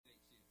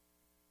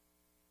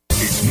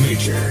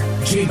Major,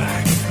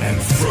 J-Mac,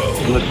 and Fro.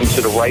 Listen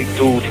to the right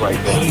dudes right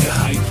there.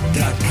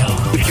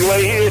 Hoodhype.com. If you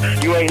ain't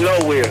here, you ain't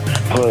nowhere.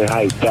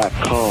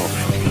 Hoodhype.com,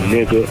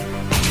 nigga.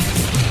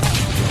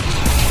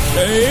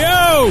 Hey,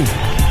 yo!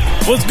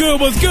 What's good,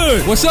 what's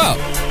good? What's up?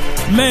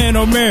 Man,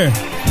 oh man.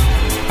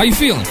 How you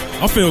feeling?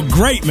 I feel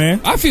great,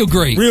 man. I feel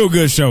great. Real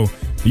good show.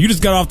 You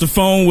just got off the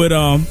phone with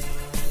a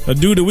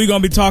dude that we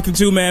gonna be talking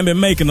to, man. Been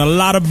making a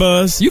lot of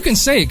buzz. You can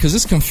say it because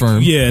it's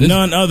confirmed. Yeah,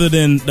 none other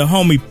than the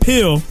homie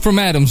Pill. From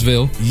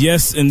Adamsville.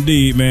 Yes,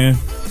 indeed, man.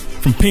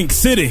 From Pink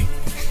City.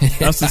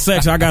 That's the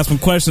section. I got some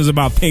questions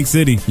about Pink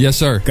City. Yes,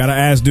 sir. Gotta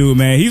ask dude,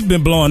 man. He's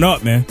been blowing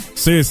up, man.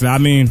 Seriously, I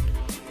mean,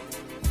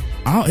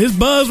 his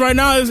buzz right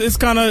now is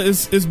kind of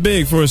it's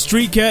big for a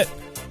street cat.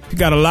 He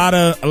got a lot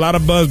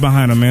of buzz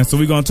behind him, man. So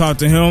we're gonna talk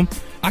to him.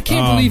 I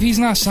can't believe he's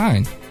not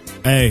signed.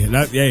 Hey,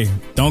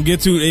 don't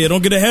get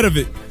ahead of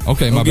it.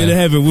 Okay, my don't get bad.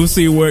 ahead of it. We'll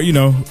see where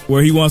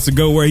he wants to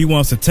go, where he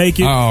wants to take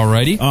it.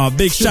 Alrighty.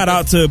 Big shout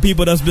out to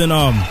people that's been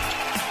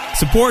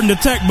supporting the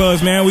tech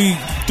buzz, man. We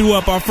threw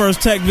up our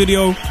first tech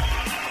video,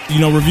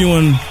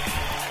 reviewing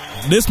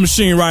this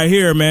machine right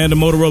here, man, the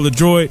Motorola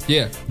Droid.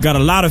 Yeah. Got a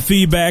lot of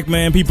feedback,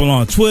 man. People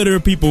on Twitter,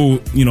 people,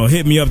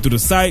 hit me up through the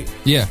site.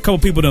 Yeah. A couple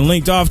people that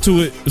linked off to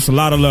it. It's a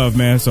lot of love,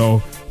 man.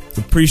 So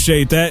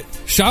appreciate that.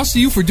 Shouts to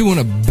you for doing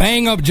a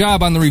bang up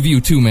job on the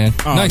review too, man.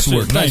 Nice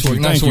work. Thank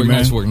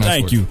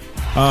you.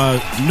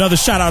 Another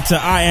shout out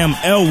to I Am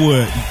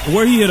Elwood.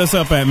 Where he hit us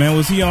up at, man?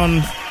 Was he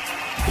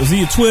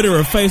a Twitter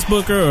or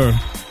Facebooker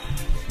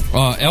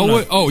or?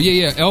 Elwood. Oh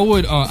yeah.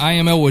 Elwood. I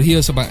Am Elwood. He hit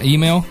us up by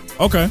email.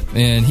 Okay.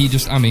 And I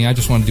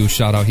just want to do a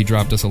shout out. He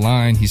dropped us a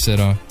line. He said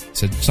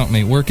something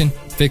ain't working.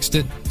 Fixed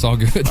it. It's all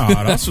good. Oh,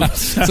 that's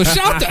so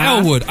shout out to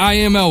Elwood. I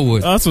Am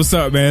Elwood. That's what's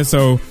up, man.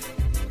 So,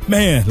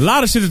 man, a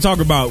lot of shit to talk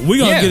about. We're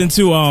going to get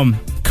into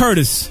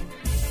Curtis.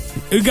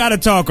 We got to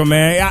talk,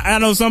 man. I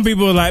know some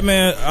people are like,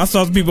 man, I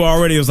saw some people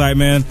already was like,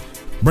 man,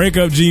 break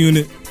up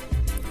G-Unit.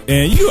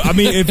 And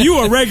if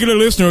you're a regular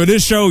listener of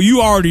this show,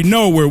 you already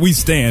know where we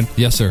stand.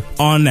 Yes, sir.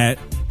 On that.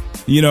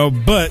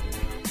 But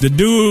the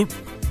dude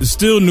is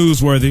still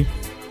newsworthy.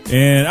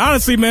 And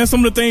honestly, man,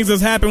 some of the things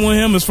that's happened with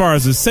him as far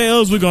as his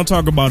sales, we're going to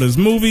talk about his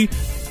movie.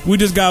 We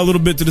just got a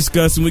little bit to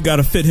discuss, and we got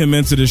to fit him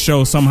into the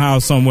show somehow,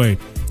 some way.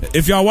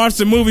 If y'all watch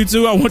the movie,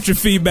 too, I want your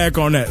feedback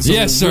on that. So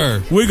yes,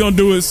 sir. We're going to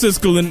do it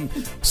Siskel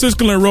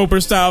and Roper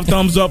style,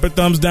 thumbs up or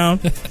thumbs down.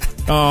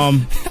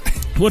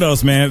 What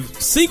else, man?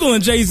 Siegel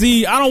and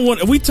Jay-Z,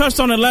 we touched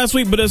on it last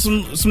week, but there's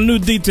some new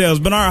details.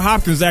 Bernard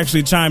Hopkins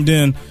actually chimed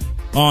in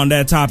on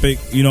that topic,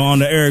 on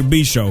the Eric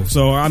B. show.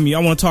 So, I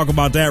want to talk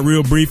about that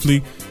real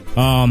briefly.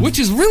 Which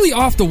is really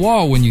off the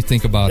wall when you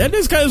think about it.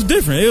 This guy was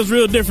different. It was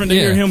real different to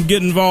hear him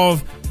get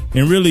involved.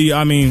 And really,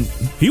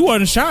 he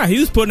wasn't shy. He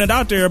was putting it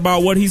out there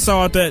about what he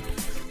saw at that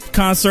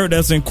concert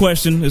that's in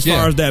question as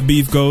far as that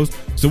beef goes.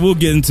 So we'll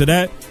get into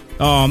that.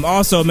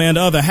 Also, man,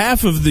 the other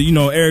half of the,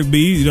 Eric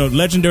B.,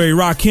 legendary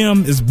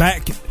Rakim is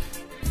back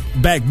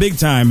big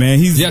time, man.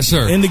 He's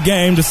in the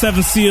game. The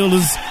Seventh Seal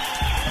is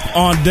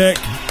on deck.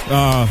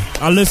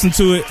 I listened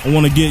to it. I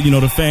want to get,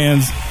 the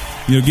fans,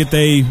 get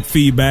their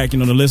feedback, the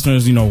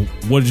listeners,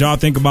 what did y'all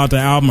think about the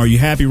album? Are you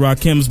happy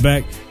Rakim's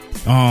back?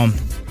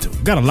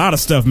 Got a lot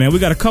of stuff, man. We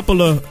got a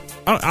couple of,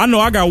 I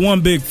know I got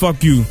one big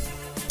fuck you.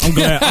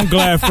 I'm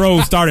glad Fro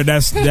started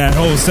that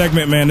whole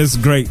segment, man. This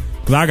is great.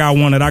 Cause I got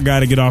one that I got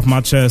to get off my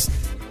chest.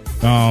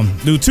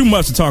 Dude, too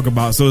much to talk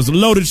about. So it's a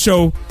loaded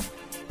show.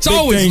 It's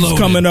always things loaded.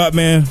 Coming up,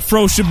 man.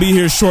 Fro should be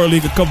here shortly.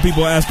 A couple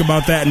people asked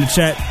about that in the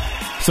chat.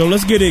 So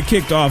let's get it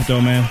kicked off,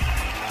 though, man.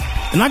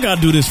 And I got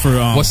to do this for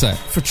what's that?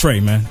 For Trey,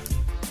 man.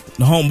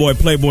 The homeboy,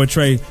 Playboy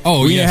Trey.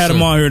 Oh, we ain't had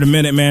him on here in a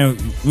minute, man.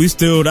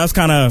 That's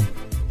kind of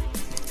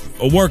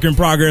a work in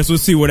progress. We'll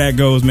see where that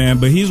goes, man.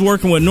 But he's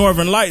working with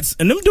Northern Lights,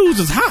 and them dudes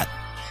is hot.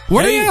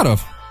 Where they out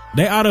of?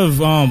 They out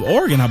of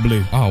Oregon, I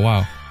believe. Oh,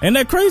 wow. Ain't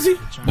that crazy?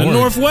 The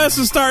Northwest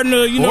is starting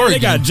to, they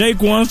got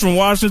Jake Ones from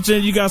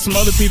Washington. You got some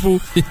other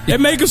people. They're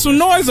making some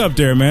noise up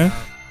there, man.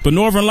 But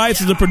Northern Lights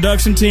is the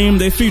production team.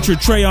 They featured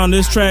Trey on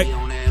this track.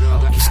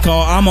 It's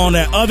called I'm on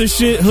That Other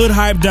Shit,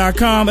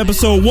 hoodhype.com,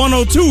 episode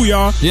 102,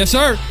 y'all. Yes,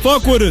 sir.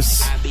 Fuck with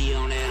us.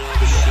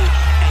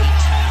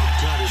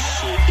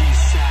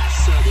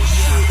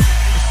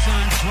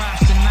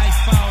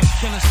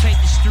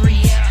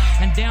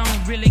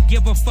 Really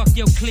give a fuck,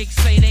 your clique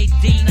say they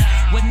deep.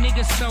 What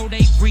niggas sow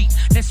they reap,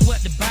 that's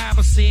what the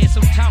Bible says.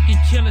 So talking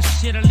killer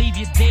shit'll leave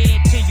you dead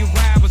till your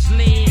rivals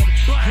led.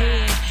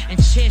 Head and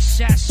chest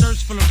shot,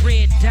 shirts full of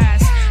red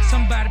dots.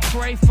 Somebody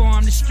pray for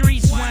them, the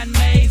streets weren't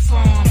made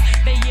for them.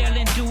 They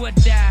yelling do or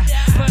die,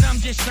 but I'm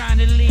just trying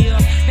to live.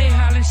 They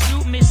hollering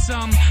shoot me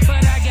some,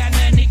 but I got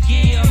nothing to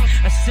give.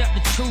 Except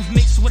the truth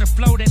mixed with a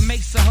flow that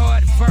makes a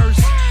hard verse.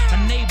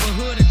 A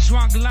neighborhood of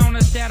drunk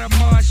loners that'll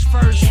march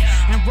first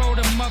and roll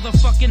the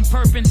motherfucking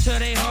perp until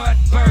they heart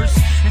burst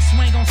and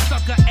swing on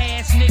sucker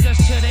ass niggas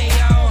till they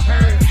all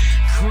hurt.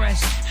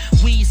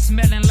 Crushed, weed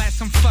smelling like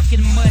some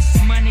fucking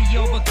must. Money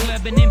over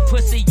clubbing and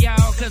pussy,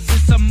 y'all, cause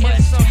it's a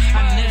must.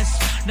 I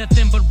lust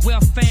nothing but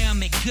wealth,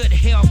 family, good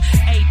health.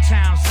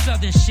 A-town,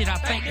 southern shit, I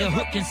think the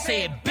hook can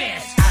say it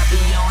best. I be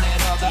on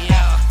that other other.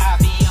 I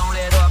be on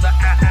that other.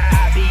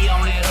 I be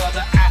on that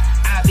other.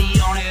 I be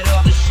on that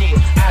other shit.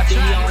 I be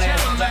on that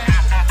other.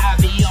 I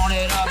be on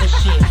that other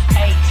shit.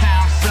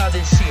 8-Town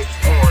Southern shit.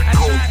 I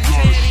tried to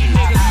tell these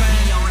niggas,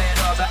 man.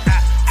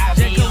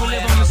 Just 'cause we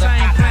live on the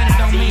same planet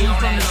don't mean we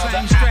from the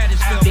same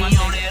stratosphere, my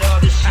nigga.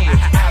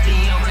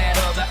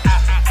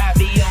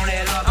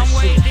 I'm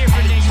way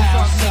different than you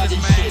fuck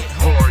niggas, man.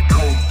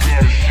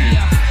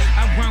 Yeah,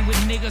 I run with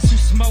niggas who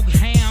smoke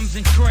hams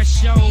and crush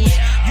shows.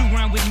 You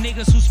run with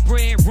niggas who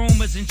spread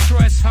rumors and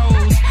trust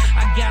hoes.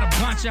 I got a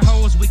bunch of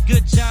hoes with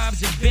good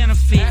jobs and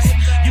benefits.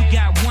 You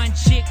got one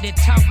chick that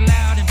talk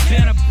loud and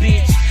been a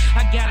bitch.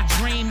 I got a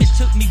dream that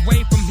took me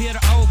way from here to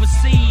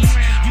overseas.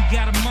 You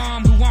got a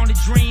mom who only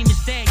dream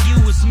is that you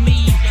was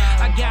me.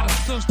 I got a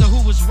sister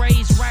who was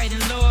raised right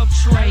and love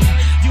Trey.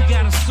 You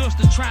got a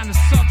sister trying to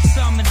suck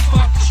some and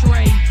fuck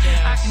Trey.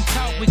 I can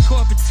talk with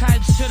corporate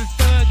types to the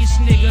thuggish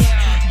niggas.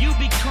 You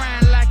be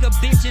crying like a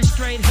bitch and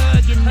straight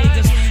hugging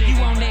niggas.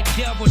 You on that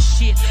devil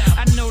shit.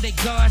 I know that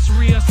God's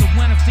real, so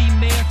when a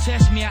female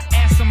touch me, I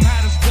ask him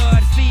how does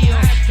God feel.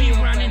 He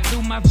running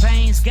through my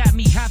veins, got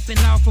me hopping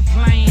off of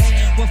planes.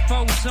 But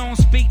folks don't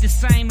speak the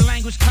same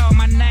language, call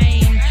my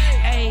name.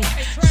 Hey,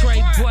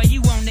 Trey boy,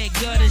 you on that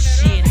gutter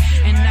shit.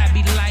 And I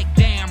be like,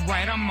 damn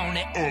right, I'm on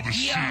that other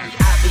shit. I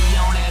be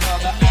on that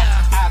other.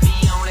 I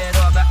be on that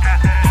other.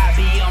 I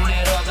be on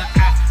that other.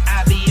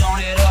 I be on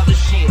that other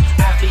shit.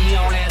 I be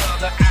on that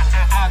other.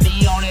 I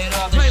be on that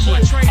other shit.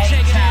 Playboy Trey,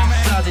 check it out,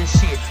 man. Southern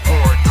shit. I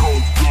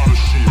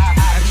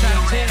try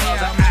to tell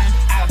y'all, man.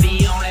 I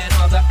be on that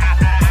other.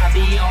 I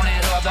be on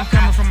that other. I'm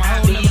coming from a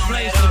whole nother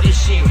place with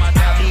this shit, my I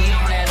dog. be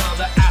on that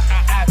other.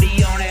 I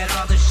be on that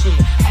other shit.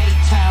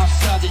 8-Town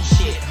Southern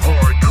shit.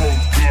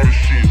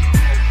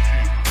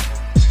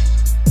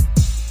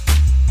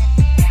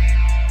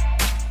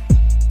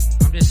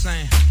 I'm just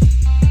saying,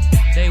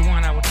 day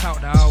one I was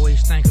taught to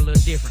always think a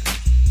little different.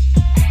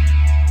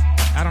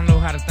 I don't know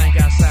how to think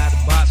outside the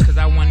box, cause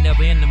I wasn't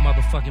never in the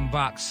motherfucking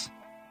box.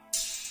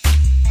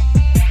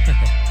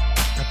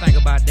 Now think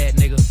about that,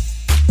 nigga.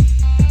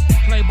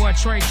 Playboy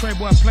Trey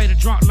boy play the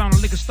drunk loner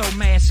liquor store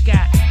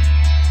mascot.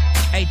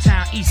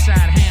 8-Town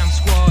Eastside Ham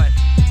Squad.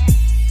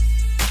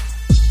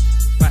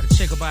 About to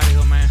check up out of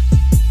here, man.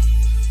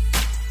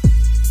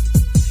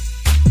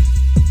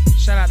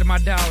 Shout out to my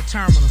dog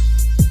Terminal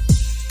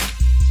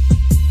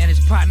and his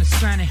partner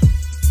Sonny.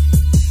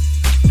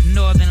 The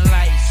Northern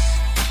Lights.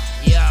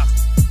 Yeah.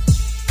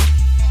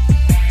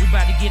 We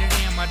about to get it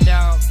in, my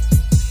dog.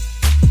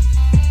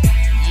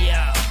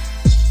 Yeah.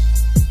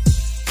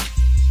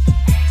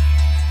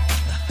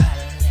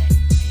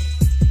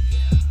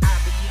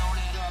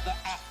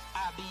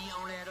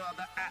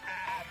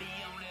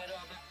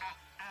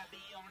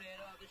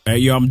 Hey,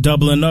 yo, I'm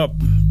doubling up.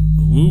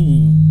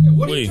 Ooh,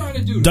 what are you trying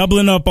to do?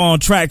 Doubling up on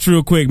tracks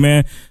real quick,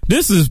 man.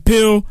 This is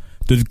Pill,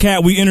 the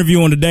cat we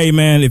interview on today,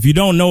 man. If you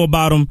don't know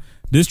about him,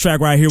 this track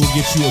right here will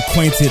get you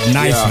acquainted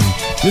nicely.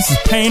 Yeah. This is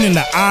Pain in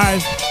the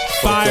Eyes,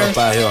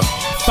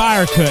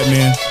 Fire Cut,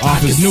 man,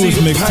 off his newest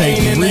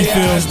mixtape,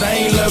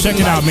 Refill. Check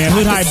it out, man.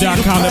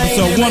 HoodHype.com,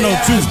 episode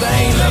 102.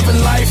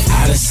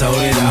 I done sold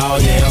it all,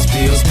 yams,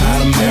 pills,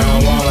 powder,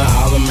 marijuana,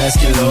 all I'm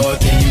asking, Lord,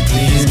 can you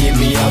please get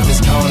me off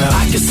this corner?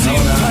 I can see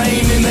the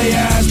pain in their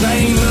eyes,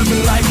 they ain't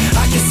living life.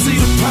 I can see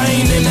the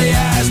pain in their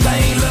eyes, they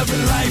ain't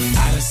living life.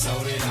 I done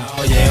sold it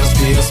all, yams,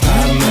 pills,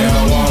 powder,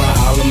 marijuana,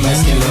 all I'm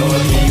asking,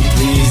 Lord, can you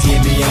please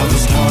get me off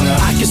this corner?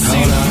 I can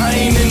see the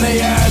pain in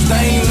their eyes,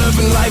 they ain't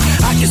living life.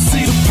 I can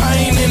see the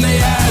pain in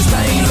their eyes,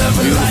 they ain't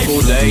living life.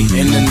 Beautiful day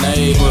in the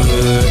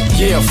neighborhood,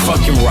 yeah,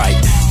 fucking right.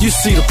 You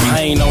see the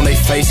pain on their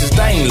faces,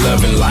 they ain't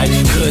loving life.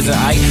 Cousin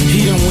Ike,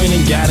 he done went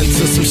and got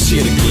into some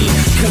shit again.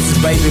 Cause his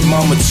baby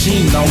mama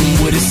cheating on him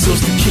with his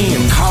sister Kim.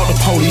 Called the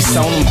police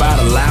on him by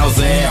the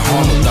lousy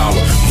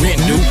 $100. Rent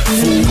due,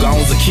 food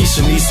gone,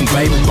 Zakisha needs some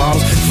baby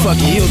bottles.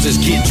 Fuck it, he'll just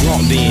get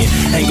drunk then,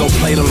 ain't go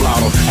play the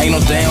lotto. Ain't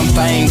no damn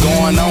thing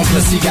going on,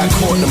 plus he got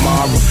court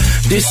tomorrow.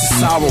 This is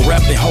sorrow,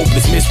 rapping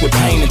hopeless, mixed with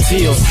pain and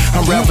tears.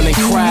 I'm reveling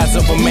cries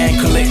of a man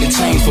collecting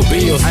change for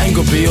bills.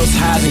 Anger bills,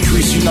 highs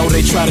increase, you know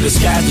they try to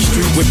disguise the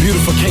street with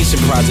beautification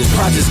projects.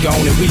 Projects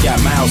gone and we got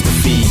mouths to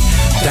feed.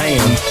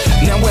 Damn,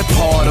 now what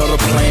part of the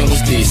plan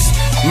was this?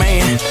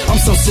 Man, I'm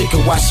so sick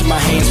of washing my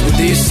hands with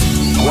this.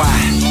 Why?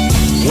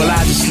 Well,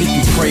 I just sleep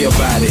and pray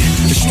about it.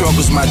 The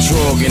struggle's my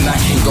drug and I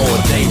can't go a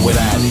day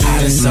without it.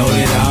 I done sold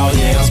it all,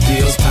 yams,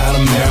 pills,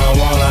 powder,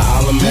 marijuana,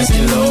 all I'm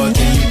asking, Lord,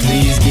 can you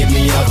please get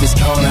me off this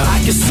corner?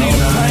 I can see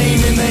the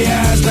pain in their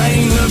eyes,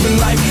 they ain't living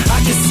life. I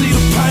can see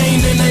the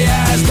pain in their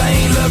eyes, they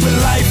ain't living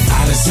life.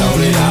 I done sold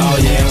it all,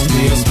 yams,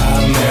 pills,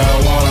 powder,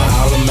 marijuana,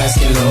 all I'm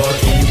asking,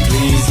 Lord, can you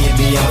please get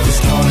me off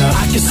this corner?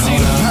 I can see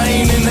the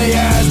pain in their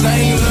eyes,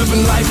 they ain't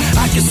living life.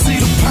 I can see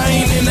the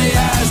pain in their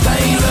eyes, they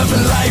ain't living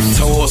loving life.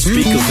 Tore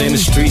speakers in the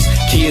streets,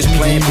 kids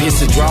playing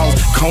bits and draws.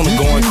 Kona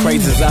going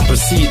crazy as I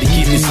proceed to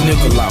get this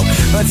nickel out.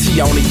 Auntie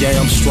on the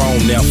I'm strong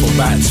now for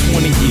about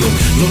 20 years.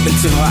 Looked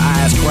into her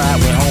eyes, cried,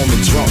 went home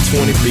and drunk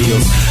 20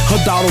 bills.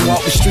 Her daughter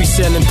walked the street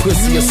selling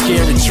pussy, a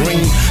scary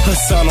dream. Her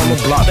son on the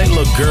block, that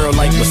little girl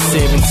like was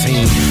 17.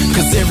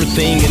 Cause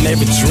everything and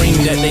every dream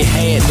that they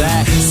had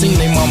died. Seen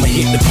their mama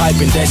hit the pipe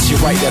and that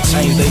shit right there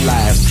changed their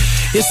lives.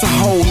 It's a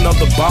whole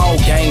nother ball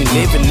game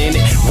living in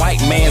it. White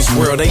man's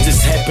world, they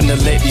just happen to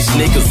let these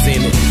niggas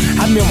in it.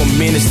 I remember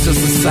menace to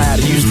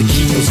society used to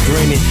keep us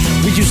grinning.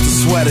 We used to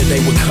swear that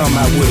they would come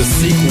out with a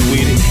sequel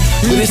with it.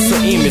 But it's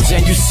an image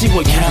and you see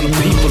what kind of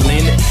people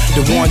in it.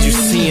 The ones you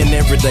seeing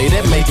every day,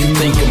 that make you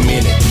think a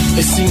minute.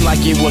 It seemed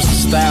like it was the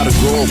style to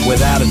grow up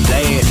without a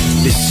dad.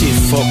 This shit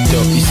fucked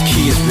up, these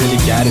kids really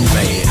got it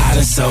bad. I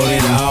done sold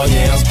it all,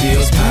 yams,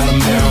 pills, powder,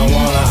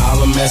 marijuana. All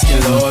I'm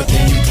asking, Lord,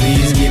 can you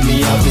please get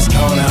me off this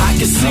corner? I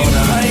can see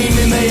the pain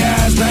in their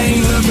eyes, they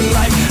ain't loving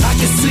life. I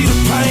can see the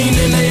pain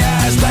in their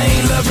eyes, they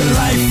ain't loving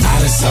life. I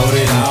done sold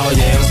it all,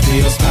 yams,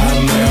 pills,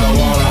 powder,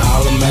 marijuana.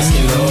 All I'm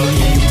asking, Lord,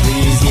 can you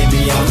please get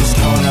me off this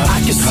corner? I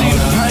can see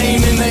the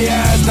pain in their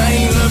eyes, they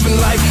ain't loving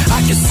life.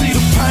 I can see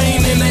the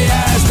pain in their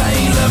eyes, they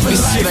ain't loving life.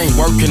 This shit ain't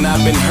working,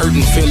 I've been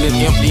hurting, feeling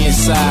empty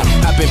inside.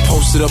 I've been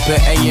posted up at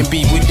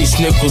A&B with these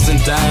nickels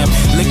and dime,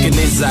 licking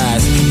his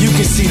eyes. You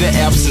can see the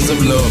absence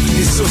of love.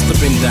 His sister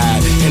been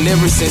died, and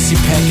ever since he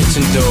packaged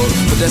and dug.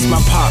 But that's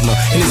my partner,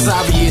 and it's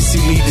obvious he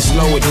need to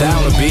slow it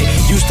down a bit.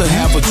 Used to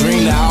have a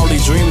dream that all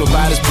he dream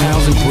about is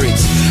pounds and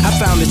bricks. I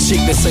found a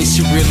chick that say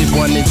she really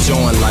wasn't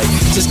enjoying life.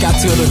 Just got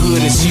to the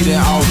hood and she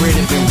done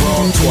already been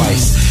wrong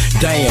twice.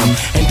 Damn,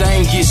 and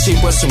they ain't get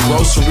shit but some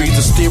groceries,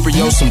 a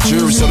stereo, some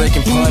jewelry so they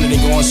can punt it and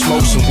go and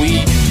smoke some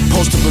weed.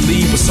 Supposed to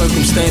believe, but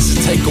circumstances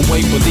take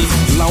away. But they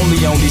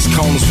lonely on these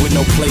corners with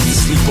no place to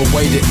sleep or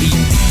way to eat.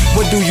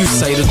 What do you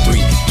say to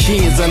 3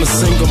 kids and a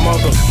single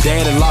mother?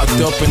 Daddy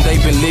locked up and they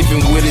been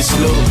living with his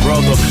little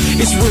brother.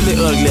 It's really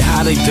ugly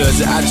how they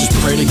does it. I just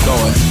pray to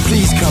God,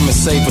 please come and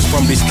save us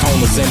from these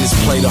corners and this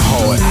play the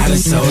hard. I done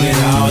sold it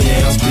all,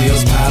 yams,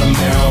 pills, powder,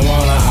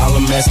 marijuana. All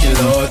I'm asking,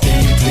 Lord, can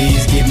you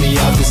please get me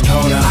off this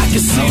corner? I can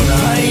see the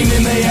pain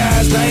in their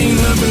eyes, they ain't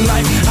loving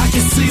life. I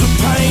can see the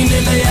pain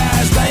in their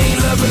eyes, they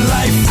ain't loving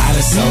life. I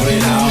done sold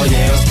it all,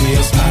 yams,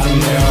 pills, powder,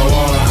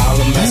 marijuana. All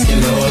I'm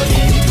asking, Lord,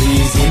 can you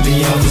please get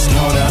me off this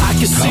corner? I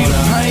can see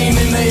the pain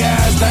in their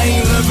eyes, they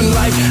ain't loving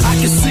life. I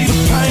can see the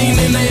pain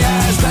in their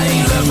eyes, they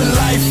ain't loving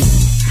life.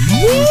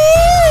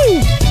 Woo!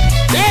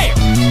 Damn!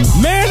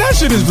 Man, that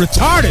shit is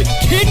retarded.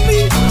 Kidding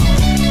me?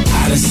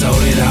 I done sold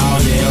it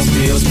all, yams,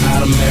 pills,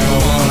 powder,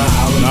 marijuana.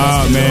 All I'm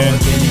asking, man.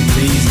 Lord, can you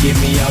please get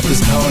me off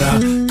this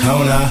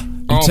corner?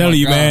 I'm telling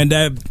you, man,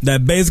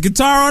 that bass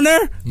guitar on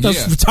there,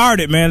 that's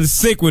retarded, man. It's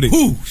sick with it.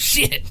 Ooh,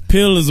 shit.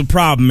 Pill is a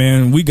problem,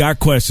 man. We got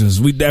questions.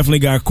 We definitely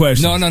got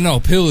questions. No.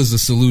 Pill is the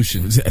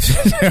solution.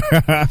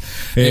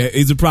 Yeah,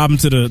 he's a problem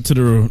to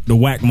the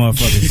whack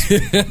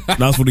motherfuckers.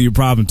 That's what he's a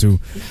problem to.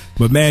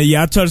 But man,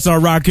 yeah, I touched on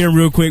Rakim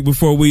real quick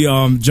before we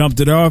jumped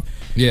it off.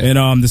 Yeah.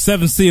 And the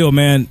Seventh Seal,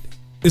 man,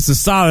 it's a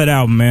solid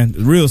album, man.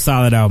 A real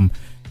solid album.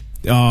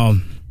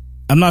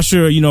 I'm not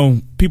sure,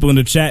 people in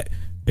the chat,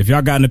 if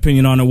y'all got an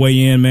opinion on the way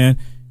in, man.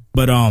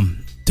 But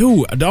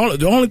dude,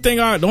 the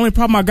only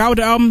problem I got with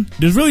the album,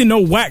 there's really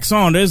no whack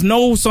song. There's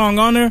no song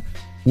on there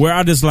where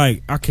I just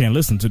like, I can't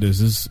listen to this.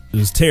 This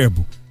is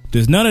terrible.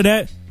 There's none of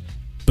that.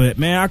 But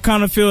man, I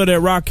kind of feel that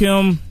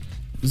Rakim,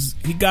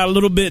 he got a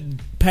little bit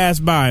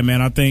passed by,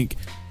 man. I think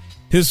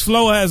his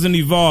flow hasn't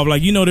evolved.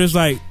 Like, there's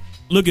like,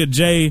 look at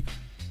Jay.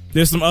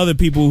 There's some other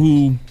people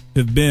who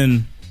have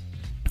been,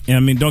 and I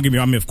mean, don't get me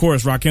wrong. I mean, of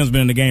course, Rakim's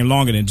been in the game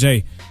longer than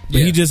Jay,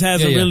 but he just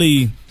hasn't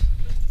really.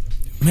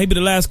 Maybe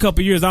the last couple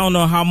of years, I don't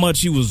know how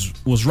much he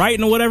was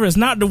writing or whatever. It's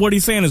not that what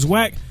he's saying is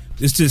whack.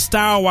 It's just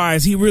style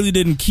wise, he really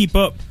didn't keep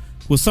up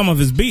with some of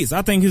his beats.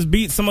 I think his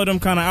beats, some of them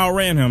kind of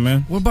outran him,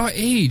 man. What about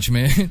age,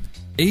 man?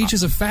 Age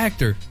is a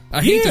factor.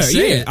 I hate to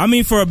say it. I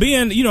mean, for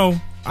being, I'm not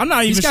even sure what.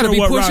 He's got to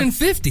be pushing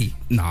 50.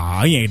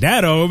 Nah, he ain't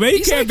that old, man.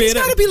 He's got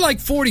to be like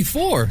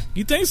 44.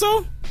 You think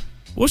so?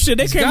 Well, shit,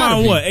 they came out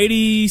in what,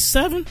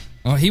 87?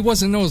 He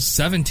wasn't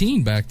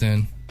 17 back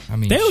then. I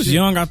mean, they was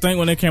young, I think,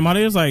 when they came out.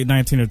 He was like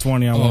 19 or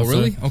 20. Oh,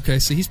 really? Okay,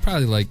 so he's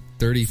probably like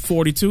 30.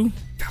 42?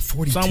 Got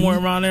 42? Somewhere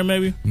around there,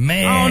 maybe.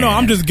 Man. I don't know.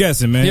 I'm just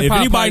guessing, man. If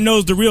anybody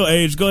knows the real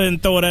age, go ahead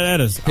and throw that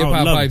at us.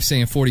 Hip-Hop Hype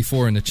saying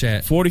 44 in the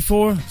chat.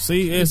 44?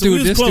 See? This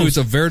dude's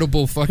a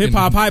veritable fucking...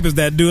 Hip-Hop Hype is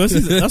that dude.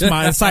 That's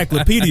my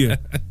encyclopedia.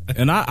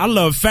 And I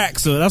love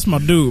facts, so that's my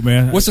dude,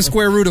 man. What's the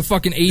square root of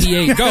fucking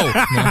 88? Go!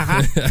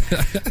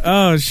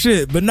 Oh,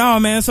 shit. But no,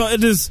 man, so it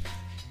just...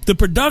 The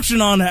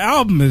production on the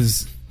album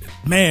is...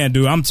 Man,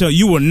 dude, I'm telling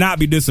you, you will not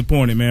be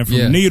disappointed, man.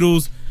 From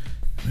Needles,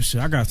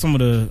 shit, I got some of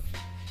the.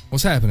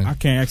 What's happening? I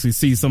can't actually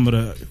see some of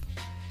the.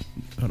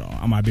 Hold on,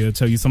 I might be able to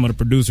tell you some of the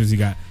producers he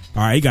got.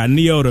 All right, he got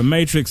Neo, The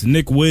Matrix,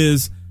 Nick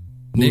Wiz,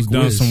 who's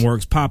done some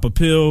works. Papa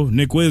Pill,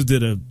 Nick Wiz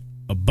did a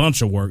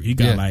bunch of work. He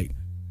got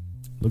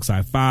looks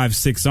like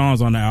 5-6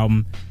 songs on the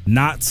album.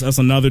 Knots, that's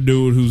another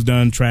dude who's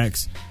done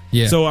tracks.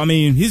 Yeah. So I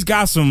mean, he's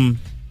got some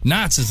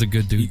Knots is a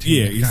good dude, too.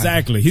 Yeah,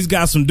 exactly. He's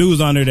got some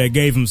dudes on there that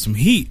gave him some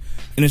heat.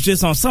 And it's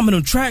just on some of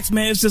them tracks,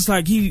 man, it's just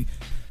like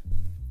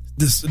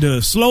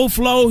the slow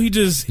flow, he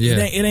just it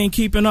ain't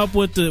keeping up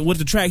with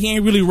the track. He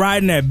ain't really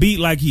riding that beat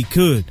like he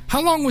could.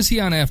 How long was he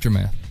on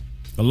Aftermath?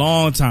 A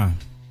long time.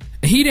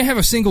 He didn't have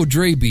a single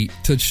Dre beat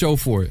to show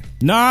for it.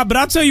 Nah, but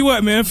I'll tell you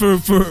what, man,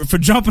 for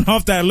jumping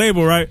off that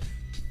label, right?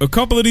 A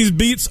couple of these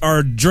beats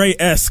are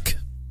Dre-esque.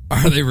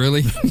 Are they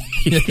really?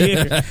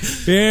 yeah,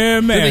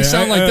 man. Do they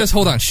sound like this?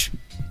 Hold on. Shh.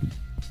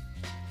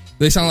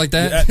 They sound like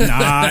that?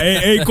 Nah,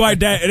 it ain't quite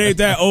that. It ain't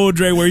that old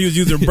Dre where he was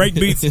using break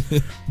beats,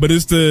 but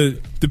it's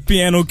the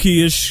piano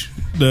key-ish,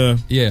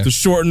 the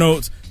short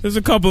notes. There's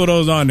a couple of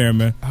those on there,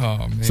 man.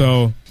 Oh, man.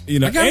 So,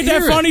 ain't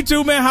that funny,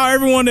 too, man, how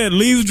everyone that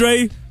leaves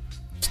Dre,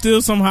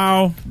 still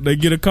somehow they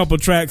get a couple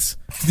tracks.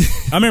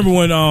 I remember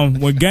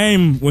when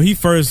Game, when he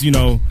first, when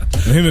him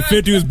and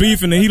 50 was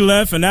beefing and he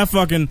left, and that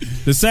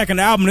the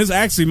second album is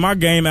actually my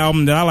Game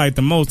album that I like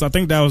the most. I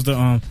think that was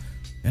it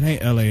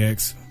ain't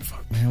LAX.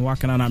 Man, why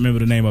can I not remember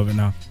the name of it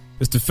now?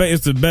 It's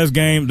the best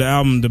Game, the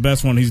album, the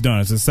best one he's done.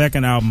 It's the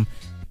second album.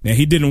 And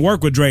he didn't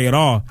work with Dre at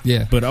all.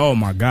 Yeah. But oh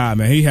my God,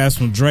 man, he has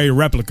some Dre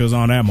replicas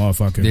on that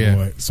motherfucker. Yeah.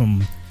 Boy.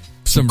 Some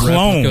clones.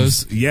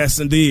 Replicas. Yes,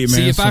 indeed,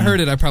 man. See, if I heard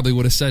it, I probably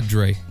would have said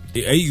Dre.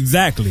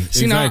 Exactly.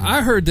 See, now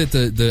I heard that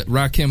the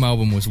Rakim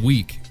album was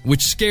weak,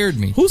 which scared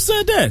me. Who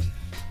said that?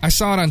 I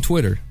saw it on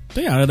Twitter.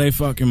 They out of their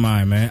fucking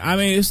mind, man. I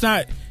mean, it's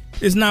not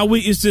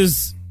weak. It's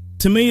just,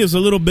 to me, it's a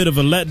little bit of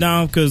a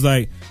letdown because,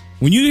 like,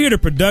 when you hear the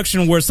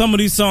production where some of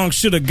these songs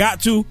should have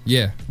got to,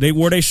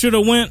 where they should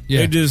have went,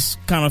 they just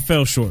kind of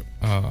fell short.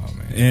 Oh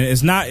man! And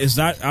it's not.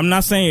 I'm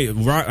not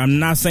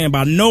saying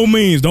by no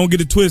means. Don't get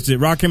it twisted.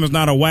 Rakim is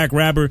not a whack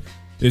rapper.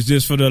 It's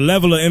just for the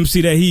level of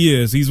MC that he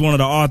is. He's one of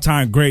the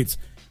all-time greats,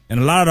 and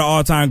a lot of the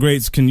all-time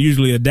greats can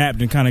usually adapt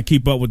and kind of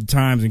keep up with the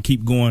times and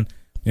keep going.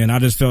 And I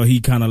just felt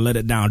he kind of let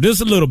it down just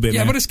a little bit.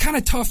 Yeah, man. But it's kind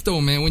of tough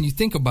though, man. When you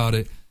think about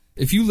it,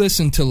 if you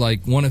listen to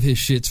like one of his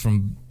shits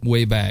from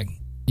way back.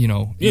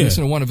 You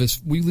listen to one of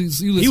his.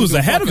 He was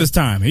ahead of his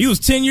time. He was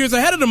 10 years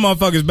ahead of the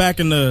motherfuckers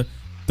back in the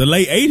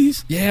late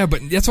 80s. Yeah,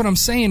 but that's what I'm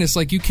saying. It's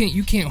like you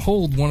can't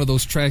hold one of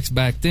those tracks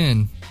back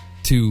then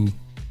to.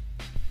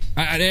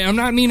 I'm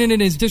not meaning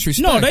it as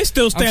disrespect. No, they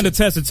still stand the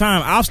test of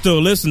time. I'll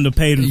still listen to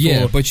Paid in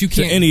Full. But you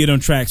can't to any of them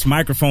tracks.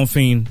 Microphone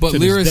Fiend. But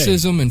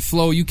lyricism and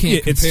flow, you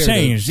can't. It's compare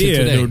changed. To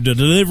today. The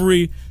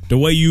delivery, the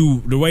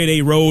way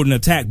they rode and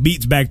attacked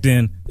beats back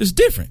then is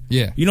different.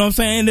 Yeah, you know what I'm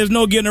saying. There's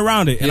no getting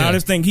around it. And I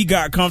just think he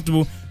got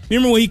comfortable.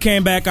 Remember when he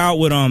came back out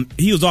with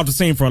he was off the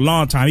scene for a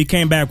long time. He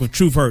came back with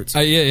Truth Hurts.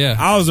 Yeah.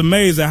 I was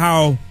amazed at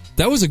how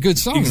that was a good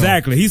song.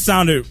 Exactly. Though. He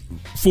sounded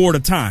for the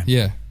time.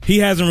 Yeah. He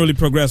hasn't really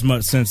progressed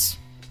much since.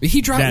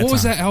 He dropped. What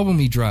was that album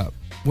he dropped?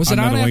 Was it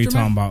on Aftermath? What you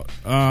talking about?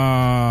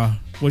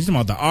 What you talking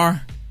about? The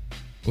R?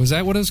 Was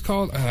that what it was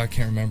called? I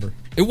can't remember.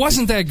 It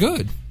wasn't that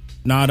good.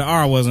 Nah, the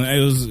R wasn't.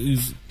 It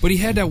was. But he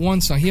had that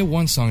one song. He had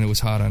one song that was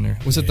hot on there.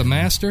 Was it The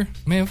Master?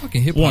 Man,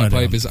 fucking Hip Hop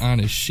Pipe is on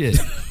his shit.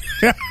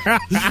 We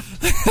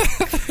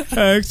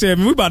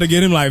about to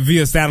get him like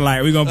via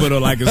satellite. We're gonna put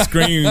like a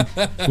screen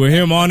with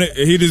him on it.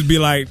 He just be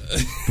like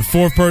the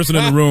fourth person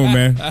in the room,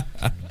 man.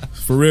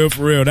 For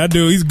real. That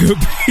dude, he's good.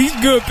 He's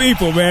good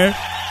people, man.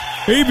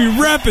 He be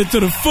rapping to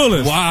the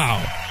fullest.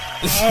 Wow.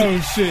 Oh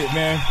shit,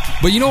 man.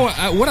 But you know what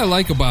I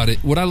like about it?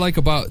 What I like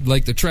about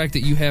like the track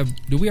that you have.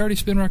 Did we already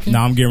spin Rakim? No,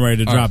 I'm getting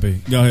ready to drop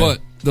it. Go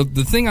ahead. But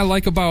the thing I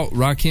like about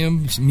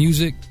Rakim's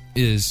music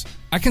is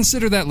I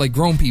consider that like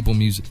grown people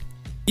music.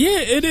 Yeah,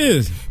 it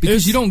is.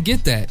 Because you don't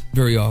get that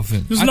very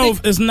often.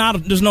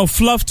 There's no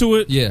fluff to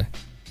it. Yeah.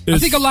 I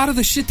think a lot of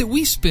the shit that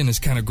we spin is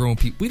kind of grown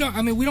people. We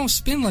don't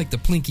spin like the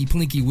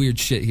plinky weird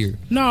shit here.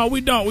 No, we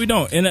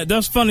don't. And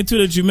that's funny too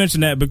that you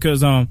mentioned that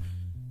because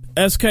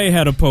SK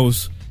had a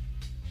post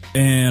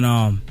and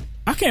I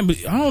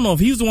don't know if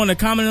he's the one that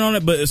commented on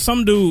it, but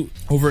some dude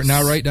over at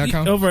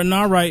NotRight.com. Over at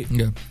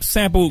NotRight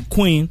sampled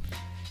Queen.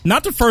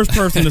 Not the first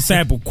person to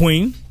sample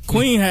Queen.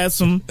 Queen had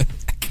some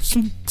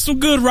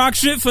good rock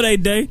shit for their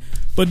day,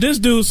 but this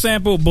dude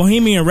sampled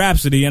Bohemian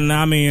Rhapsody, and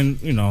I mean,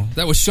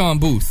 that was Sean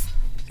Booth.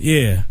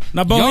 Yeah,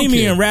 now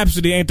Bohemian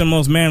Rhapsody ain't the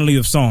most manly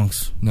of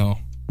songs. No,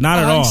 not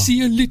at all. I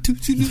see a little.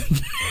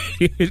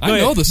 I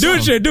know the song.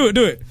 Do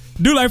it.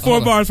 Do like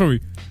 4 bars for me.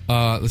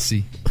 Let's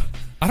see.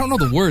 I don't know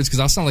the words because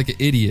I'll sound like an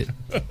idiot.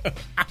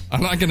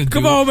 I'm not gonna.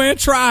 Come on, man.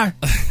 Try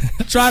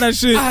that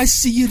shit. I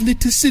see a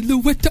little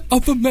silhouette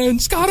of a man.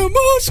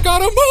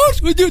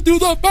 Scaramouche. Would you do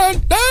the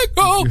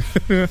fandango?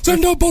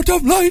 Send a bolt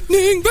of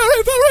lightning,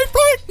 very, very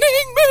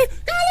frightening me.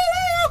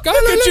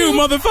 Galileo. Look at you,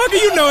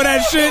 motherfucker. You know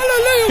that shit.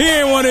 Galileo. He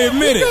ain't want to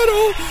admit it.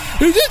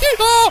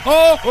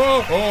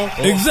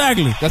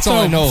 Exactly. That's all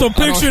I know. So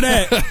picture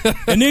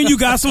that, and then you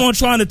got someone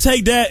trying to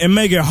take that and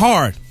make it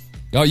hard.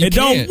 Oh, it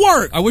don't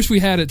work. I wish we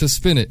had it to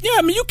spin it. Yeah,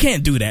 I mean, you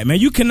can't do that, man.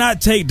 You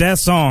cannot take that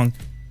song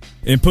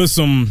and put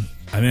some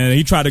I mean,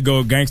 he tried to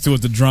go gangster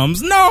with the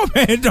drums. No,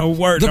 man, it don't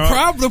work. The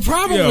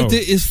problem with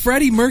it is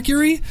Freddie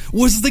Mercury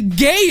was the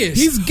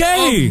gayest. He's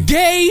gay. Of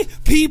gay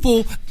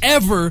people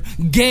ever.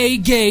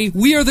 Gay.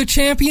 We Are the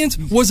Champions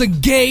was a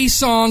gay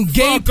song.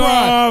 Gay Fuck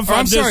pride. off.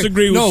 I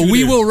disagree with you. No,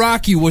 We there. Will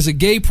Rock You was a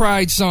gay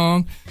pride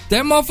song.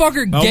 That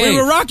motherfucker gay. We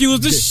Will Rock You was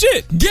the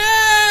shit.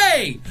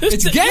 Gay!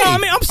 It's gay. No, I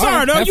mean, I'm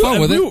sorry, though. Have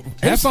fun with it.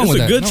 Have fun with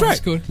It's a that. good No, track.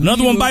 it's good.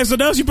 Another one bites the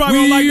dust. You probably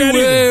don't like that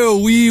either.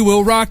 We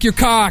will rock your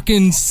cock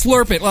and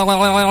slurp it. La, la,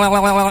 la, la, la,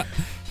 la, la.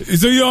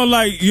 So you don't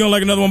like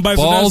another one bites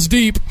the dust? Balls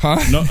deep, huh?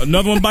 No,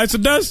 another one bites the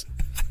dust?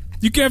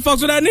 You can't fuck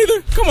with that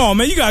neither? Come on,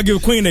 man. You gotta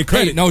give Queen their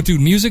credit. Hey, no, dude,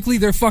 musically,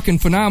 they're fucking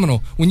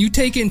phenomenal. When you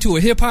take it into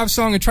a hip-hop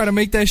song and try to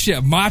make that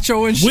shit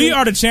macho and shit. We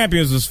Are the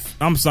Champions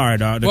I'm sorry,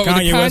 dog. The What, the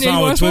Kanye West Kanye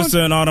song with West one?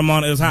 Twista and all them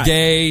on it is hot.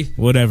 Gay.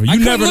 Whatever. I You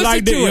couldn't never listen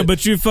liked to it, it.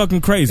 but you're fucking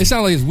crazy. It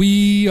sounded like it's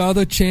We Are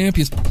the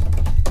Champions.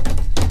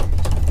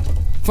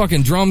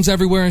 Fucking drums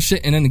everywhere and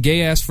shit, and then the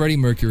gay-ass Freddie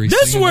Mercury.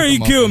 This is singing where like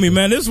you a kill me, motherfucker.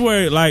 man.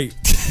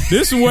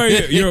 This is where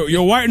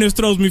your whiteness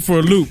throws me for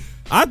a loop.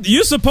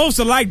 You're supposed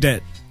to like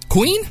that.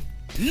 Queen?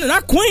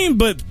 Not Queen,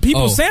 but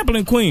people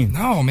sampling Queen.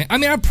 No, man. I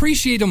mean, I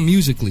appreciate them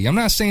musically. I'm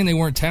not saying they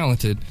weren't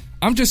talented.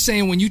 I'm just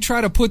saying when you try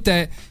to put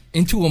that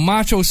into a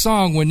macho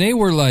song, when they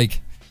were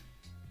like,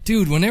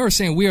 dude, when they were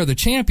saying We Are the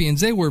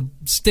Champions, they were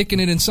sticking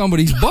it in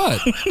somebody's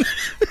butt.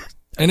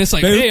 And it's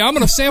like, hey, I'm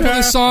going to sample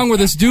this song where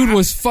this dude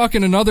was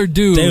fucking another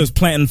dude. They was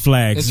planting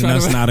flags, and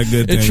that's not a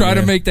good thing. And try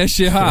to man. make that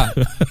shit hot.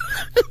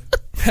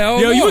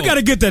 Hell Yo, no. you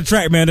gotta get that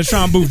track, man. The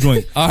Sean Booth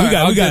joint. All right, we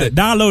I'll got get it. it.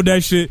 Download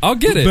that shit. I'll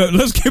get it. But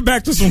let's get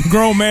back to some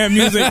grown man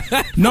music.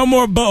 No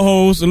more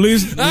buttholes. At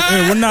least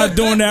we're not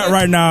doing that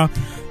right now.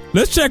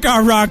 Let's check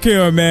out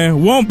Rakim,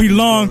 man. Won't be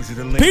long.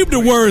 Peep the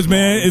words,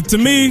 man. To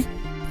me,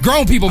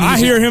 grown people music. I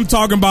hear him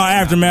talking about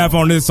Aftermath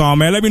on this song,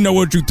 man. Let me know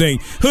what you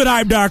think.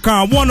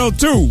 Hoodhype.com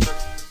 102.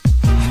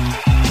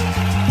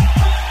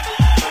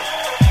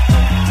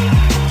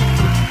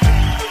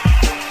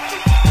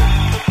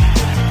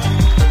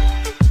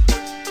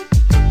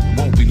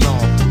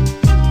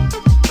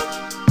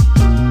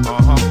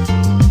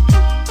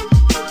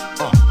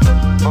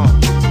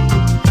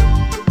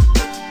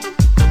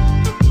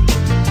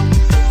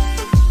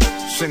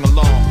 Sing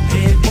along.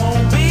 It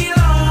won't be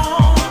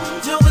long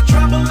till the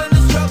trouble and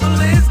the struggle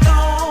is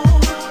gone.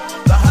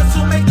 The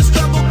hustle make the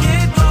struggle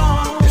get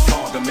gone. It's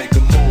hard to make a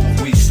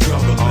move, we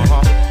struggling.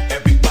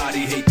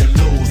 Everybody hate to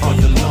lose, but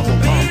the love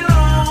will be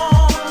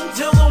long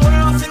till the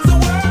world sings the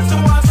words to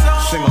our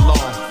song. Sing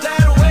along.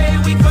 That way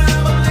we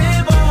forever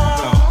live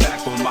on.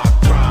 Back on my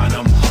grind,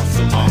 I'm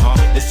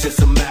hustling. It's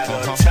just a matter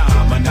of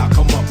time, and I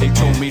come up. They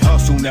told me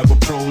hustle never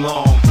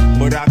prolong,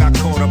 but I got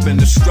caught up in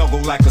the struggle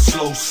like a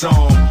slow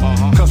song.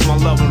 Cause my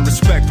love and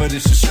respect for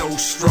this is so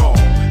strong.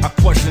 I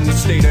question the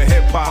state of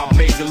hip-hop,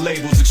 major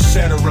labels,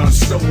 etc. and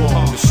so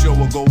on. The show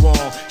will go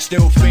on,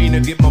 still fiend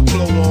to get my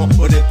flow on.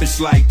 But if it's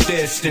like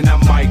this, then I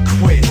might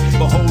quit.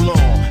 But hold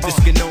on, this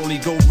can only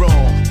go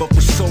wrong. But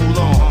for so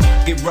long,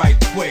 get right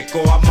quick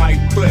or I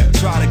might flip.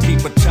 Try to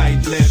keep a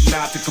tight lip,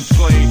 not to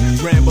complain.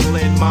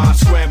 Rambling, mind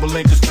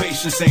scrambling, cause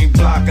patience ain't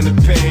blocking the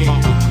pain.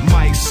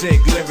 Mike sick,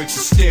 lyrics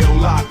are still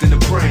locked in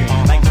the brain.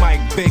 Like Mike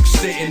Big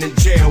sitting in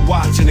jail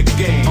watching the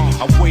game.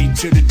 I wait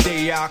till the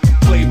day I can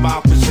play my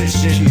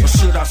position. Or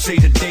should I say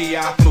the day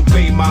I can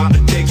obey my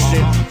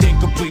addiction? Then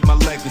complete my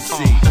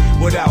legacy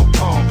without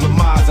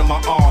compromising my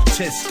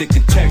artistic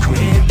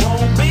integrity. It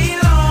won't be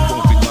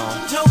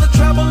long till the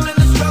trouble and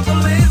the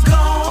struggle is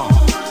gone.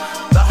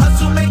 The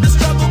hustle make the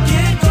struggle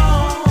get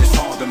gone. It's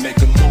hard to make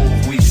a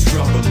move, we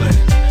struggling.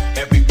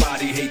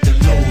 Everybody hate the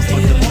lows,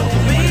 but the love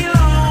will be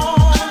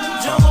long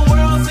till the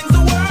world sings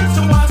the words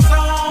to our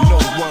song. No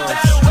words.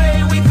 That way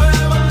we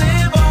forever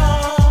live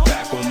on.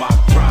 Back on my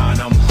grind,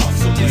 I'm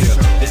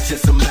hustling. It's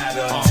just a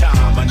matter of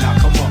time, and I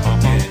come up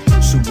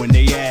again. So when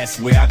they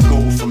ask where I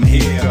go from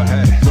here,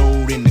 the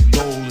road and the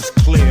goal is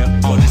clear,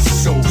 but it's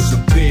so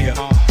severe.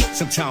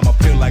 Sometimes I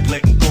feel like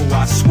letting go,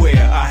 I swear.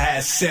 I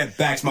had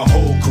setbacks my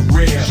whole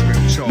career.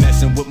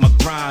 Messing with my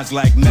grinds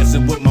like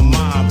messing with my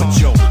mind. But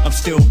yo, I'm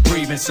still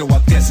breathing, so I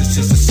guess it's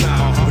just a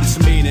sign. But it's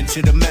meaning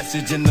to the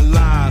message in the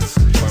lines.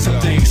 Some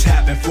things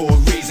happen for a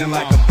reason,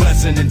 like a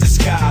blessing in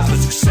disguise. But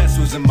success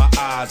was in my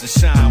eyes, the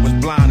shine was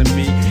blinding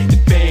me. The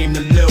fame,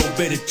 the little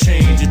bit of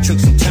change. It took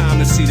some time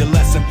to see the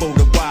lesson for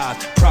the wise.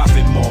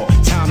 Profit more.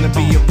 Time to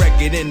be a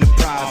record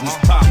enterprise and it's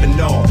popping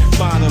off.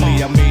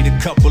 Finally, I made a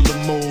couple of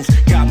moves.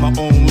 Got my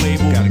own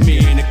label. Me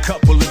and a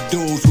couple of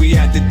dudes, we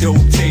at the dope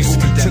table.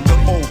 Took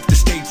an oath to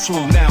stay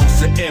true, now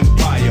it's an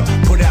empire.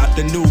 Put out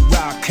the new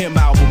Rakim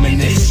album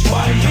and it's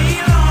fire. Won't be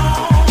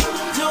long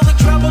till the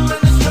trouble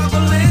and the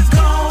struggle is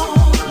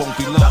gone. Won't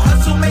be long. The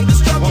hustle make the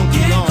struggle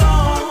get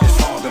gone. It's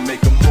hard to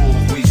make a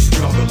move, we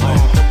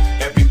struggling.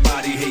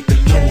 Everybody hate the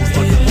lows,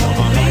 but the love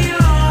won't be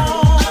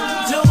long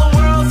till the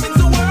world sings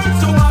the words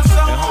to our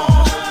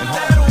song.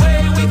 That way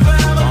we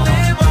forever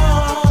live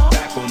on.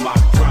 Back on my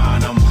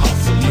grind, I'm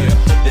hustling.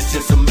 It's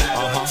just a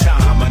matter of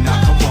time, and I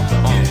come up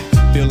again.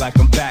 Feel like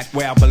I'm back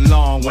where I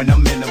belong when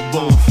I'm in the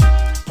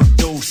booth.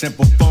 Produce and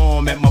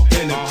perform at my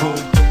pinnacle.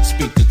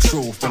 Speak the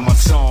truth, and my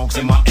songs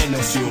and my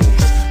interviews.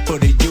 For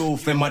the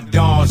youth and my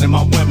dons and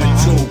my women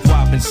too.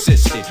 Pop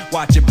insisted,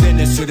 watch your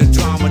business to the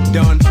drama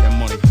done.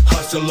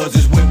 Hustlers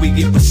is where we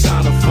get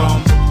persona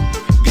from.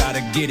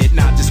 Gotta get it,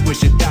 not just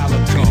wish a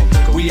dollar come.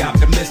 We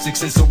optimistic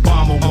since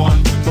Obama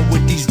won. But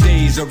with these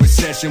days of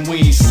recession, we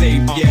ain't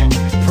safe yet.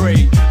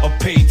 Pray a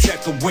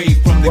paycheck away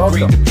from the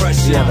Great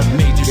Depression.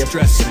 Major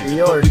stressing,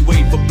 but we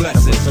wait for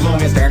blessings. As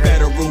long as the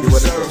Federal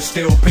Reserve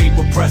still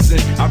paper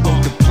pressing. I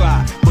wrote the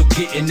plot, but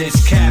getting this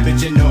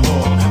cabbage in the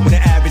hall. When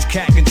the average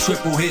cat can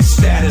triple his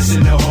status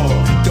in the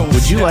hall.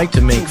 Would you like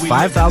to make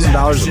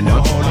 $5,000 a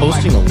month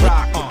hosting a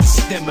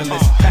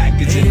stimulus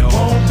package in the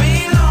hall?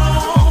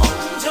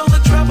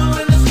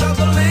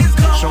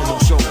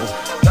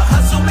 The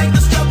hustle make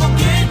the struggle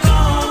get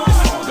gone. It's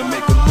hard to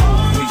make a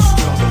move, we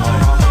struggle.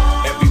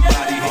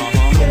 Everybody hate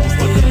moves,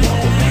 but the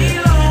love won't be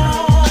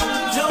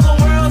long. Till the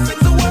world sings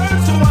the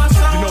words to our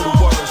song. You know the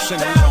world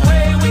singing that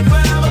way we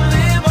forever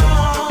live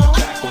on.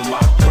 Back on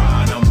my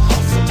grind, I'm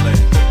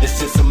hustling. It's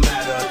just a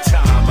matter of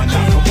time, and I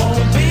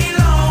won't be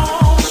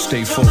long.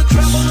 Stay till the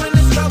trouble focused. and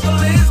the struggle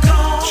is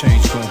gone.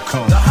 Change gon'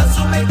 come. The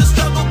hustle make the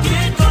struggle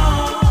get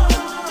gone.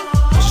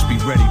 Just be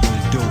ready when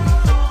you do it.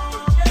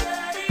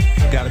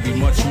 Gotta be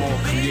much more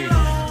creative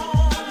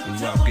when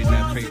you out getting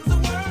that paper. You know,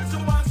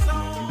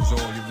 use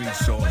all your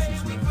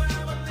resources, man.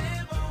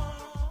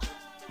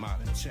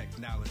 Modern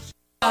technology.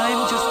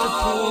 I'm just a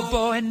poor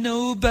boy,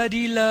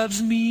 nobody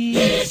loves me.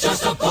 He's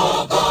just a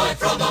poor boy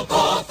from a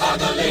poor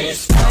family. I'm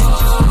just a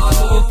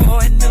poor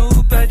boy,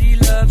 nobody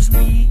loves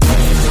me.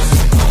 He's just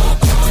a poor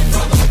boy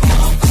from a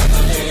poor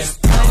family. I'm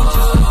just a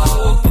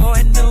poor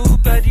boy,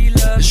 nobody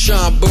loves me.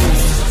 Sean Booth.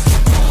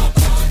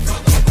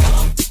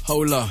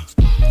 Hold up.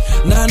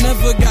 Now I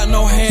never got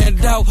no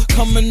handout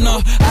coming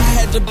up. I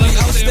had to be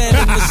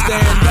outstanding to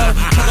stand up.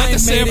 I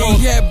ain't made it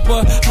yet,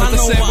 but I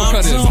know what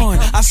I'm doing.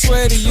 I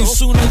swear to you,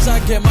 soon as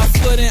I get my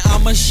foot in,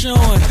 I'ma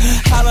showing.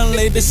 I done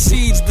laid the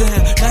seeds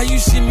down. Now you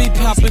see me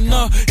popping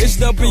up. It's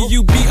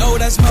WBO,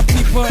 that's my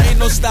people. Ain't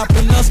no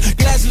stopping us.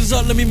 Glasses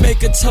up, let me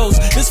make a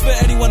toast. This for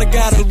anyone that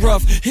got it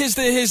rough. Here's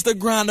the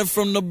grinder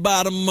from the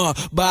bottom up.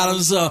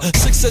 Bottoms up.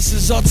 Success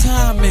is all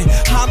timing.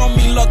 I don't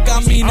mean luck,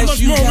 I mean that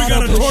you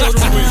gotta put your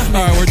time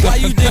in. Why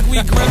you think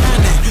we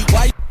grinding?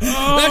 Why you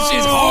that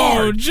shit's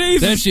hard.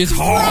 Jesus that shit's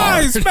hard.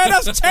 Christ, man,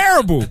 that's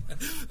terrible.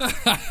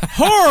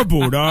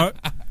 Horrible, dog.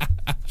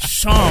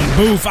 Sean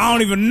Booth, I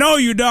don't even know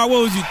you, dog.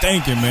 What was you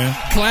thinking, man?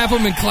 Clap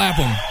him and clap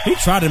him. He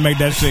tried to make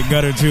that shit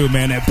gutter too,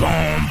 man. That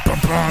boom, boom,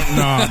 boom.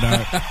 Nah,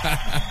 dog.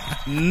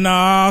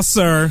 Nah,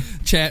 sir.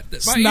 Chat.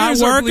 It's not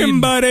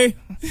working, buddy.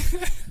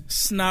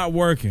 It's not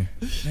working.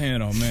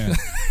 Man, oh man.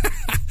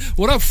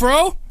 What up,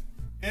 Fro?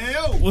 Hey,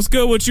 yo. What's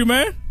good with you,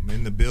 man? I'm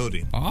in the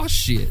building. Oh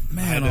shit,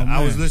 man!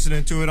 I was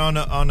listening to it on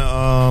the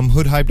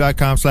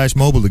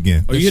hoodhype.com/mobile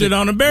again. Oh, you hit it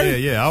on the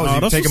berry? Yeah. I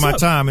was taking my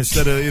time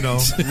instead of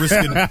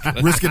risking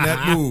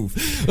that move.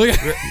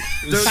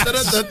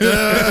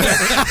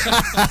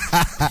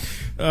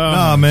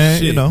 Nah, man.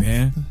 Shit, you know.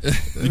 Man.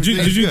 Did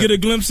you get a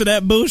glimpse of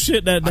that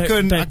bullshit? That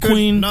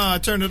Queen? Nah, I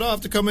turned it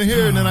off to come in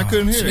here, and then I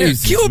couldn't hear it.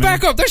 Cue it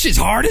back up. That shit's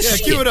hard as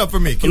shit. Cue it up for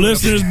me.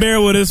 Listeners,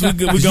 bear with us. You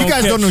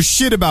guys don't know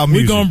shit about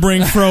music. We're gonna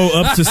bring Fro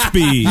up to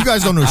speed. You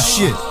guys don't know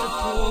shit.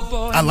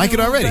 I like it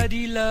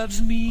already. Loves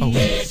me. Oh,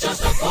 He's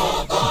just a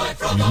poor boy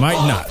from you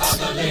might not.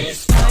 Come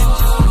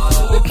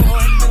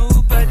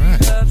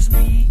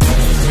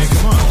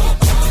on.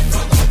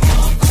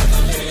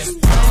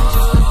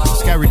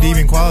 It's got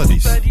redeeming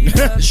qualities.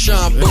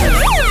 Sean Booth.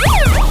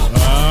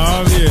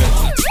 Oh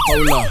yeah.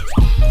 Hold up.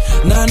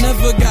 Now I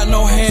never got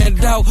no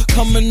handout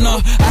coming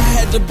up. I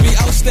had to be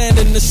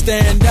outstanding to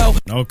stand out.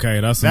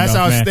 Okay, that's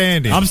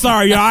outstanding. Man. I'm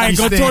sorry, y'all. I ain't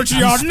gonna torture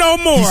y'all no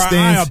more.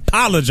 I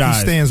apologize.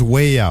 He stands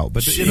way out,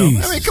 but you know,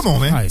 I mean, come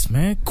on, man. Christ,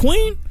 man.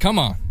 Queen? Come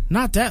on.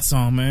 Not that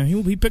song, man.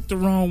 He picked the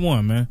wrong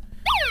one, man.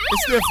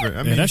 It's different.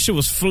 I mean, that shit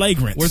was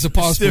flagrant. Where's the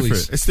pause,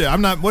 police? It's different.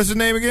 I'm not. What's the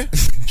name again?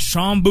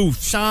 Sean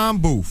Booth. Sean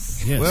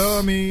Booth. Yes. Well,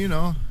 I mean, you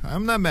know,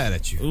 I'm not mad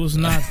at you. It was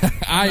not.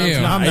 I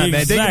am. I'm not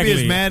mad. They can be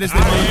as mad as they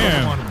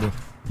want to be.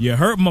 You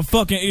hurt my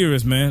fucking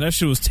ears, man. That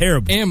shit was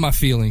terrible. And my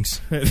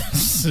feelings.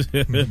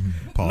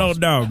 No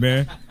doubt,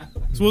 man.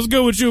 So what's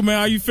good with you, man?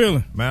 How you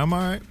feeling? Man, I'm all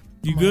right.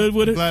 You good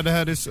with it? Glad to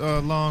have this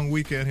long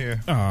weekend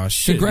here. Oh,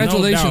 shit.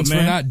 Congratulations no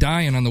doubt, for not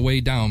dying on the way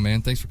down,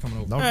 man. Thanks for coming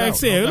over.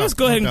 Let's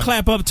go ahead and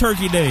clap up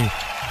Turkey Day.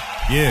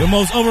 Yeah. The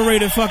most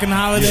overrated fucking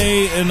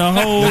holiday in the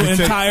whole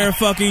entire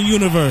fucking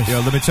universe.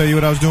 Yo, let me tell you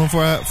what I was doing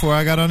before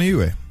I got on the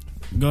E-way.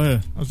 Go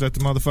ahead. I was at the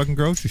motherfucking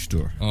grocery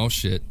store. Oh,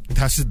 shit.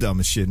 That's the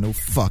dumbest shit in the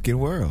fucking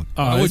world.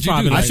 What'd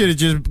you do? I should have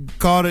just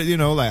called it, you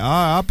know, like,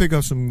 I'll pick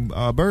up some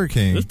Burger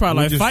King. It's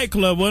probably like Fight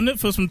Club, wasn't it,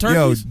 for some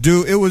turkeys? Yo,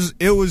 dude,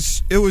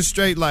 it was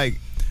straight like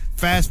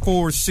fast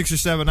forward 6 or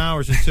 7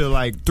 hours until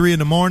like 3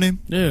 a.m.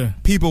 Yeah.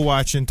 People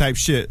watching type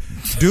shit.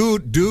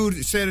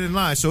 Dude said it in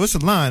line. So it's a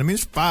line. I mean,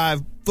 it's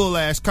 5 full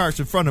ass carts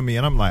in front of me,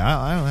 and I'm like,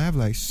 I don't have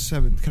like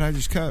 7. Can I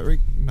just cut?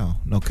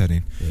 No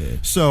cutting. Yeah.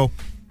 So,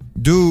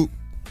 dude,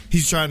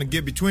 he's trying to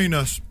get between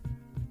us,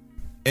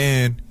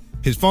 and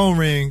his phone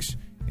rings,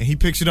 And he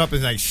picks it up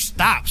and like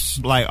stops,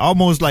 like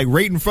almost like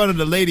right in front of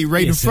the lady,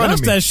 in front of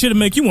me. That shit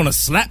make you want to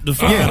slap the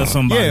fuck out of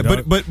somebody. Yeah,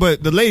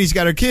 but the lady's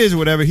got her kids or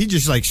whatever. He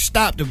just like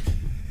stopped him.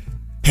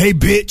 Hey,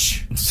 bitch.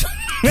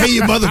 Hey,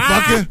 you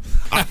motherfucker.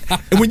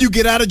 And when you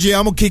get out of jail,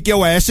 I'm gonna kick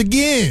your ass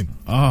again.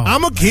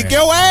 I'm gonna kick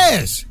your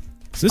ass.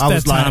 I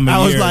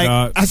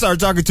started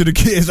talking to the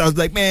kids. I was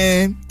like,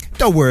 man,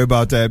 don't worry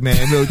about that,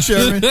 man, little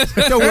Sherman.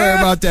 Don't worry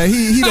about that.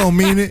 He don't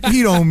mean it.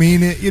 He don't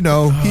mean it. You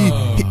know,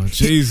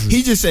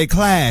 he just say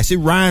class. It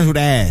rhymes with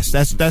ass.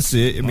 That's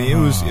it. I mean,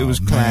 it was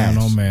class.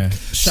 Man, oh man.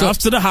 Shouts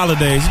to the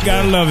holidays. You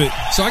gotta love it.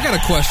 So I got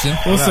a question.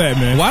 What's that,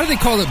 man? Why do they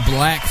call it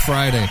Black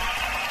Friday?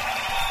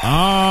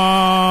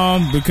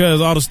 Because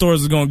all the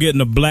stores are gonna get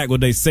into black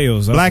with their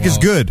sales. Black is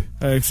good.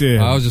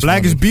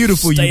 Black is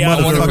beautiful. You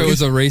I wonder if it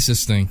was a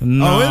racist thing.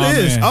 No, it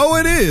is. Man. Oh,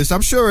 it is. I'm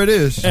sure it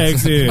is.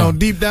 No,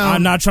 deep down.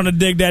 I'm not trying to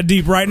dig that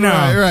deep right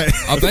now. Right.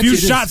 A few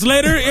shots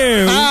later, we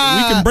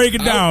can break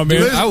it down,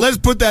 man. Let's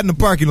put that in the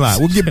parking lot.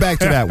 We'll get back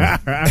to that one.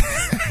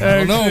 I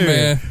don't know,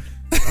 man.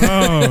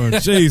 Oh,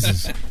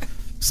 Jesus.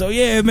 So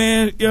yeah,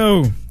 man.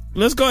 Yo,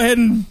 let's go ahead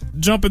and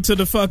jump into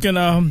the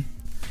fucking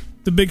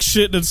the big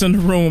shit that's in the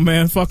room,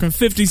 man. Fucking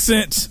 50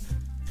 Cent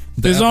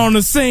is on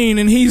the scene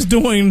and he's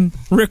doing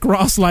Rick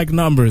Ross like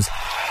numbers.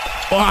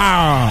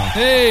 Wow.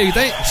 Hey,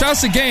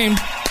 shouts to Game.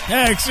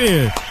 Heck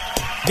shit.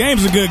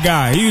 Game's a good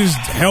guy. He's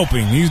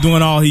helping. He's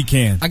doing all he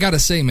can. I gotta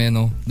say, man,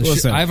 though,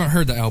 What's that? I haven't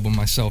heard the album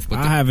myself, but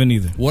I haven't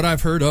either. What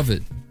I've heard of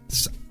it,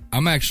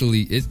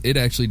 it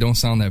actually don't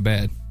sound that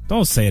bad.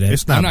 Don't say that.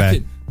 It's not bad.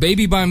 Kidding.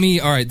 Baby by Me,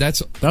 all right,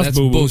 that's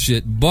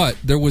bullshit. But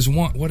there was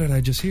one. What did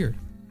I just hear?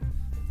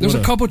 There's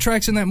a couple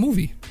tracks in that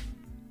movie.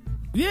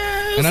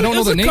 Yeah, and I don't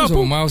know the names of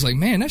them. I was like,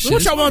 man, that shit.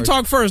 Which I want to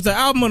talk first, the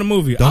album or the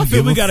movie? I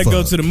feel we got to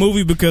go to the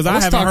movie because I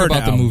haven't heard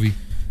about the movie.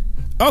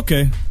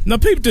 Okay, now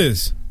peep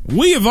this.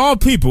 We of all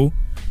people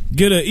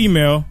get an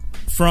email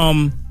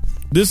from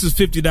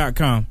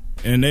thisis50.com,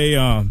 and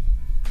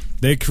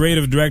they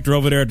creative director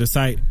over there at the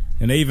site,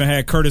 and they even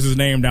had Curtis's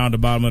name down at the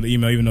bottom of the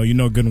email, even though you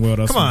know good and well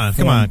that's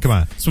come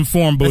on. Some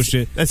foreign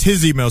bullshit. That's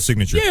his email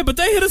signature. Yeah, but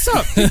they hit us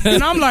up,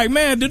 and I'm like,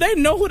 man, do they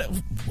know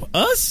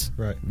us?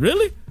 Right?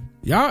 Really?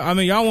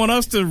 Y'all want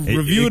us to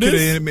review this? It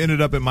could have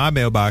ended up in my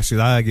mailbox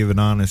because I give an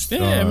honest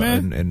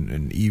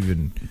and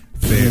even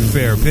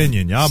fair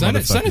opinion. Y'all send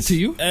it to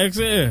you.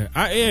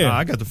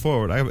 I got the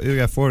forward. It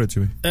got forwarded to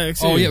me.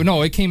 Oh yeah,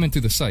 no, it came in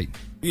through the site.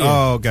 Yeah.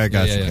 Oh, okay,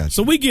 gotcha.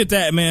 So we get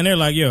that, man. They're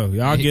like, yo,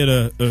 y'all get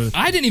a.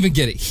 I didn't even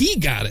get it. He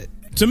got it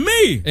to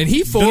me, and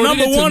he forwarded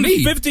it to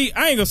me. 50.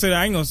 I ain't gonna say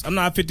that. I'm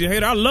not a 50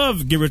 hater. I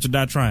love Get Rich or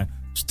Die Trying.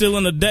 Still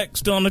in the deck,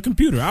 still on the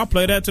computer. I'll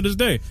play that to this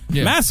day.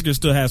 Yeah. Massacre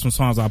still has some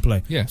songs I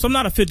play. Yeah. So I'm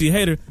not a 50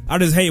 hater. I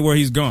just hate where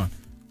he's gone.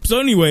 So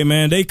anyway,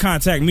 man, they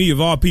contact me of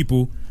all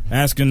people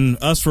asking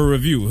us for a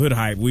review. Hood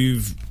Hype.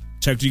 We've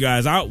checked you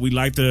guys out. We'd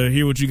like to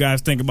hear what you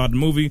guys think about the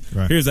movie.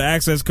 Right. Here's the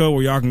access code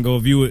where y'all can go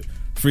view it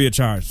free of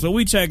charge. So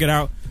we check it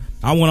out.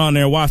 I went on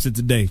there and watched it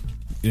today.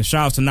 And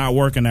shouts to not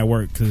working at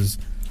work because...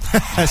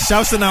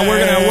 Shouts to not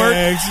working at work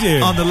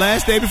on the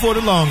last day before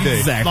the long day.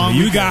 Exactly.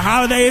 You got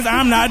holidays,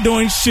 I'm not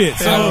doing shit.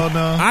 So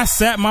I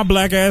sat my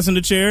black ass in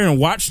the chair and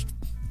watched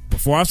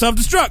Before I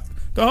Self-Destruct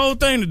the whole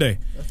thing today.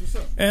 That's what's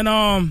up.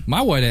 And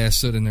my white ass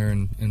sitting there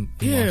and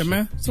yeah,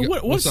 man. So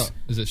what's up?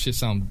 Does that shit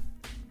sound?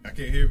 I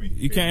can't hear me.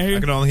 You can't hear? I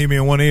can only hear me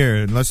in one ear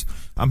unless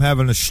I'm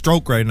having a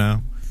stroke right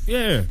now.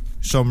 Yeah.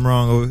 Something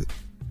wrong.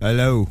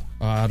 Hello.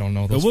 I don't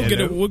know. We'll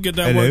get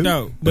that worked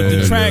out. But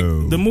the track,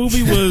 the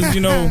movie was,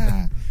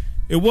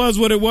 it was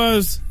what it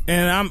was,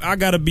 and I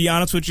gotta be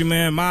honest with you,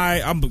 man.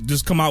 I'm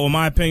just come out with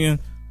my opinion.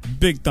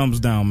 Big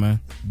thumbs down, man.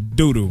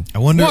 Doo-doo. I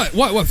wonder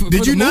what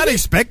did you not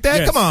expect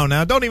that? Yes. Come on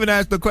now, don't even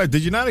ask the question.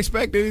 Did you not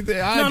expect anything?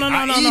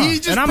 No. He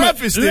just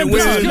prefaced it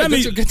with.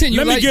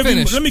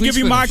 Let me give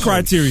you my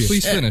criteria.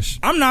 Please finish.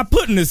 I'm not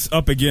putting this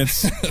up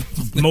against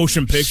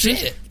motion picture.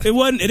 Shit.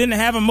 It didn't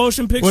have a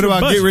motion picture. What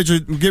about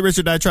budget. Get Rich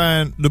or Die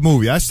Trying the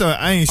movie? I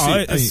ain't seen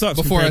it. It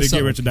sucks before to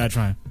Get Rich or Die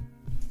Trying.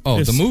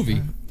 Oh, the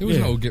movie. There was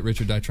no Get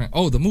Rich or Die Trying.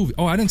 Oh, the movie.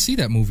 Oh, I didn't see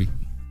that movie.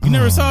 You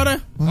never saw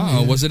that?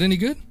 Was it any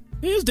good?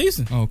 Yeah, it's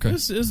decent. Oh, okay.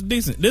 It's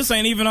decent. This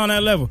ain't even on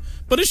that level.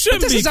 But it should be.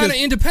 This is not an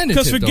independent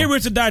because for Get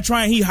Rich or Die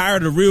Trying, he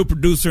hired a real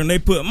producer and they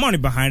put money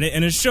behind it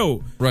and it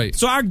showed. Right.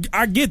 So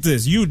I get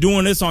this. You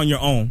doing this on your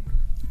own.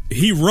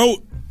 He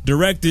wrote,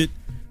 directed,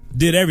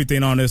 did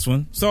everything on this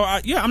one. So,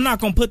 I'm not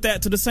going to put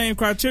that to the same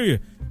criteria.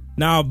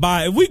 Now,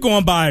 if we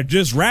going by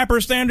just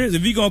rapper standards,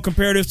 if you going to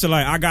compare this to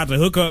like I Got the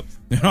Hookup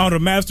and all the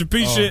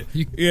masterpiece shit,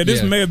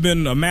 this may have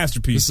been a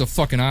masterpiece. This is a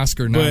fucking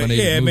Oscar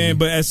nominated movie. Man,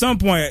 but at some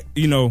point,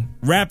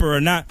 rapper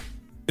or not,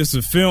 it's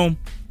a film,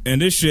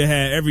 and this shit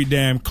had every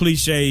damn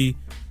cliche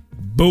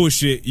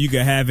bullshit you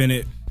could have in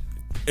it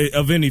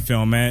of any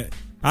film, man.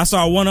 I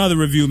saw one other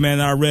review, man,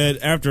 that I read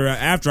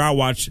after I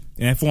watched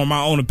and formed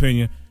my own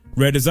opinion,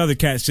 read this other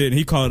cat shit, and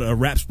he called it a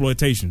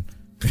rapsploitation.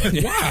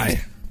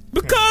 Why?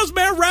 Because,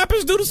 man,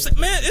 rappers do the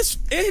man. It's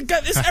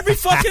every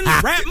fucking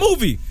rap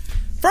movie.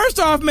 First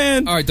off,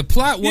 man. All right, the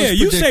plot was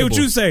you say what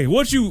you say.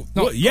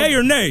 Yay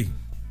or nay?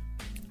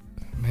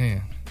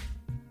 Man,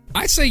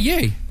 I say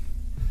yay.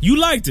 You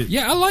liked it?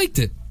 Yeah, I liked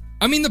it.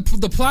 I mean,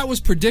 the plot was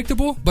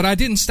predictable, but I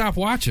didn't stop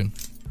watching.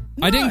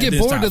 I didn't get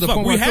bored to the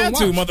point where I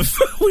couldn't watch.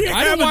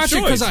 I didn't watch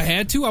it because I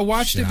had to. I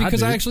watched it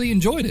because I actually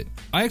enjoyed it.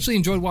 I actually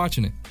enjoyed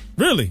watching it.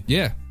 Really?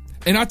 Yeah.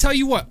 And I'll tell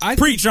you what.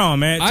 Preach on,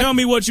 man. Tell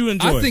me what you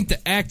enjoyed. I think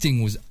the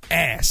acting was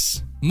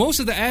ass. Most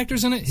of the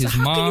actors in it, his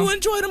mom. How can you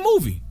enjoy the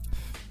movie?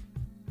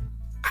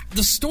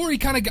 The story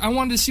kind of, I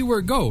wanted to see where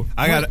it goes.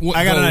 I got an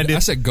idea. I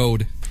said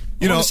goad.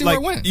 You know, see like,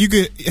 where it went. you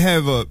could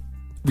have a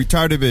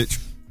retarded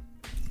bitch,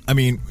 I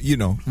mean, you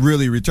know,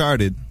 really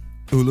retarded,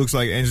 who looks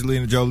like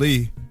Angelina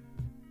Jolie,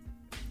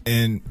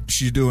 and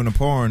she's doing a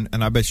porn,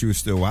 and I bet you would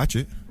still watch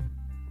it.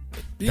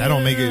 That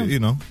don't make it, you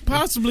know.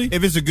 Possibly.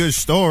 If it's a good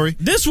story.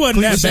 This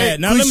wasn't that bad.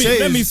 Now,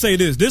 let me say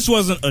this. This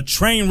wasn't a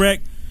train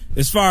wreck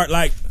as far,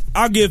 like,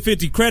 I'll give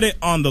 50 credit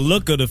on the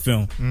look of the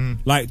film.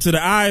 Like, to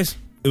the eyes,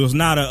 it was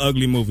not an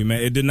ugly movie,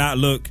 man. It did not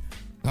look,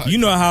 you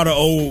know how the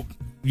old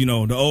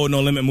No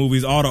Limit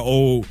movies, all the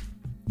old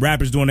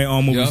rappers doing their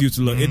own movies used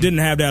to look. It didn't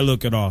have that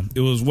look at all.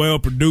 It was well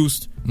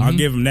produced. I'll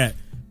give him that.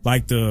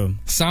 Like the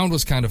sound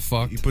was kind of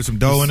fucked. You put some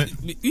dough in it.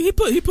 He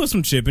put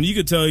some chip, and you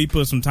could tell he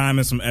put some time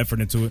and some effort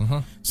into it.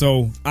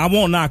 So I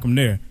won't knock him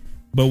there.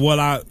 But where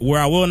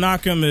I will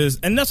knock him is,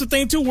 and that's the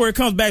thing too, where it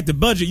comes back to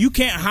budget. You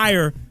can't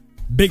hire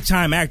big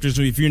time actors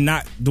if you're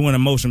not doing a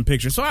motion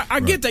picture. So I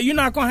get that you're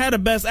not gonna have the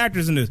best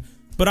actors in this.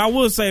 But I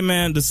will say,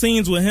 man, the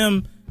scenes with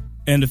him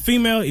and the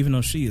female, even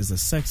though she is a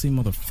sexy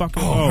motherfucker.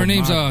 Oh, her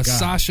name's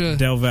Sasha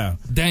Delval.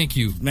 Thank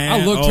you, man.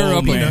 I looked her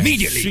up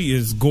immediately. She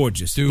is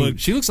gorgeous, dude.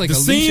 But she looks like the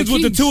Alicia scenes Keys.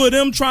 with the two of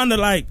them trying to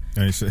like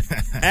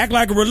act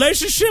like a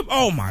relationship.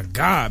 Oh my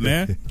god,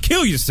 man,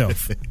 kill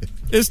yourself.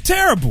 It's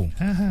terrible.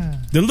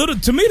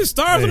 To me, the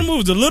stars of the movie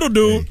was the little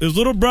dude. His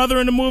little brother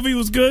in the movie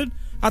was good.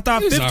 I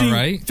thought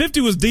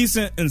 50 was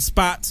decent in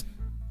spots.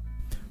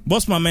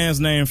 What's my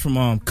man's name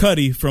from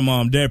Cuddy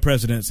from Dead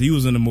Presidents? He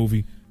was in the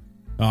movie.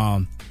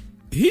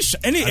 Every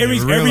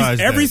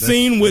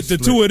scene with the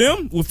two of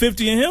them, with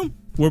 50 and him,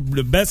 were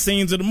the best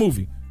scenes of the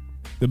movie.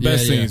 The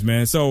best scenes,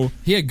 man. So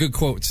he had good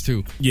quotes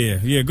too.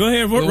 Yeah. Go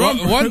ahead.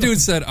 One dude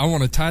said, "I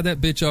want to tie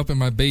that bitch up in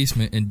my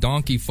basement and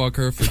donkey fuck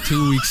her for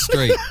 2 weeks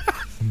straight."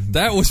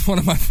 That was one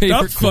of my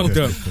favorite quotes.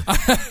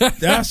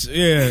 That's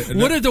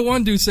What did the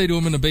one dude say to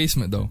him in the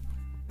basement though?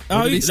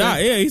 He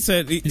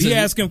said he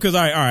asked him because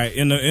all right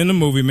in the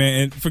movie,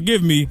 man. And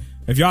forgive me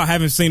if y'all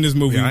haven't seen this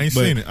movie. Yeah, I ain't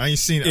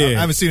seen it. I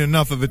haven't seen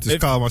enough of it to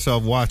call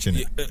myself watching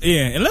it.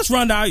 Yeah, and let's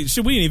run down. We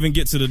didn't even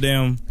get to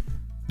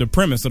the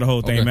premise of the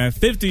whole thing, man.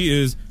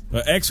 50 is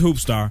an ex-hoop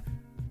star,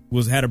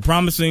 had a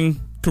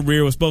promising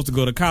career, was supposed to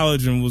go to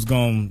college, and was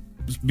going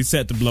to be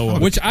set to blow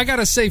up. Which I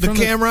gotta say, the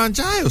Cameron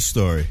Giles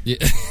story. Yeah.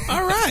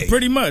 All right,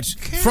 pretty much.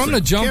 From the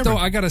jump, though,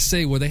 I gotta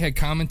say, where they had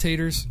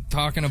commentators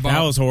talking about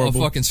that was horrible.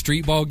 A fucking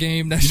street ball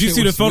game. Did you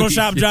see the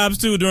Photoshop jobs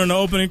too during the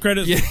opening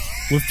credits? Yeah.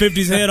 With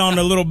 50's head on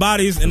the little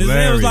bodies, and his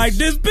head was like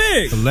this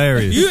big.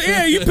 Hilarious.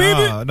 You peeped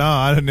it? No,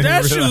 I didn't.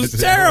 That shit was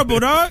terrible,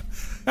 dog.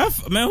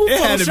 Man, who it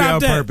had to be on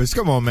that? purpose.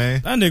 Come on,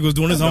 man. That nigga was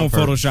doing his own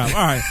Photoshop.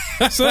 All right.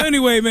 So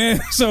anyway, man.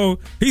 So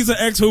he's an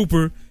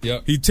ex-hooper.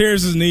 Yep. He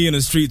tears his knee in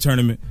a street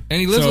tournament. And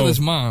he lives with his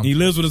mom. He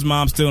lives with his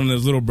mom still and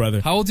his little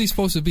brother. How old is he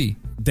supposed to be?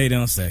 They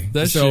don't say.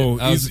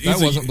 That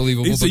wasn't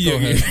believable, but go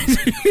ahead.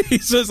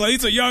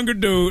 He's a younger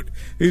dude.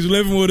 He's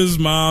living with his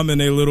mom and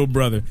their little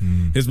brother.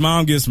 His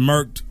mom gets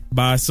murked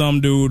by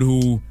some dude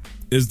who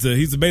is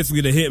he's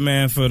basically the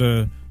hitman for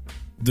the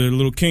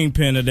little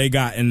kingpin that they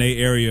got in their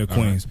area of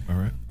Queens. All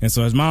right. And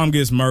so his mom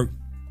gets murked,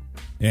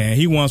 and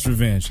he wants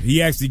revenge.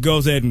 He actually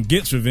goes ahead and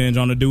gets revenge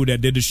on the dude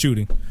that did the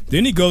shooting.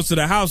 Then he goes to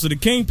the house of the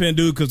kingpin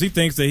dude because he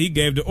thinks that he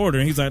gave the order.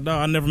 And he's like, no,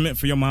 I never meant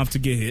for your mom to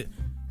get hit.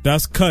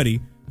 That's Cuddy,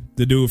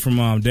 the dude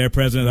from Dead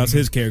President. That's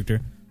his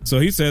character. So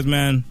he says,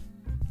 man,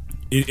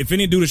 if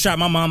any dude had shot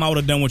my mom, I would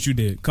have done what you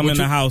did. Come in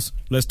the house,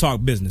 let's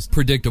talk business.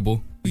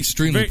 Predictable.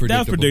 Extremely predictable.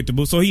 That's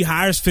predictable. So he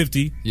hires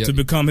 50 to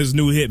become his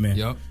new hitman.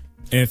 Yep.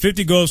 And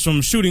 50 goes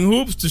from shooting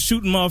hoops to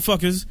shooting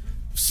motherfuckers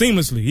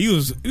seamlessly. He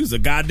was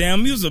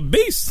a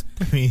beast.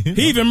 He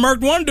even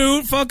murked one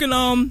dude fucking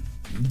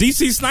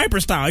DC sniper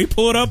style. He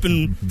pulled up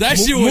and that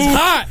shit was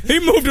hot. He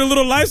moved a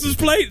little license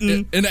plate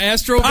and an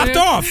Astro popped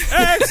off.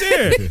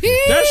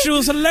 That shit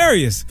was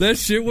hilarious. That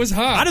shit was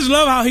hot. I just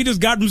love how he just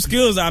got them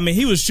skills. I mean,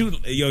 he was shooting.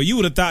 You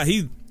would have thought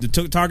he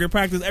took target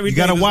practice every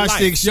day. You got to watch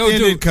the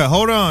extended cut.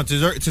 Hold on.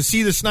 To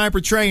see the sniper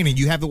training,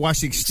 you have to watch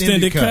the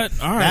extended cut.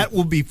 All right. That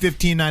will be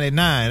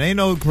 $15.99. Ain't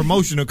no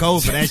promotional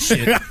code for that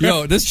shit.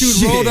 Yo, this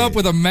dude rolled up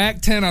with a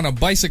Mac 10 on a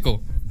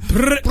bicycle.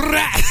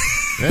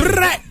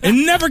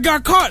 And never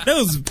got caught.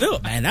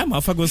 Man, that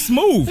motherfucker was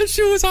smooth. That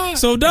shit was hot.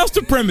 So that's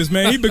the premise,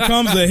 man. He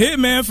becomes a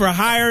hitman for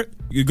hire.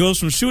 He goes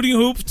from shooting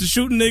hoops to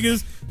shooting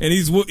niggas, and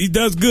he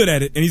does good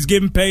at it, and he's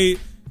getting paid,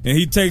 and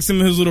he takes him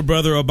and his little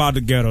brother about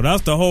the ghetto.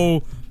 That's the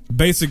whole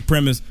basic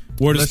premise.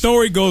 Where the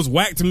story goes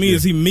whack to me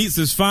is he meets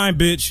this fine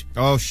bitch.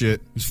 Oh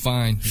shit, it's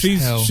fine.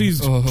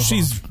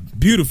 She's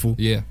beautiful.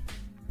 Yeah,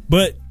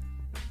 but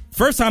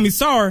first time he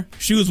saw her,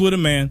 she was with a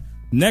man.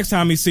 Next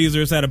time he sees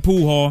her, it's at a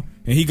pool hall,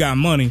 and he got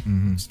money.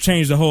 It's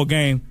changed the whole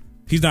game.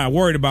 He's not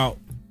worried about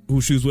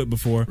who she was with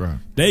before. Right.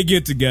 They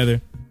get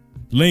together.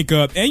 link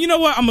up. And you know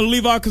what? I'm gonna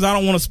leave out because I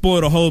don't want to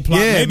spoil the whole plot.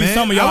 Yeah, Maybe man.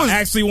 some of y'all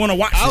actually want to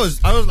watch I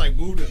was like,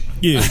 Buddha.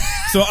 Yeah.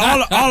 So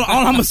all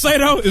I'm gonna say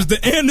though is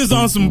the end is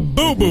on some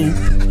boo boo.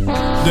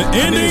 The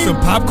ending is some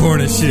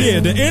popcorn and shit. Yeah,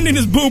 the ending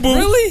is boo boo.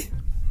 Really?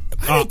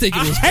 I didn't think it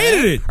was. I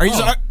hated it.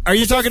 Are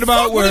you talking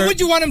about where? Would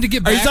you want him to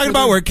get back? Are you talking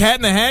about where Cat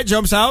in the Hat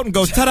jumps out and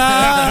goes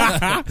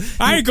ta-da?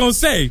 I ain't gonna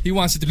say. He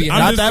wants it to be.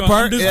 Not that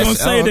part. I'm just gonna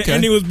say the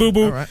ending was boo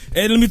boo. Right.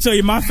 And let me tell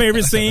you, my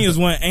favorite scene is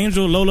when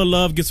Angel Lola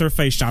Love gets her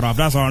face shot off.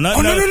 That's all. No.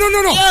 Dude, I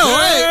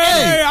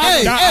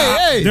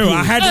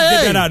had to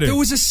get that out there. There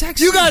was a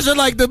sex. You guys are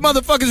like the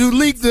motherfuckers who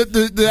leaked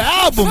the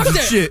albums and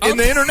shit in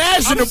the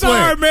international I'm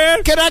sorry, player.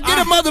 man. Can I get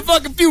a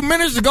motherfucking few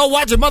minutes to go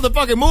watch a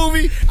motherfucking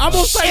movie? I'm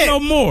gonna say no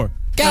more.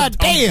 God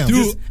damn.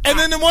 Dude. And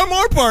then the one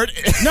more part.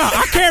 No,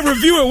 I can't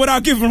review it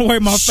without giving away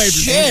my favorite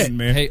scene,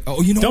 man. Hey,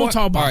 you know Don't what?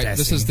 talk about All right, that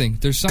this scene. is the thing.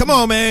 There's something. Come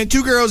on, man.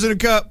 2 girls in a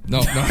cup.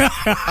 No.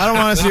 I don't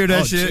want to hear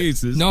that shit.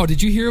 Jesus. No,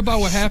 did you hear about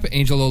what happened?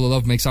 Angel Lola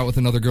Love makes out with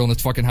another girl and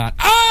it's fucking hot.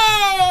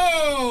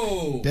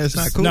 Oh! That's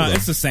not cool. No, though.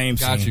 it's the same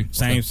scene. Got you.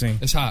 Same scene.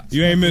 It's hot.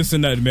 You ain't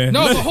missing nothing, man.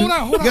 No, but hold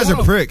on. You guys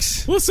are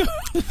pricks. What's up?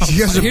 You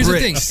guys are Here's the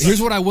pricks. thing.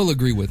 Here's what I will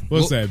agree with.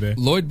 What's that, man?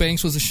 Lloyd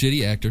Banks was a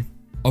shitty actor.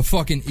 A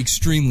fucking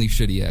extremely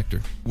shitty actor.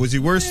 Was he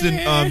worse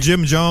than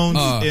Jim Jones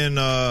in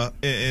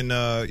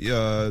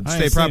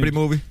State Property it.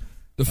 movie?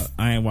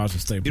 I ain't watching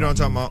State Prop. You know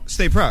what I'm talking about?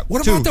 State Prop.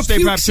 What 2. about the State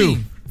puke Prop 2?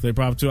 scene? State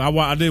Prop 2.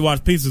 I did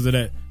watch pieces of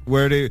that.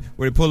 Where they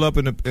pull up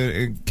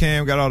and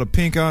Cam got all the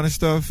pink on and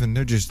stuff, and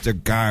they're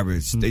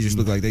garbage. Mm-hmm. They just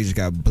look like they just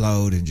got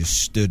blowed and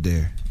just stood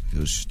there. It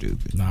was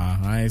stupid. Nah,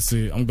 I ain't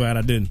see it. I'm glad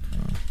I didn't.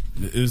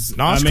 It's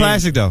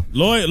classic though.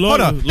 Lloyd,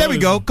 hold on. There we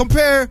go.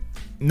 Compare.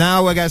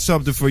 Now I got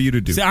something for you to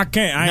do. See, I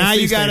can't. I ain't now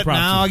see you got State it. Prop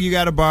Now 2. you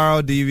got to borrow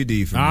a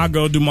DVD from me. I'll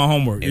go do my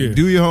homework. And Yeah.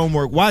 do your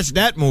homework. Watch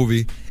that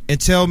movie and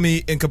tell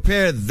me and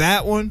compare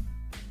that one.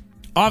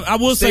 I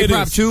will say State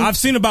Prop this. 2 I've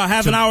seen about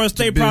half an hour of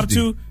State Prop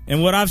Bisbee. 2,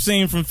 and what I've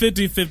seen from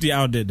 50-50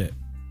 outdid that.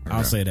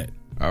 I'll say that.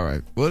 All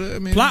right. Well, I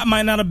mean, Plot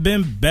might not have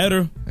been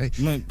better. Hey,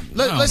 Like,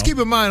 let's keep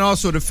in mind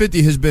also that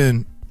 50 has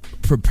been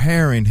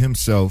preparing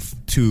himself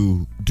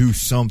to do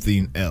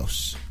something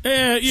else.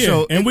 Yeah.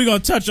 So and we're gonna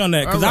touch on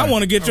that because I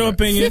want to get your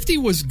opinion. 50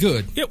 was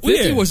good. Yeah,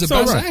 50 was the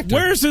so, best actor.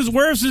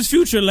 Where's his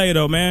future lay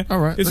though, man? All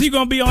right, Is he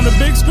gonna be on the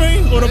big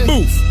screen or the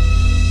booth?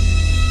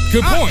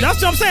 Good point. That's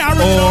what I'm saying. I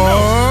really don't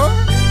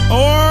know.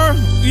 Or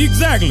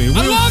exactly.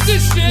 I love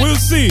this shit. We'll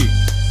see.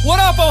 What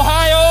up,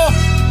 Ohio?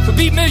 For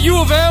beating the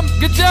U of M.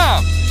 Good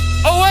job.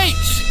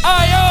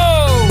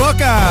 OHIO.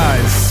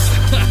 Buckeyes.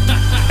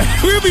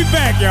 We'll be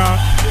back, y'all.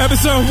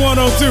 Episode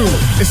 102.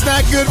 It's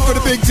not good for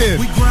the Big Ten.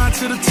 We grind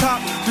to the top,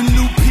 the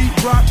new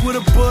Pete Rock with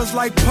a buzz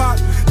like Pop.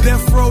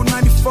 Death Row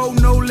 94,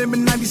 No Limit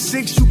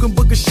 96. You can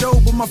book a show,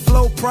 but my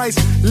flow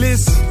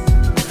priceless.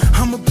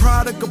 I'm a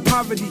product of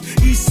poverty,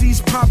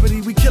 EC's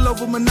property. We kill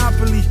over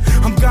monopoly.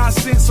 I'm God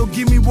sent, so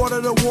give me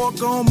water to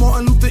walk on.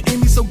 Martin Luther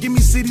Emmy, so give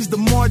me cities to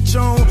march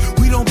on.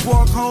 We don't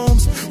bark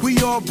homes, we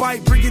all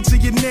bite. Bring it to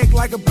your neck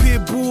like a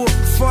pit bull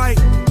fight.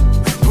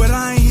 But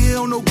I ain't here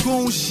on no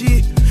goon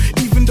shit.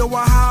 Even though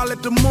I howl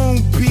at the moon,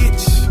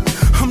 bitch.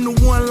 I'm the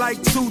one like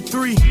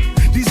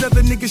 2-3. These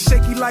other niggas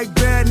shaky like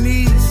bad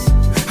knees.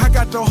 I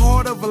got the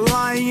heart of a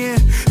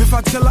lion. If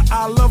I tell her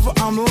I love her,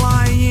 I'm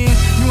lying.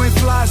 You ain't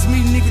fly as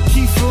me, nigga,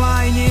 keep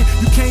flying.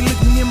 You can't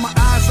look me in my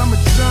eyes, I'm a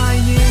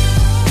giant.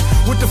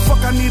 What the fuck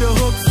I need a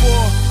hook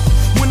for?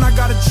 When I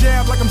got a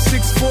jab like I'm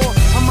 6'4".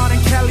 I'm out in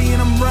Cali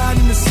and I'm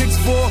riding the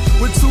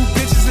 6'4". With 2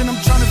 bitches and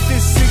I'm trying to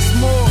fit 6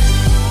 more.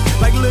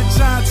 Like Lil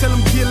Jon, tell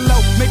him get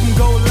low. Make him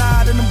go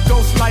loud and them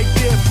ghosts like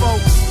dead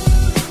folks.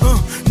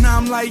 Now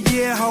I'm like,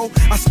 yeah, ho.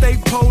 I stay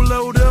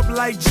poloed up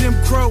like Jim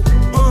Crow.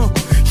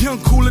 Young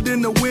cooler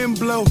than the wind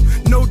blow.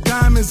 No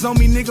diamonds on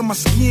me, nigga, my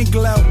skin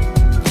glow.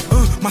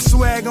 My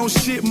swag on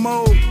shit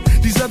mode.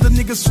 These other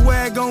niggas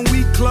swag on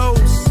weak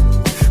clothes.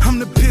 I'm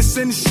the piss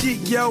and the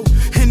shit, yo.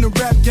 And the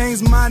rap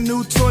game's my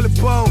new toilet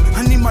bowl.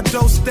 I need my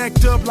dough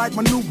stacked up like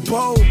my new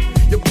bowl.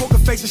 Your poker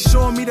face is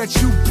showing me that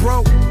you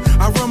broke.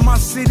 I run my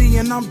city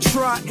and I'm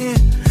trotting.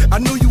 I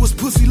knew you was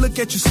pussy, look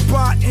at you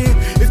spotting.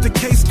 If the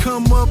case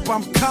come up,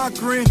 I'm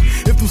cockering.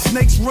 If them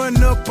snakes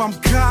run up, I'm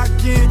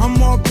cocking.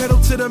 I'm all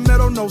pedal to the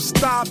metal, no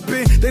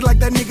stopping. They like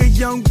that nigga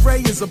Young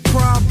Ray is a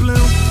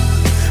problem.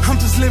 I'm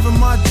just living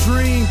my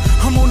dream.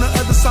 I'm on the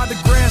other side, the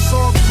grass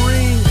all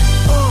green.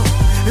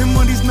 And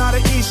money's not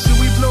an issue,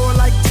 we blow it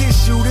like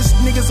tissue. This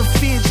nigga's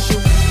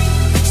official.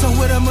 So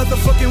with a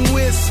motherfucking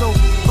whistle,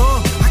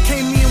 I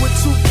came in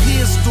with 2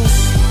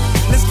 pistols.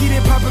 Let's get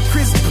it poppin'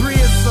 Chris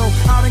Brizzo.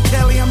 Out in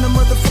Cali, I'm the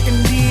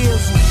motherfucking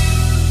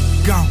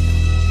Dizzle. Gone.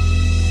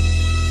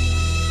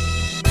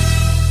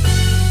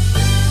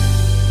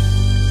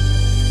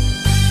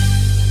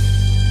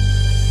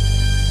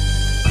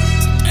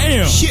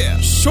 Damn. Yeah.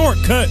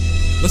 Shortcut.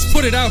 Let's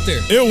put it out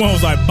there. It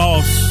was like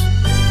boss.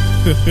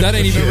 That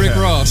ain't even Rick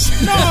Ross.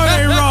 No, it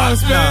ain't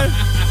Ross, man.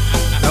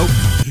 Nope.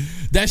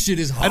 That shit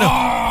is hard.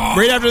 I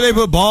know. Right after they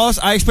put boss,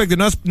 I expect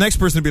the next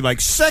person to be like,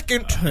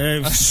 second.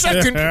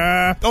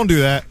 Don't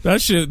do that.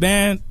 That shit,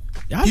 man.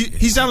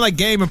 He sounded like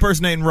Game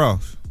impersonating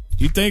Ross.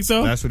 You think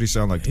so? That's what he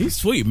sound like. He's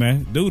sweet,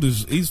 man. Dude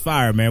he's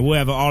fire, man. We'll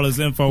have all his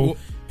info.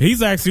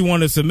 He's actually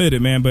one to submit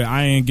it, man, but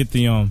I ain't get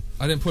the I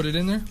didn't put it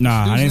in there?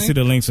 Nah, I didn't see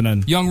the links or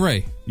nothing. Young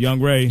Ray. Yeah,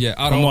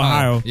 from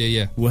Ohio.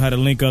 Yeah. We'll have a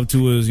link up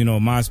to his,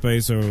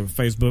 MySpace or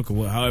Facebook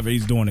or however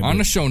he's doing it. On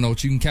the show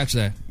notes, you can catch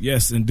that.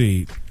 Yes,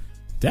 indeed.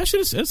 That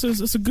shit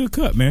it's a good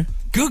cut, man.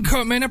 Good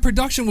cut, man. That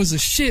production was a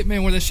shit,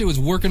 man, where that shit was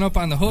working up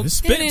on the hook.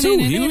 Spit too.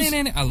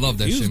 I love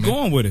that shit, man. He was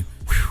going with it.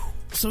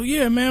 So,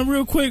 yeah, man,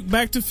 real quick,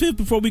 back to Fifth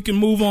before we can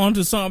move on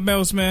to something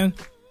else, man.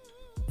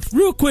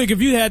 Real quick,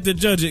 if you had to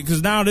judge it,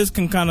 because now this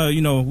can kind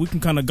of, we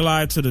can kind of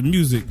glide to the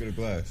music.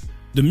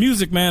 The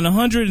music, man,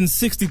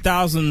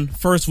 160,000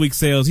 first week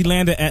sales. He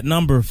landed at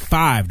number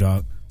 5,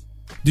 dog.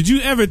 Did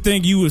you ever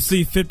think you would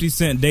see 50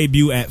 Cent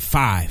debut at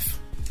 5?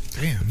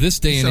 Damn. This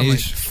day and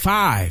age.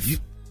 5.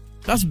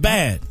 That's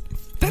bad.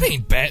 That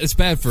ain't bad. It's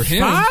bad for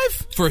him. 5?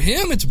 For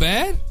him, it's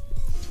bad.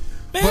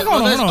 Man,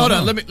 hold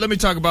on. Let me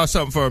talk about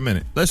something for a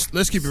minute.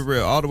 Let's keep it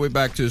real. All the way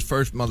back to his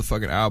first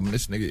motherfucking album.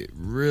 This nigga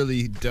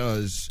really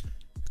does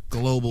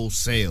global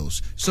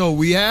sales. So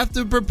we have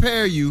to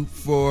prepare you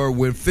for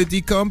when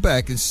 50 come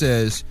back and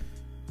says,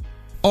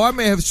 "Oh, I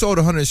may have sold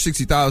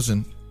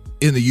 160,000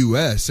 in the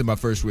U.S. in my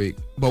first week,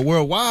 but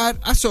worldwide,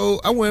 I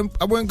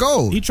went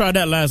gold." He tried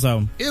that last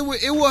album. It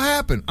will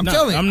happen. I'm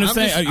telling you. I'm just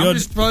saying. I'm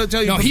just trying to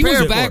tell you. No, he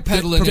was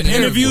backpedaling in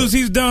interviews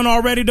he's done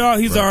already, dog.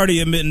 He's already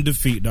admitting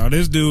defeat, dog.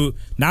 This dude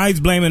now he's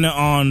blaming it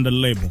on the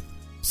label,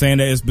 saying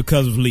that it's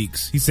because of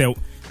leaks. He said,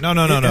 "No.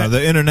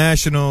 The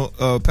international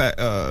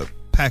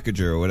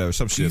packager or whatever,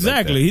 some shit."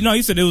 Exactly. Like that.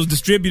 He said it was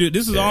distributed.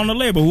 This is on the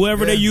label.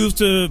 Whoever they used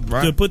to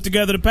put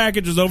together the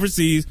packages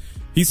overseas.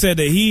 He said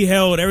that he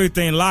held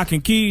everything lock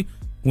and key.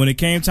 When it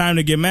came time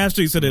to get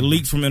mastered, he said it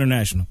leaked from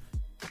international.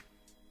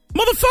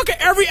 Motherfucker,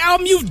 every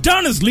album you've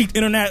done is leaked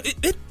international.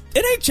 It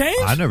ain't changed.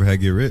 I never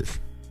had Get Rich.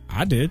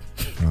 I did.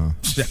 Oh,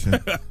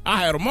 I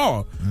had them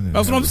all.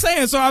 That's what I'm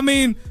saying. So, I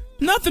mean,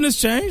 nothing has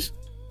changed.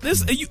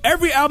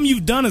 Every album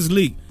you've done is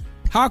leaked.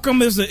 How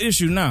come it's an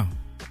issue now?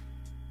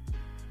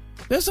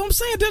 That's what I'm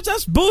saying.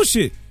 That's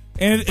bullshit.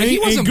 And he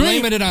wasn't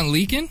blaming it on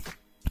leaking?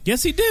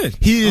 Yes, he did.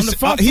 On the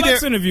Funk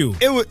Flex interview.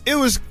 It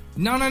was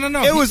No.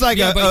 It was like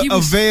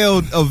a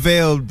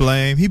veiled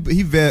blame.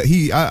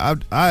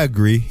 I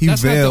agree.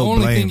 That's not the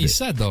only thing he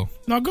said, though.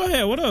 No, go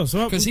ahead. What else?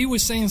 Because he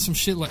was saying some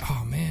shit like,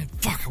 "Oh man,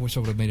 fuck! I wish I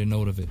would have made a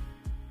note of it."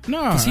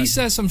 No, because he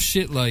says some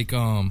shit like,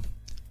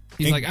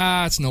 he's like,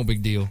 it's no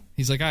big deal.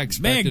 He's like, I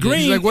expected it.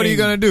 He's like, what are you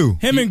gonna do?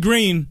 Him and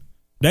Green,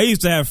 they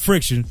used to have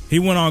friction. He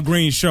went on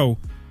Green's show,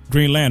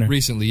 Green Lantern,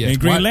 recently. Yeah, and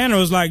Green Lantern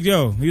was like,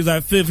 "Yo," he was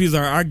like, "Fifth." He's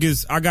like,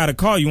 I gotta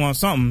call you on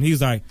something."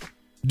 He's like,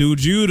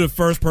 "Dude, you the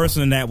first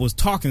person that was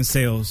talking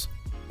sales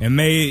and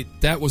made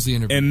that was the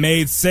interview and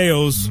made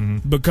sales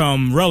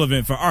become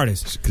relevant for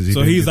artists."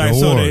 So he's like,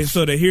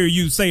 so to hear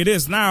you say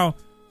this now,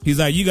 he's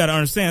like, you got to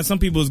understand, some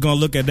people is gonna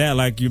look at that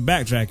like you're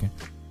backtracking,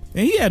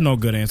 and he had no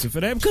good answer for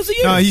that because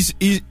he's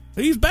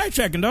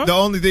backtracking, dog. The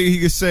only thing he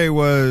could say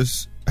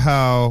was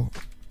how,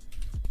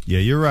 yeah,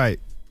 you're right,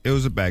 it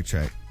was a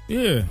backtrack.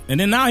 Yeah, and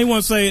then now he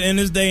wants to say in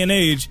this day and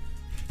age.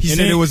 He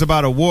said it was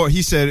about award.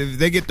 He said if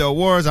they get the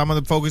awards, I'm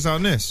going to focus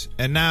on this.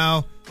 And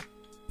now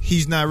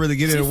he's not really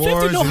getting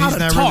awards. And he's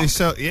not really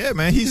yeah,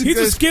 man. He's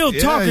a skilled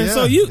talker,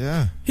 so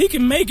he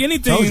can make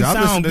anything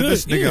sound good.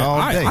 This nigga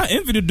all day. I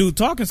envy the dude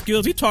talking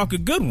skills. He talk a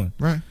good one.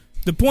 Right.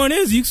 The point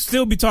is, you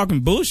still be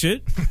talking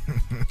bullshit.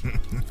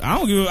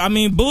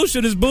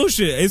 Bullshit is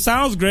bullshit. It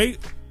sounds great.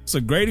 It's a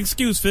great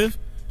excuse, Fifth.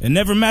 It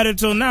never mattered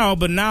till now,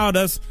 but now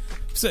that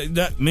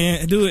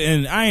man, dude.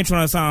 And I ain't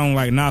trying to sound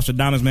like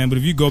Nostradamus, man. But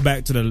if you go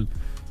back to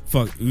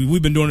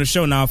we've been doing this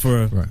show now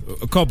for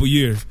a couple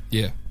years.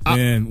 Yeah.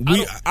 And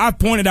I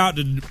pointed out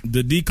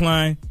the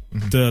decline,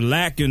 the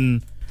lack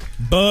in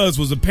buzz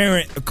was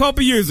apparent a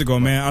couple years ago,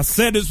 man. I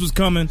said this was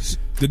coming.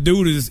 The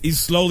dude he's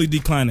slowly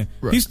declining.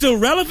 Right. He's still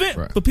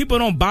relevant, but people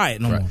don't buy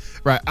it no more.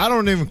 Right. I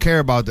don't even care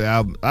about the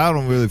album. I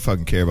don't really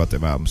fucking care about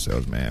them album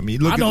sales, man. I mean,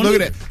 look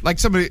at it. Like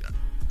somebody,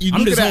 you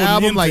look at an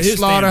album like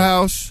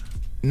Slaughterhouse,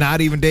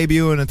 not even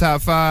debuting in the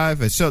top 5,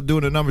 and still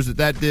doing the numbers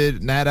that did,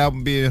 and that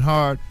album being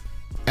hard.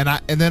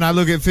 And then I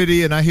look at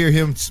 50 and I hear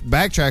him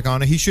backtrack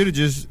on it. He should have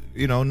just,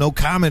 no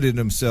commented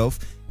himself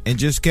and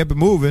just kept it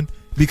moving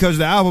because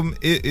the album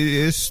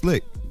is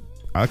slick.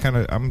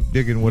 I'm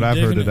digging what I've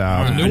heard of the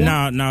album.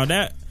 Now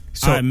that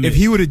if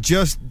he would have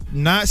just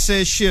not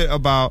said shit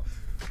about,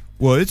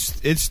 well,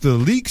 it's the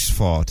leak's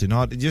fault and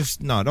all, don't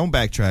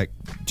backtrack.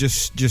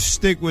 Just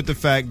stick with the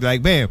fact,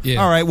 like, bam.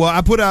 Yeah. All right, well,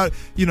 I put out,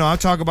 I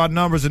talk about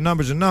numbers and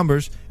numbers and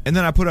numbers, and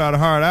then I put out a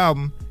hard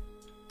album.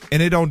 And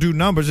they don't do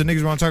numbers, and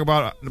niggas want to talk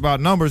about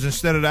numbers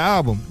instead of the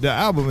album. The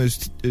album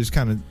is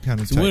kind of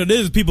tight. What it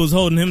is, people's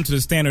holding him to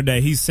the standard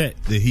that he set.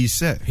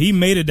 He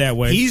made it that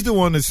way. He's the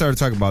one that started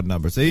talking about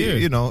numbers.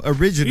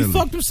 Originally. He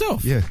fucked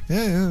himself. Yeah. I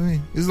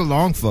mean, it was a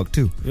long fuck,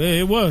 too. Yeah,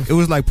 it was. It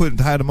was like hiding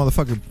a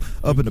motherfucker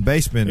up in the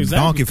basement and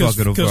donkey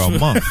fucking him for a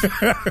month.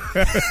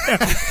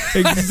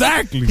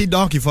 Exactly. He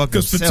donkey fucked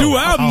himself. Because for 2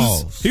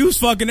 albums, he was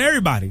fucking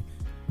everybody.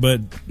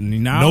 But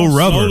now, no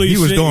rubber. He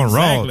was doing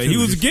raw. He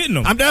was getting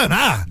them. I'm done.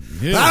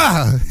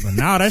 Yeah. But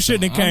now that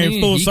shit done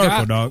came full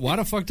circle, dog. Why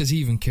the fuck does he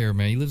even care,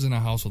 man? He lives in a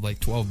house with like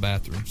 12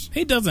 bathrooms.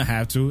 He doesn't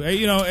have to.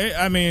 You know,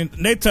 I mean,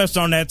 they touched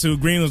on that too.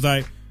 Green was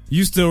like,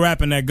 you still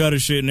rapping that gutter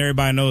shit and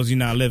everybody knows you're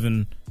not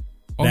living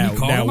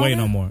that way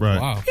no more. Right.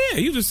 Wow. Yeah,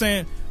 you just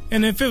saying.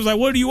 And then Fifth was like,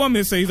 what do you want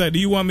me to say? He's like, do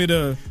you want me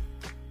to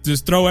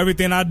just throw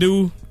everything I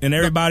do and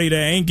everybody that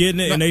ain't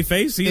getting it in their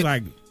face? He's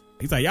like,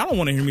 y'all don't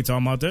want to hear me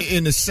talking about that.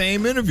 In the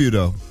same interview,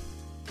 though,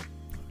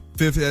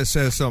 Fifth has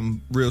said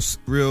something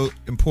real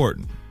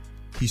important.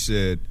 He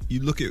said,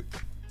 you look at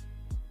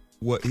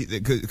what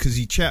because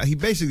he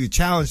basically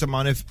challenged him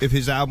on if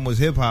his album was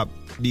hip hop,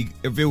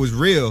 if it was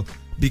real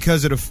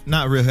because of the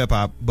not real hip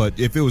hop, but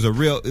if it was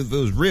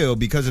real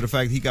because of the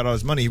fact he got all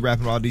his money, he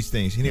rapping about all these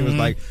things, and he was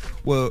like,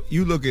 well,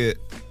 you look at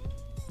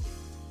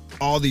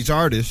all these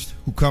artists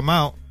who come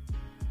out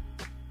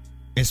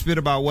and spit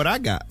about what I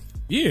got.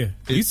 Yeah,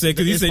 he said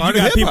you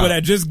got people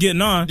that just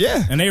getting on,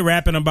 and they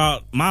rapping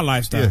about my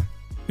lifestyle. Yeah.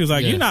 He was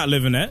like, you're not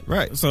living that,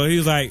 right? So he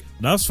was like,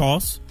 that's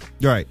false,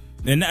 right?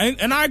 And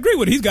I agree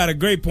with it. He's got a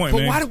great point,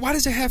 but man. Why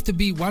does it have to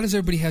be? Why does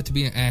everybody have to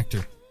be an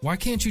actor? Why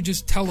can't you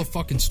just tell a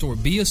fucking story?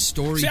 Be a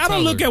storyteller. See, I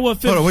don't look at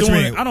what Fifth is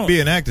doing. I don't be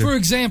an actor. For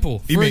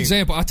example,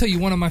 I'll tell you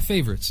one of my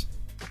favorites.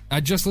 I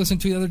just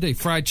listened to the other day,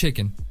 Fried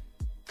Chicken.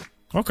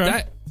 Okay,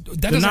 that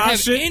doesn't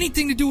have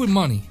anything to do with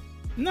money.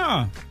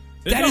 Nah,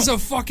 that is a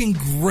fucking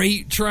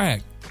great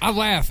track. I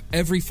laugh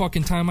every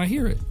fucking time I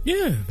hear it.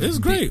 Yeah, it's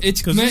great.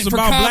 It's meant for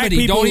about comedy. Black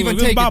people. Don't even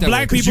take it about that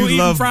black way. people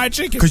eating fried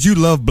chicken. Because you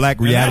love black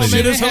reality.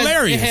 It is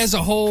hilarious. It has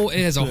a whole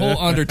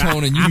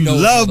undertone, and you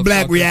love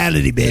black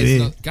reality,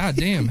 baby. God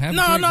damn, have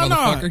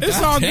no, it's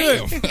all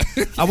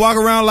good. I walk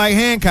around like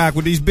Hancock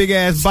with these big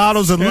ass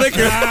bottles of liquor.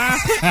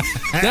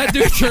 That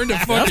dude turned to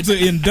fucking That's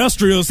the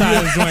industrial side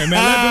of the joint,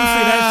 man. Let them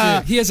see that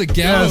shit. He has a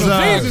gallon of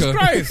vodka. Jesus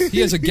Christ. He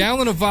has a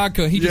gallon of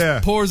vodka. He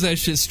just pours that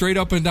shit straight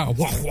up and down.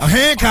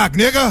 Hancock,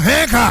 nigga,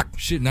 Hancock.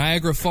 Shit,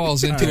 Niagara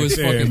Falls into his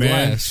fucking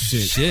glass.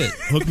 Shit.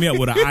 Hook me up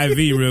with an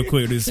IV real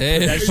quick. Just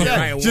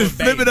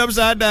flip it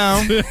upside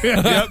down.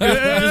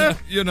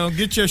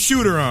 Get your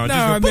shooter on.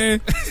 Nah,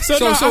 man. So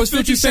it's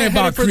what you're saying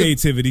about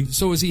creativity.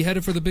 So is he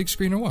headed for the big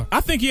screen or what?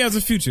 I think he has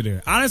a future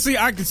there. Honestly,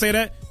 I can say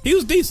that. He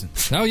was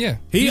decent. Oh, yeah.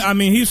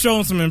 He's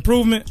showing some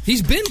improvement.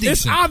 He's been decent.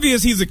 It's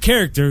obvious he's a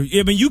character.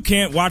 I mean, you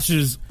can't watch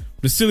the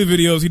silly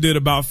videos he did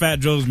about Fat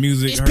Joe's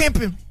music. He's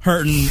pimping.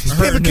 He's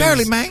pimping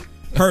Curly, man.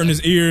 Hurting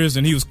his ears,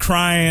 and he was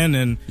crying,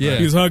 and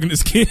he was hugging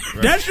his kid.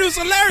 Right. That shit was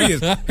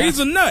hilarious. He's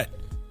a nut,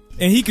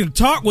 and he can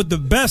talk with the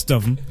best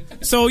of them.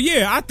 So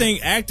yeah, I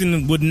think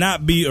acting would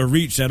not be a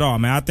reach at all,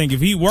 man. I think if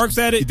he works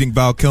at it, you think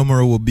Val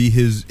Kilmer will be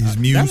his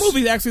muse? That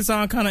movie actually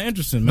sounds kind of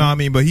interesting, man. No, I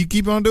mean, but he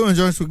keep on doing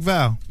joints with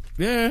Val.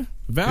 Yeah,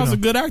 Val's a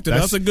good actor.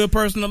 That's a good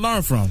person to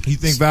learn from. You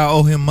think Val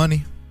owe him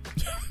money?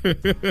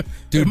 Dude,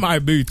 it might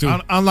be too.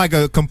 I'm like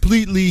a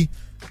completely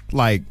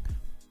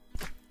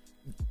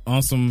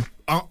on some.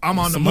 I'm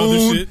on the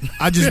moon.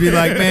 I just be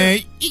like, man,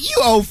 you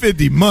owe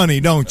 50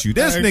 money, don't you?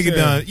 This nigga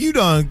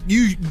done.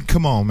 You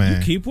come on, man.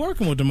 You keep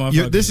working with the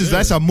motherfucker.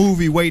 That's a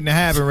movie waiting to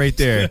happen right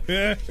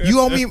there. You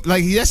owe me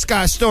that's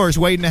Scott Storch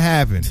waiting to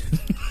happen.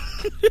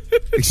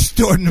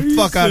 Extorting the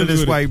fuck out of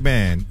this white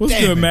man. What's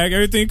good, Mac?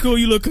 Everything cool?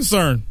 You look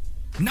concerned.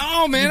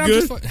 No, man. I'm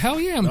just hell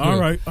yeah. I'm good. All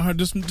right.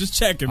 Just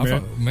checking,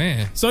 man.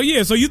 Man. So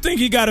yeah. So you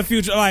think he got a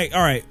future? Like,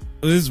 all right,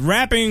 this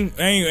rapping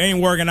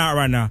ain't working out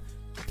right now.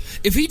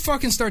 If he'd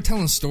fucking start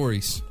telling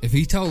stories, if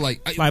he tell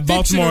like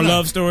Baltimore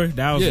Love Story,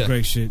 that was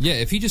great shit. Yeah,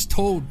 if he just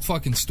told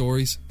fucking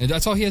stories, and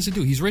that's all he has to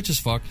do. He's rich as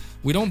fuck.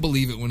 We don't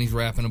believe it when he's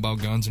rapping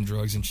about guns and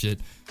drugs and shit.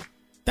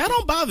 That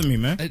don't bother me,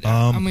 man.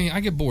 I mean,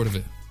 I get bored of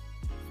it.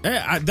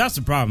 That's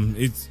the problem.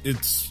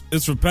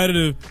 It's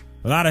repetitive.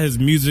 A lot of his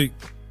music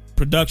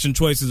production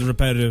choices are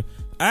repetitive.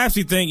 I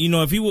actually think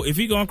if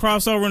he gonna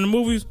cross over in the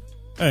movies,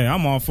 hey,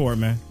 I'm all for it,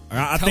 man.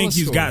 I think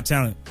he's got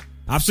talent.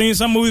 I've seen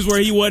some movies where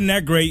he wasn't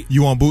that great.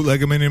 You won't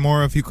bootleg him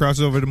anymore if he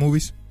crosses over the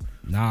movies?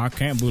 Nah, I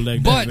can't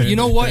bootleg. But you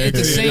know what? At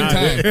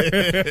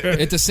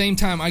the same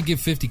time, I give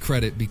 50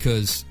 credit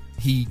because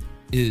he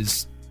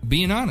is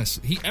being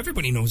honest.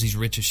 Everybody knows he's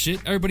rich as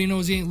shit. Everybody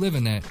knows he ain't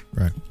living that.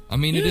 Right. I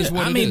mean, it is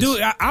what it is. Dude,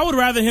 I would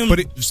rather him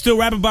still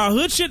rap about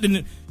hood shit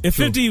than if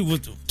 50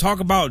 would talk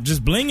about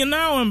just blinging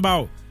now and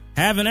about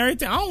having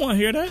everything. I don't want to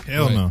hear that.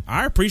 Hell no.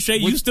 I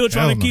appreciate you still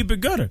trying to keep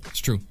it gutter. It's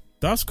true.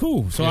 That's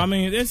cool. So I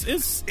mean, the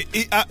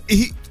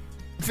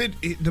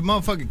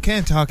motherfucker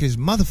can talk his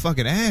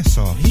motherfucking ass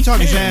off. He talk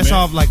his ass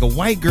off like a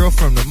white girl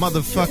from the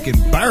motherfucking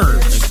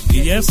Burbs.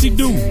 Yes, he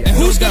do. And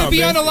who's gonna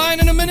be on the line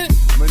in a minute?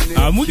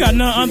 We got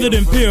none other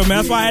than Pill, man.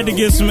 That's why I had to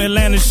get some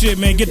Atlanta shit,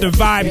 man. Get the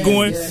vibe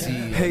going.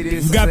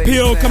 We got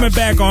Pill coming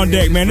back on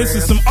deck, man. This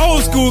is some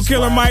old school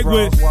Killer Mike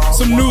with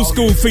some new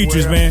school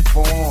features, man.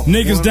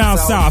 Niggas down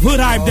south.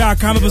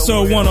 Hoodhype.com,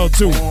 episode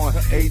 102.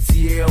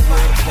 ATL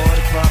where the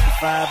party pop at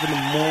 5 in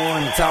the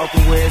morning.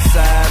 Talking West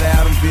Side,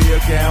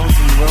 Adamville,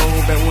 Galveston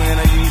Road. Back when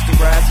I used to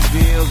ride some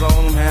bills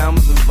on them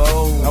hammers and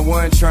Vogue. I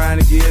wasn't trying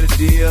to get a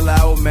deal,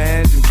 I was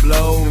managing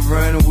blow.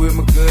 Running with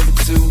my cousin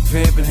too,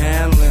 pimping,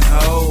 handling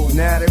hoes.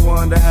 Now they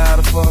wonder how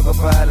the fuck I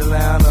bought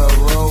Atlanta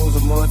rose. A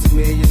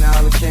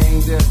multi-million-dollar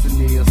king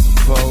destiny, I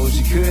suppose.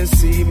 You couldn't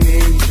see me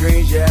in your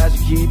dreams, your eyes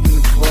you keeping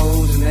it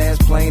closed. And as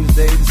plain as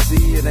day to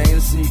see, it ain't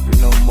a secret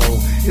no more.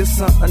 It's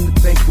something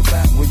to think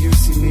about when you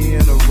see me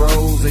in a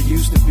rose. I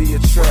used to be a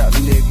trap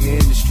nigga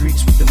in the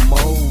streets with the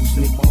moles,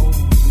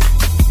 nigga.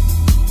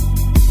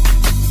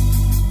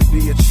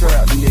 Be a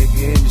trap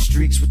nigga in the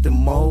streets with the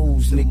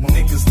moles, nigga.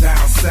 Niggas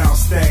down south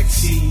stack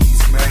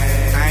cheese,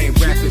 man. I ain't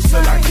rapping till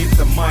I get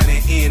the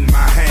money in my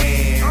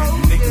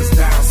hand. Niggas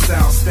down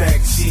south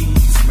stack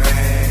cheese,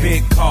 man.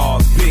 Big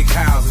cars, big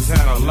houses,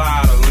 and a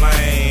lot of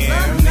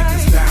land.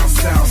 Niggas down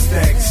south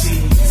stack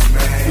cheese,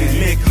 man. We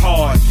lick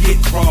hard,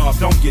 get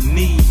robbed on your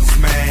knees,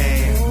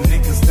 man.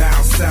 Niggas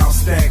down south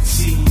stack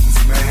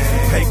cheese,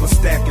 man. Paper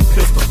stacking,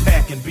 pistol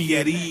packing, be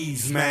at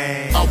ease,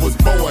 man. I was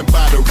born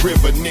by the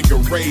river, nigga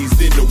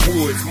raised in the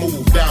woods.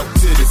 Moved out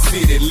to the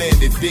city,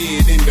 landed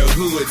dead in the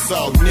hood.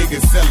 Saw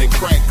niggas selling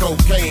crack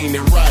cocaine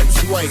and riding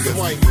swingers.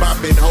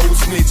 Bopping hoes,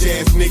 snitch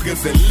ass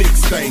niggas and lick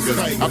stingers.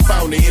 I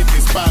found an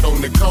empty spot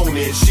on the corner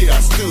and shit, I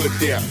stood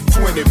there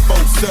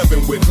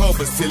 24/7 with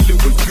hovers till it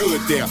was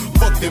good there.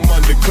 Fuck them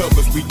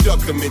undercovers, we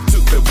ducked them and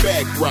took the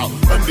back route.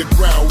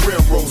 Underground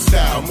railroad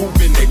style,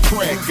 moving that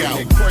crack out.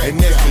 And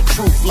that's the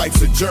truth like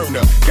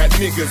Sojourner. Got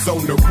niggas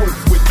on the roof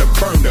with the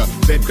burner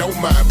that don't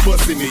mind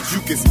busting it.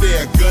 You can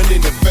stare a gun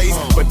in the face,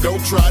 but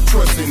don't try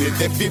trusting it.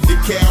 That 50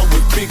 cal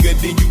was bigger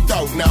than you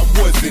thought, now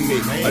wasn't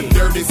it? A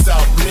dirty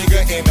South nigga,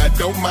 and I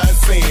don't mind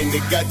saying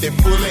it. Got that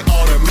fully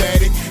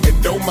automatic,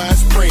 and don't mind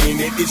spraying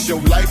it. It's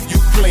your life you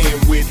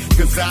playing with,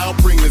 cause I'll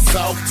bring the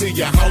South to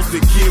your house to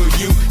kill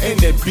you and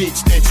that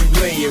bitch that you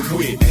laying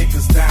with.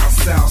 Niggas down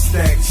south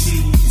stack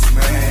cheese,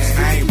 man.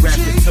 I ain't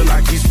rapping till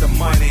I get the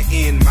money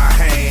in my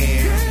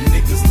hand.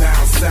 Niggas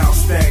down south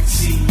stack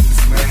cheese,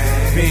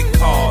 man. Big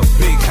cars,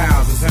 big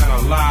houses, and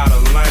a lot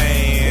of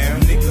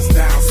land. Niggas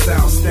down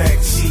south stack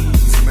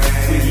cheese,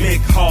 man. We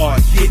lick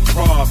hard, get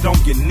robbed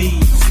on your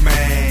knees,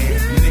 man.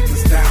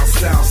 Niggas down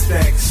south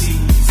stack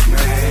cheese,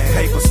 man.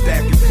 Paper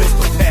stacking,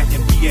 pistol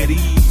packing, be at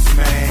ease,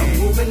 man. I'm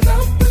moving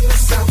up in the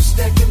south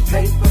stacking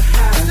paper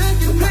high.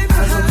 With my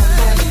eyes on my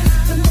money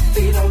and my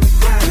feet on the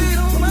ground.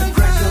 From the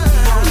crack of the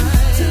morning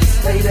to the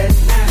late at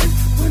night.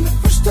 When I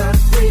first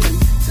started breathing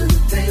to the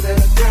day that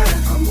I died.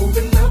 I'm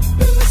moving up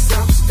in the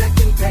south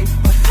stacking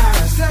paper high.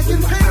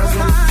 With my eyes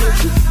on the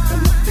future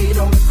and my feet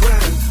on the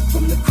ground.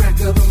 From the crack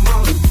of the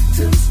morning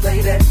till it's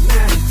late at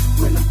night.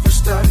 When I first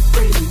started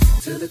breathing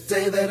to the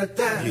day that I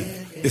died.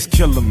 It's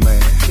Killer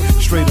Man,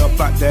 straight up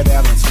out that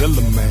Adams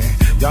Villa, man.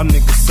 Y'all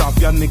niggas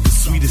soft, y'all niggas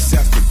sweet as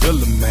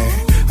Villa,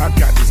 man. I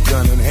got this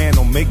gun in hand,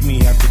 don't make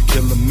me have to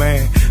kill a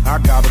man. I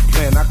got a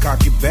plan, I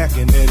cock it back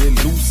and let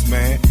it loose,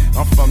 man.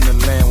 I'm from the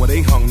land where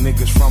they hung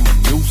niggas from a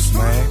noose,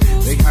 man.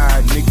 They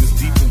hide niggas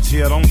deep in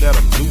jail, don't let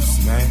them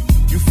loose, man.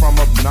 You from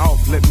up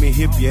north, let me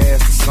hip your ass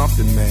to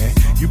something, man.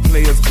 You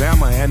players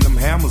Bama and them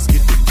hammers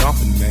get the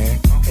dumping, man.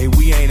 Hey,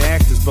 we ain't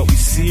actors, but we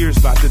serious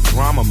about the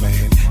drama,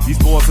 man. These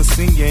boys will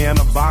sing you in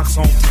a box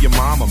home to your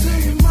mama,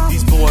 man.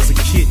 These boys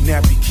will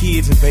kidnap your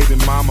kids and baby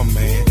mama,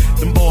 man.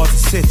 Them boys will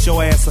set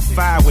your ass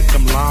afire with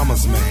them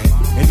llamas, man.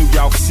 In New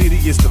York City,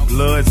 it's the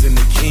Bloods and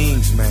the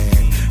Kings,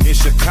 man. In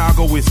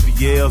Chicago, it's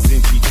VLs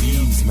and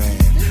GDs,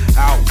 man.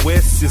 Out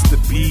west, it's the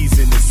B's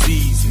and the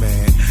C's,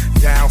 man.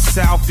 Down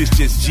south, it's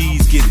just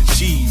G's getting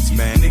cheese,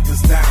 man.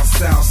 Niggas down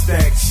south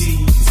stack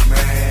cheese,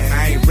 man.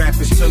 I ain't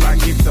rapping till I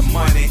get the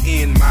money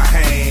in my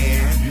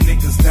hand.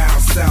 Niggas down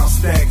south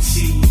stack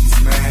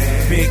cheese,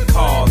 man. Big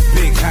cars,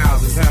 big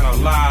houses, and a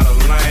lot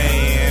of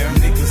land.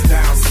 Niggas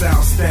down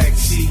south stack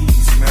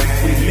cheese,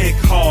 man. We lick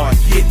hard,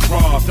 get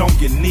robbed on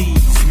your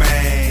knees,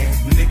 man.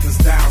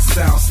 Niggas down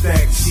south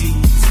stack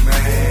cheese,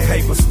 man.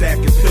 Paper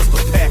stacking, pistol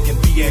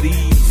packing, be at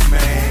ease,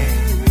 man.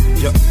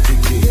 Yup,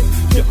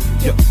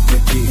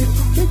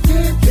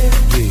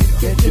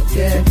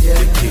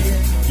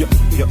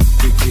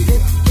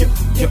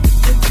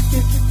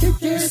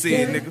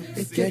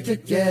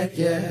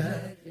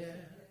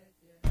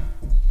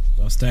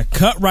 That's that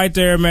cut right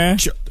there, man.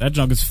 That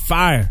junk is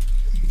fire.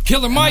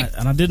 Killer Mike.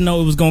 And I didn't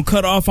know it was going to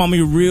cut off on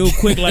me real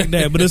quick like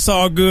that, but it's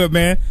all good,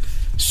 man.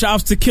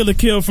 Shouts to Killer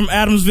Kill from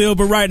Adamsville,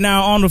 but right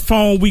now on the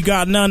phone we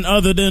got none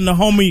other than the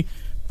homie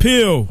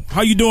Pill.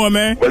 How you doing,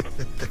 man?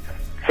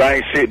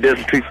 Same shit,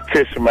 different piece of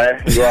tissue,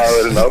 man. You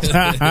already know.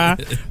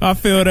 I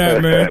feel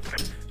that, man.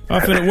 I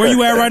feel it. Where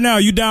you at right now?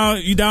 You down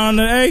in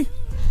the A?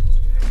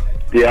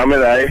 Yeah, I'm in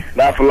the A.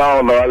 Not for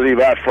long, though. I leave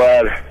out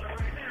Friday.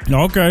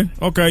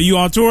 Okay. You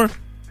on tour?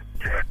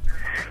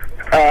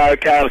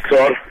 Kind of,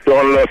 sort of. Doing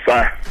a little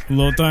thing. A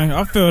little thing?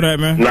 I feel that,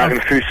 man. Knocking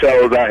a few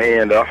shows out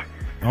here, though.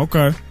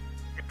 Okay.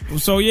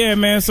 So, yeah,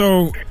 man.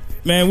 So,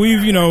 man,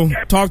 we've,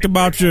 talked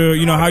about your,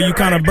 how you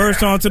kind of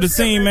burst onto the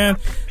scene, man.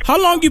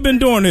 How long you been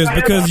doing this?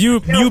 Because you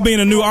being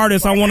a new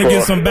artist, I want to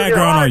get some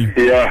background on you.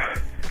 Yeah.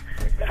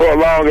 for a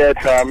long ass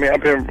time, man.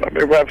 I've been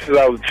rapping since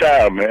I was a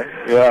child, man.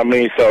 You know what I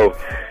mean? So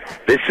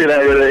this shit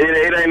ain't really,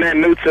 it ain't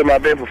nothing new to me.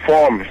 I've been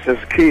performing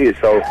since a kid.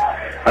 So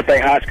I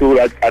think high school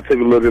I took it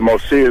a little bit more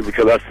serious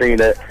because I seen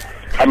that.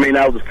 I mean,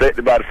 I was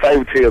affected by the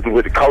favoritism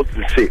with the coaches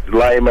and shit. The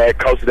lame ass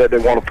coaches that they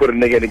want to put a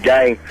nigga in the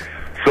game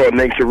so a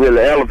nigga can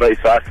really elevate.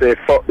 So I said,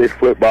 fuck this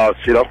football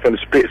shit. I'm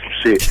finna spit some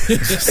shit.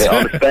 And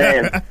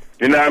understand,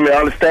 you know what I mean?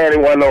 Understand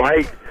it wasn't no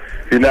hate,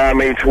 you know what I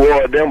mean,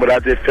 toward them, but I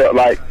just felt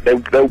like they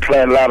were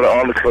playing a lot of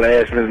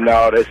underclassmen and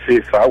all that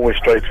shit, so I went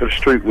straight to the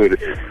street with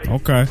it.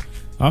 Okay.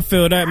 I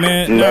feel that,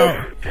 man.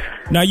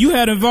 Now you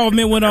had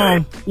involvement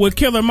with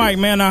Killer Mike,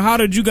 man. Now, how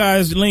did you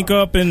guys link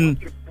up and,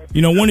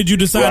 you know, when did you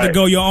decide to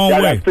go your own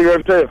way? Yeah,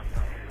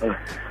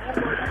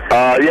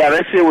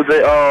 that shit was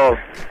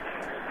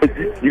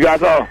you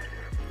guys on?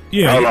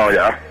 Yeah. Hold on,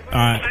 y'all. All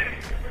right.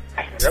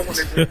 Oh,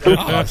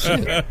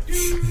 shit.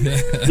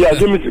 Yeah,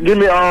 give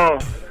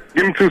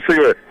me 2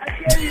 cigarettes.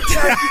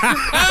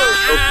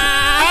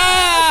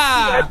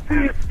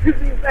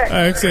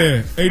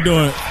 Excellent. How you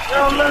doing?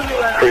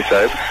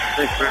 Appreciate it.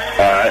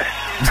 All right.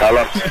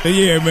 Hello?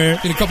 Yeah, man.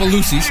 Get a couple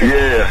Lucy's.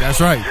 Yeah.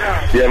 That's right.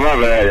 Yeah, my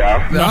bad,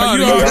 y'all. No,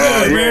 you all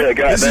good, man.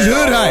 Yeah, this is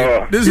hood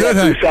hype. This is hood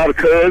hype. Shot a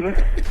cousin.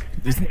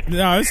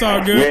 No, it's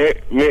all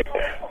good.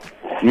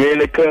 Me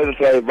and the cousin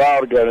played ball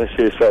together and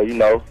shit, so, you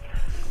know,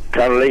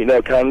 kind of linked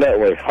up kind of that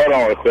way. Hold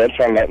on real quick. I'm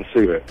trying to let them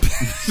see that.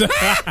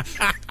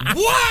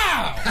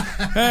 Wow!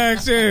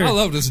 Excellent. I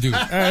love this dude.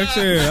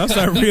 Excellent. That's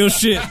that real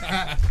shit.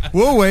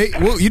 We'll wait.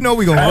 You know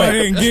we're going to Go wait.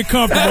 ahead and get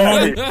comfortable,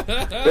 homie.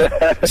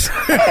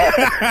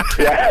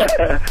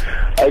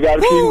 I got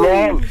to keep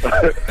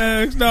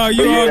going. No,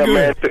 you all good.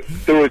 Man,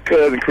 through his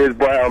cousin Chris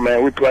Brown,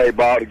 man, we played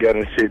ball together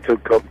and shit, took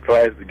a couple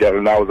classes together,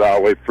 and I was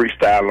always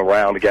freestyling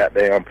around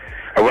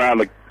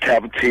the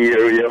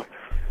cafeteria.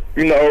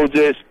 You know,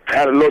 just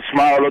had a little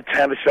little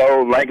talent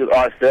show, Lakers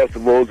Art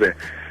Festivals, and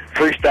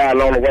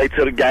freestyle on the way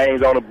to the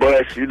games on the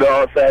bus, you know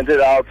what I'm saying?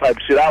 Did all type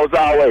of shit. I was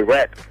always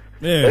rapping.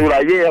 Yeah. They were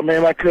like, yeah,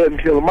 man, my cousin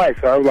Killer Mike.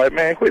 So I was like,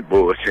 man, quit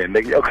bullshit,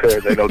 nigga. Your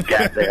cousin ain't no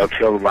goddamn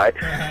Killer Mike.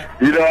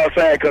 You know what I'm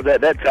saying? Because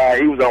at that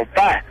time, he was on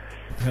fire.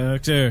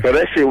 Okay. So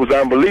that shit was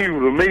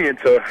unbelievable to me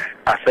until,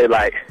 I say,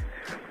 like,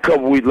 a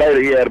couple weeks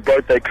later, he had a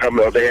birthday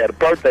coming up. They had a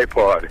birthday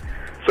party.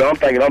 So I'm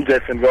thinking I'm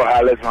just finna go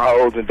holler at some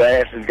hoes and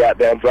dance and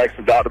goddamn drink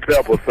some Dr.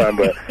 Pepper or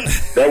something, but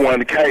that wasn't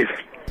the case.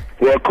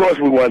 Well, of course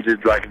we wasn't just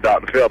drinking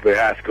Dr. Pepper in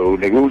high school,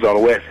 nigga. We was on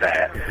the west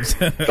side.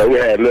 So we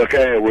had little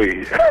can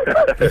weed.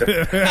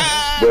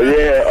 But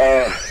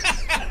yeah,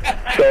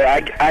 so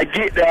I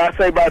get there, I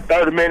say about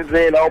 30 minutes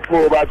in, I'll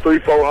pull about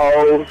 3-4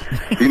 hoes.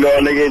 You know,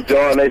 a nigga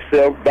enjoying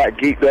themselves, about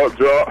geeked up,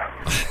 drunk.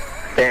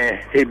 And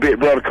his big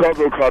brother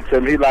Coco called to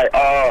me, he like,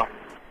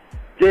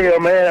 yeah,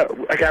 man,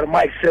 I got a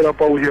mic set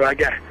up over here. I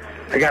got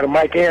a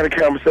mic and a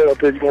camera set up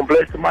there. You gonna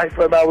bless the mic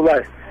for me? I was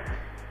like,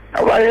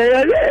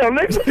 yeah,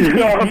 nigga. You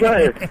know what I'm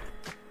saying?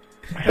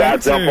 So I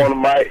jump on the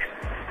mic,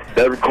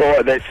 they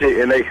record that shit,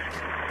 and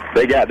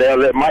they got there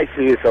let Mike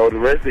see it, so the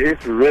rest of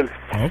history, really.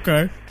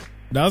 Okay.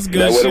 That's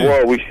good That's shit.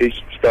 what it was. We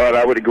started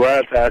out with the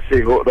grind time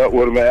shit, hooked up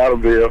with him at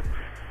Adamville.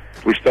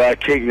 We started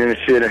kicking and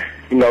shit and,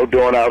 you know,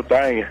 doing our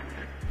thing.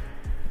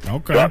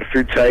 Okay. Dropped a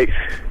few takes.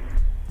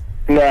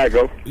 You know how I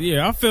go.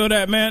 Yeah, I feel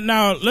that, man.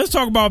 Now, let's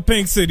talk about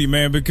Pink City,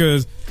 man,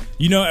 because,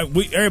 you know,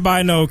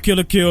 everybody know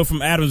Killer Kill from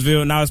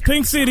Adamsville. Now, is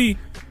Pink City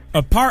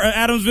a part of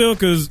Adamsville?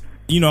 Because,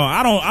 you know,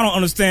 I don't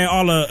understand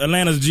all of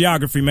Atlanta's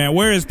geography, man.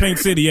 Where is Pink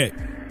City at?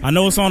 I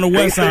know it's on the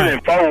west side.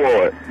 Pink City in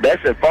Forward.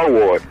 That's in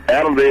Forward.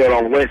 Adamsville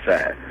on the west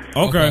side.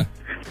 Okay.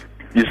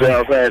 You see what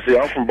I'm saying? See,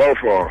 I'm from both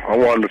of them. I'm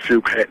one of the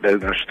few cats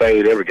that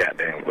stayed every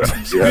goddamn well.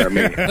 You know what I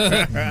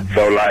mean?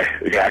 So, like,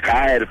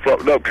 I had it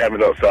fucked up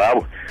coming up. So I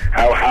was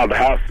out of the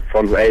house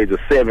from the age of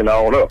 7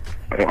 on up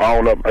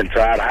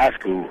until out of high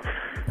school.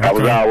 Okay. I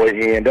was always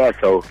here and there.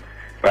 So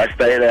I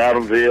stayed in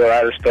Adamsville.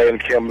 I just stayed in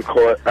Kimberly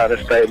Court. I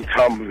just stayed in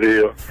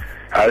Thomasville.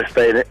 I just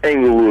stayed in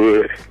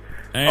Inglewood.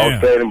 I don't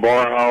stayed in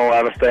Barnholm.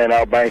 I don't stayed in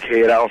out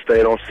Bankhead. I don't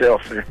stayed on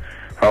Selson.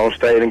 I don't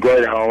stayed in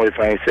Greater Home, if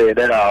I ain't said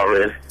that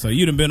already. So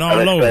you done been all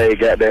over. over. I stayed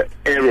got that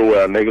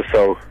everywhere, nigga.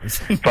 So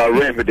if I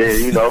rent it,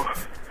 then you know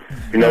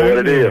what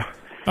it is.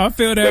 I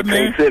feel that,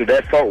 man. Pink City,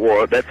 that's Fort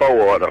Ward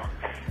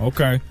though.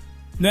 Okay.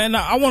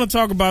 Now I want to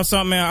talk about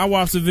something, man. I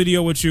watched a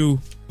video with you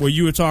where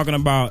you were talking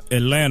about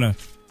Atlanta,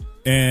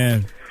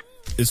 and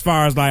as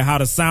far as like how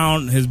the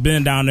sound has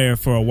been down there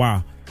for a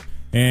while.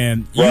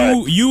 And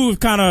you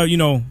kind of, you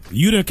know,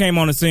 you done came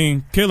on the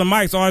scene. Killer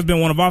Mike's always been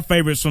one of our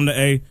favorites from the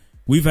A.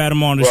 We've had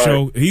him on the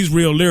show. He's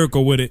real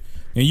lyrical with it.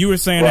 And you were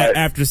saying that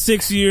after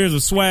 6 years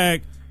of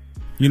swag,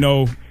 you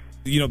know,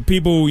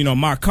 people, you know,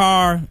 my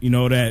car, you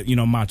know, that, you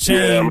know, my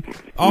chain,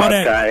 all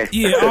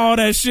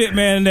that shit,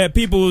 man, that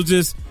people was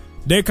just,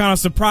 they're kind of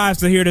surprised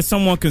to hear that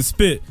someone can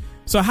spit.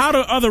 So how do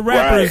other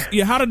rappers,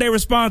 how do they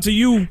respond to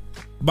you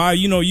by,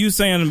 you know, you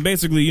saying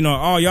basically, you know,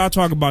 oh, y'all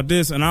talk about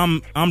this and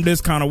I'm this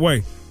kind of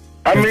way?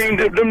 I mean,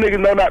 them niggas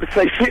know not to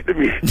say shit to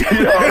me.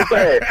 You know what I'm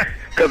saying?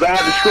 Because I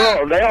had to scroll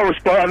them. They don't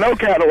respond no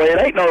kind of way. It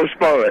ain't no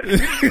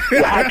response.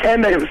 Well, how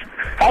can they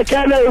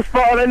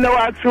respond? They know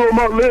I chew them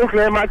up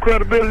lyrically and my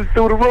credibility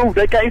through the roof.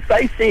 They can't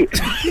say shit.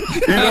 You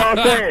know what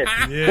I'm saying?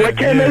 Yeah, what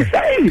can they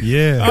say?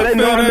 Yeah. So they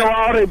know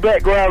all their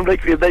background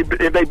if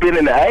they been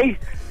in the A.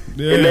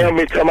 Yeah. And they don't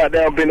be talking about they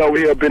done been over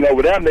here, been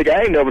over there. Nigga,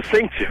 I ain't never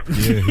seen you.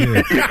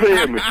 Yeah. You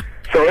feel me?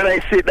 So it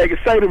ain't shit they can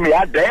say to me.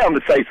 I damn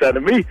to say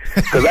something to me.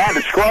 Because I had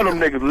to scrub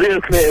them niggas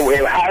lyrically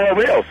and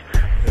however else.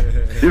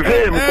 You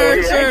feel me? So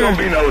it ain't gonna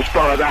be no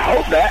response. I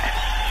hope not.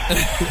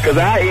 Because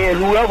I end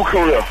whoever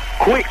career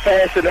quick,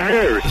 fast, and in a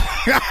hurry.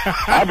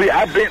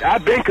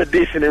 I've been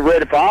conditioned and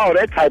ready for all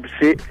that type of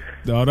shit.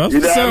 No, that's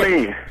you know what I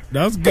mean?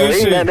 That's good so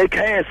shit. Ain't nothing they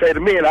can say to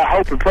me, and I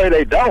hope and pray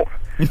they don't.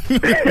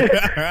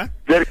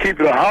 Better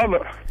keep it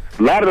 100.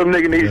 A lot of them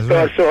niggas need to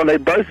start showing their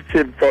birth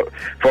certificate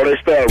before they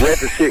start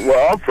rapping shit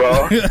where I'm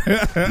from.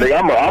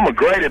 Nigga, I'm a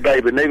graded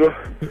baby, nigga.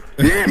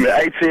 Yeah,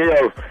 man,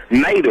 ATL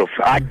native.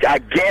 I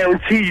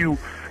guarantee you,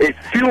 it's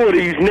few of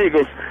these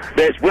niggas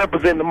that's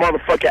representing the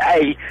motherfucking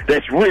A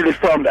that's really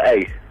from the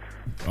A.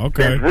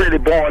 Okay. That's really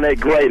born that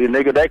graded,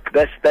 nigga.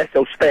 That's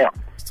your stamp.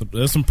 So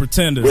there's some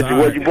pretenders.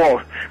 Where you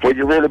born? Where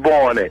you really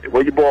born at?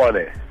 Where you born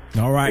at?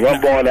 All right. Well,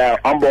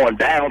 I'm born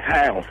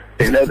downtown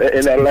in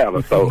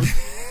Atlanta, so.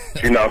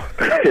 You know.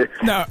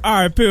 Now,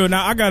 all right, Pill.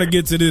 Now I gotta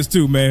get to this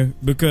too, man,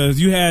 because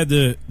you had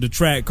the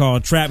track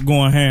called "Trap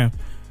Going Ham,"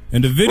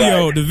 and the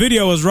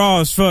video was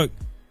raw as fuck,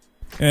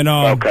 and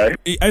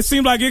it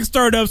seemed like it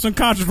stirred up some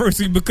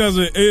controversy because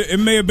it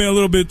may have been a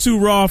little bit too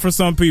raw for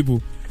some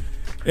people.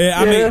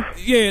 I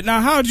mean,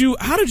 Now, how did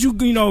you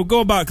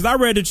go about? Because I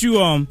read that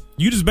you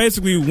just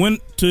basically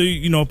went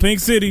to Pink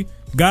City,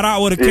 got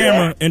out with a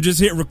camera, and just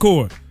hit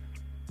record.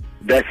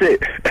 That's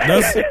it.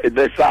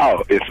 That's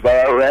all. It's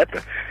about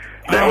rapping.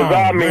 That was all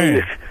I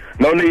mean.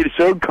 No need to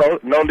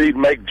sugarcoat. No need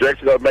to dress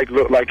it up, make it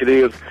look like it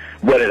is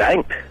what it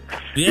ain't.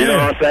 Yeah. You know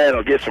what I'm saying?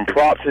 Or get some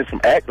props and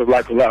some actors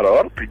like a lot of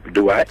other people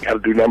do. I ain't got to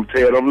do nothing to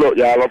tell them, look,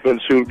 y'all, I'm finna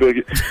shoot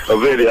a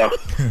video.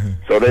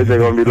 So they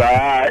going to be like,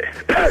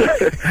 all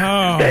right.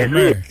 Oh,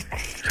 man.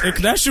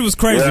 That shit was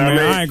crazy, man.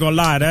 I ain't going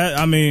to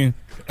lie.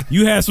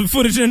 You had some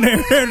footage in there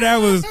that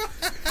was...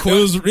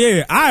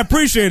 I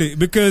appreciate it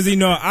because,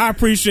 I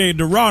appreciate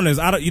the rawness.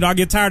 I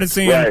get tired of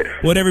seeing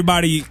what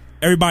everybody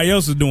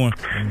else is doing.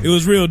 It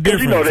was real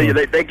different.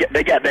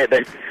 They got that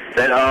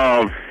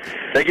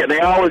they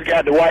always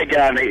got the white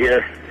guy in their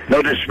ear.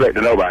 No disrespect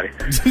to nobody,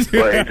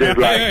 but it's just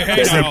like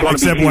except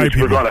white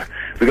people.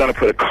 We're gonna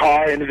put a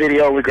car in the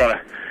video. We're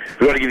gonna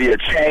give you a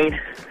chain.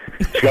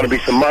 There's gonna be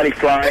some money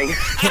flying.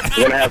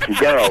 We're gonna have some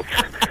girls.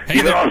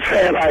 You know what I'm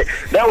saying? Like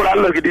that's what I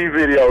look at these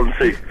videos and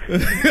see.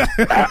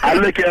 I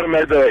look at them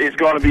as it's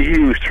gonna be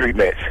huge street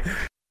match.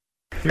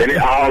 And it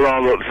all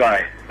on look the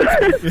same.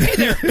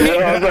 You know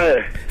what I'm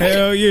saying?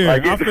 Hell yeah.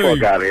 Like, get the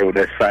fuck out of here with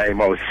that same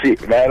old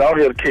shit, man. I'm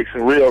here to kick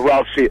some real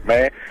raw shit,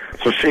 man.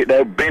 Some shit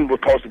that was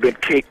supposed to be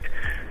kicked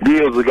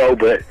years ago,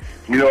 but,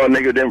 a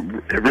nigga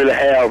didn't really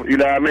have, you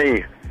know what I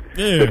mean?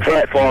 Yeah. The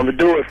platform to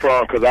do it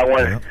from, because I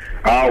wasn't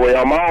all the way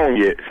on my own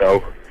yet,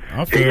 so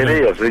here it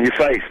is, in your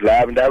face,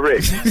 live and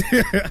direct.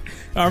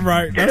 All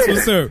right, that's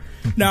what's up.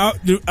 Now,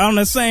 on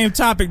the same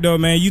topic, though,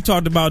 man, you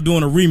talked about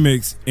doing a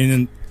remix,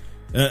 and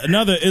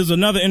another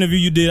interview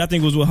you did, I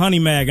think it was with Honey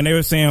Mag, and they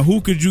were saying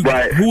who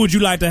would you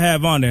like to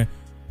have on there,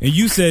 and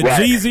you said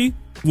Jeezy,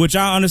 which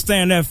I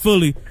understand that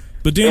fully,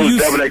 but then it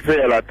was Double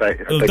XL, I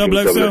think. It was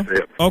Double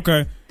XL?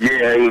 Okay.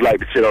 Yeah, it was like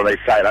the shit on their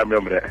site. I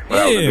remember that when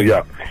I was in New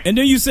York. And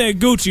then you said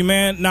Gucci,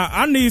 man. Now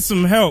I need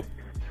some help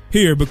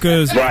here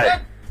because I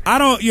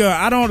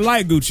don't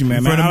like Gucci,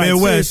 man. From the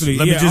Midwest.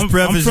 Let me just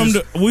preface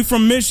we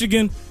from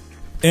Michigan,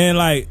 and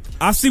like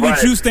I see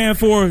what you stand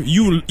for.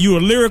 You a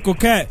lyrical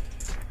cat.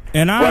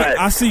 And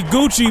I see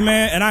Gucci,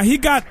 man, and he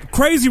got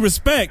crazy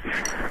respect,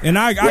 and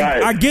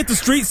I get the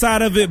street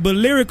side of it, but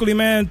lyrically,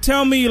 man,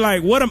 tell me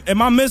like what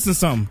am I missing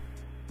something?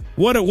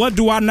 What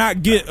do I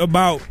not get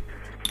about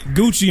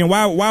Gucci, and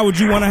why would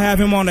you want to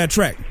have him on that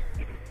track?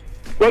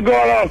 What's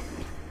going on?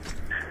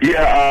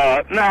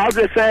 Yeah, I was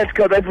just saying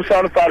because they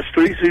personify the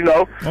streets,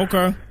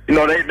 Okay.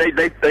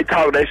 They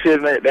talk that shit,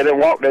 and they didn't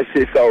walk that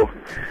shit, so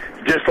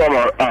just from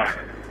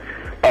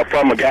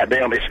a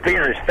goddamn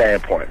experience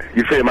standpoint.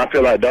 You feel me? I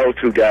feel like those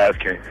two guys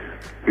can,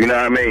 you know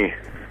what I mean,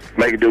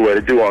 make it do what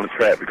it do on the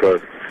track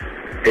because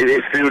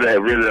it's few that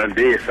have really done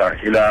did something,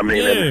 you know what I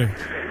mean?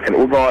 Yeah. And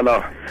we're going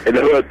on in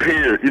the hood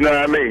period, you know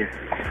what I mean?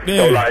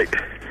 Yeah. So like,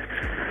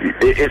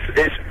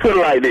 it's put it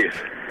like this.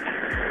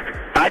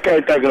 I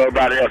can't think of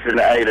nobody else in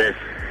the 80s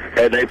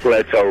at they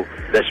plateau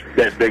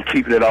that's been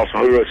keeping it on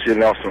some hood shit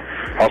and on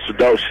some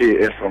dope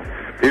shit and some,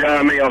 you know what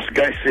I mean, on some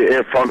gay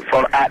shit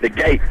from out the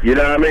gate, you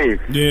know what I mean?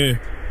 Yeah.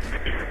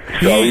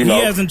 So, he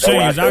hasn't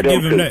changed. I'll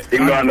give him that.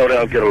 Even though I know they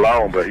don't get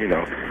along, but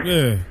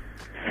Yeah.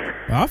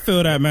 I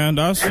feel that, man.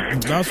 That's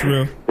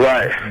real.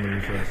 Right.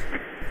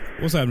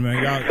 What's happening,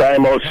 man? Y'all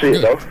same old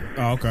shit, though.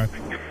 Oh, okay.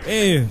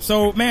 Yeah.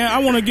 So, man, I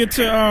want to get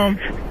to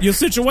your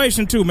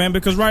situation too, man,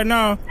 because right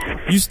now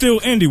you still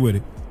indie with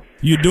it.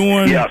 You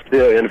doing? Yeah,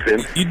 still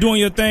independent. You doing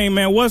your thing,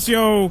 man.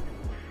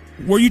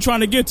 Where you trying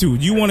to get to?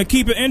 You want to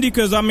keep it indie?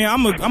 Because I mean,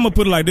 I'm gonna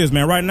put it like this,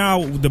 man. Right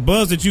now, the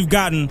buzz that you've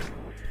gotten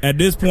at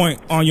this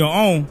point on your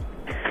own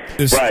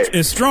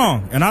is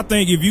strong, and I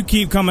think if you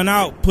keep coming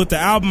out, put the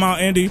album out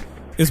indie,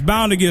 it's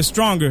bound to get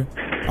stronger.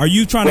 Are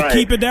you trying to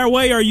keep it that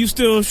way, or are you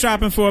still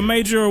shopping for a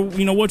major? Or,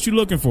 you know, what you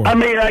looking for? I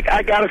mean,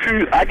 I got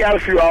a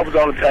few offers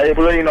on the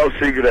table. It ain't no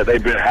secret that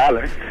they've been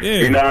hollering. Yeah.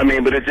 You know what I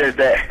mean? But it's just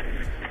that.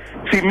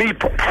 See, me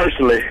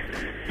personally,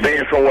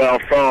 being from where I'm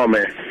from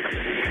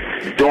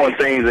and doing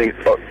things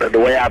the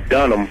way I've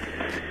done them,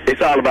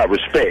 it's all about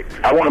respect.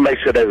 I want to make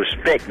sure they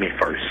respect me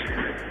first.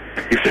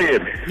 You feel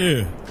me?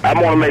 Yeah. I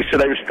want to make sure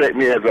they respect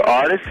me as an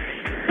artist,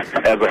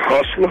 as a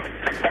hustler,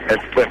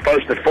 and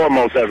first and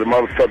foremost as a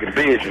motherfucking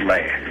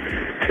businessman.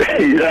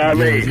 You know what I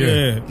mean?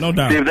 Yeah, no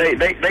doubt. See,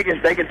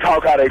 they can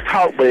talk how they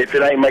talk, but if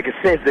it ain't making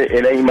sense,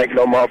 it ain't making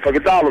no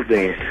motherfucking dollars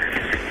then.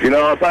 You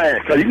know what I'm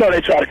saying? Because you know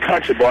they try to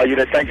country boy you.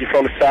 They think you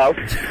from the South.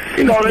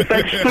 You know they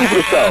think you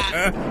stupid South.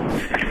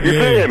 You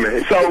feel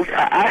me? So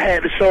I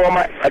had to show them,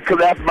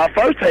 because after my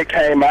first take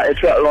came out and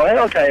Trouble on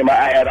Hell came out,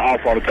 I had an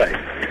offer on the tape.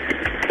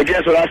 And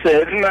guess what I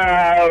said?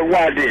 Nah,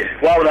 why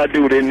would I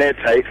do it in that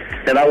tape?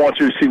 And I want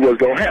you to see what's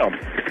going to happen.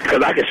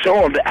 Because I can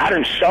show them that I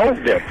didn't show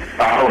them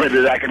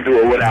already that I can do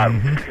it without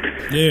them.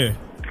 Yeah.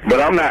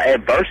 But I'm not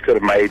adverse to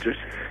the majors.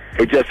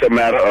 It's just a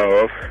matter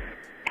of,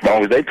 as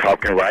long as they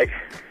talking right,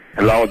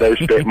 as long as they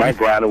respect my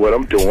grind and what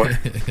I'm doing,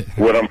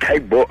 what I'm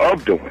capable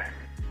of doing.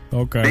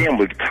 Okay. Then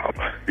we can talk.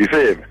 You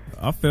feel me?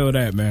 I feel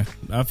that, man.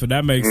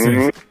 That makes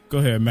sense. Go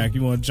ahead, Mac.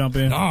 You want to jump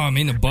in? No, I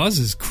mean the buzz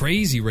is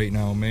crazy right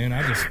now, man.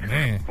 It is,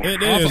 man.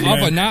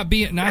 Of not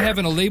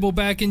having a label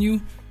backing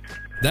you.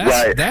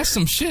 That's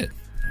some shit.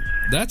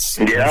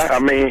 Yeah, I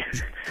mean,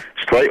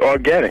 straight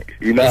organic.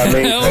 You know what I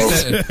mean?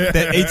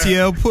 That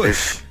ATL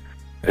push.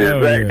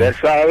 Exactly.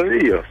 That's all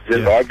it is.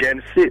 Just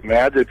organic shit,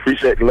 man. I just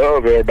appreciate the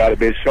love everybody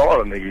been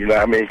showing me. You know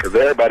what I mean? Because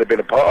everybody been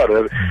a part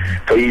of it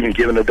for even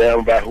giving a damn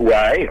about who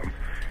I am.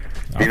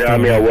 You know what I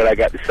mean? Or what I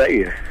got to say.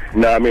 You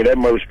know what I mean? That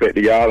much respect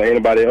to y'all or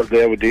anybody else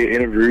that ever did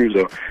interviews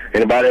or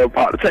anybody ever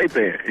popped the tape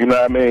in. You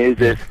know what I mean? It's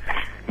just,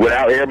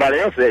 without everybody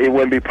else, it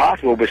wouldn't be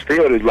possible. But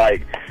still, it's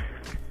like,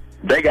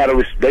 they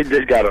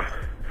just got to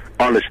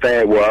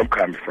understand where I'm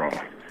coming from.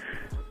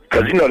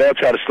 Because, you know, they'll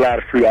try to slide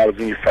a few hours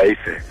in your face,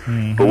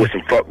 but with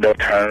some fucked up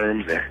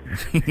terms. And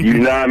you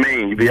know what I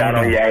mean? You be out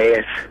on your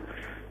ass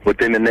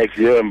within the next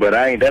year. But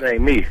that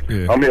ain't me.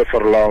 Yeah. I'm here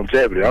for the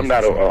longevity. I'm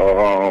not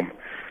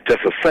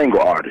just a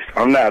single artist.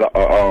 I'm not a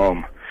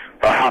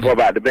hop up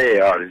out the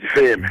bed artist. You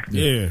feel me?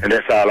 Yeah. And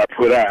that's all I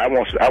put out. I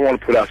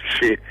want to put out some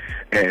shit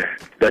and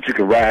that you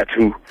can ride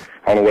to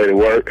on the way to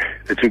work,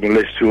 that you can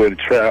listen to in the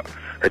trap,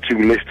 that you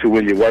can listen to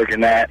when you're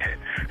working out,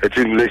 that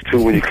you can listen to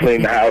when you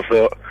clean the house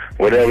up,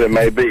 whatever it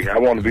may be. I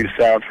want to be the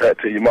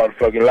soundtrack to your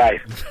motherfucking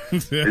life.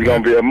 It's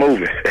gonna be a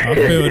movie. I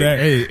feel that.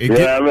 Hey, you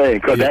know what I mean?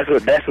 Because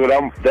that's what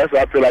I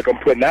feel like I'm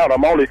putting out.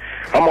 I'm only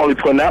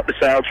putting out the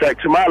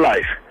soundtrack to my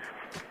life.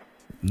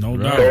 No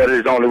doubt. So it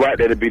is only right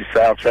that it be the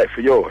soundtrack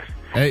for yours.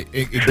 Hey,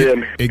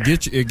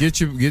 it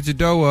get your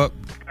dough up.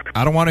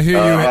 I don't want to hear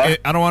you.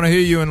 I don't want to hear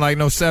you in like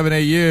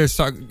 7-8 years,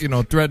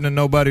 threatening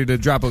nobody to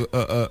drop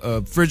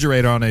a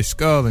refrigerator on their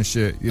skull and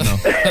shit. You know,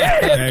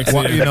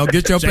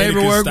 get your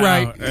paperwork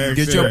right.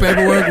 Get your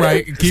paperwork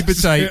right. And keep it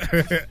tight.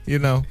 You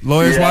know,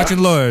 lawyers watching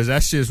lawyers.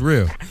 That shit's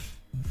real.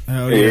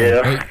 Hell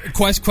yeah. Hey,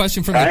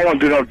 question from I ain't gonna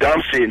do no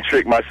dumb shit and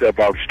trick myself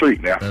off the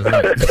street now.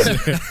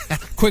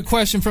 Quick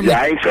question from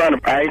I ain't trying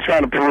to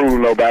prove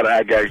nobody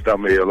I gangsta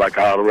I'm here like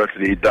all the rest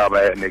of these dumb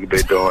ass niggas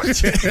been doing.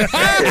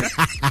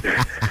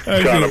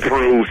 Trying to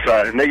prove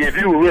something. Nigga, if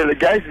you were really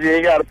gangsta, you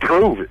ain't gotta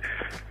prove it.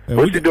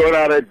 What you doing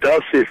all that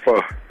dumb shit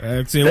for?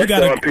 That's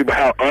telling people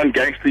how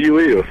ungangster you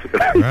is.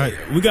 Right.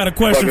 We got a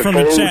question from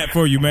the chat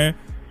for you, man.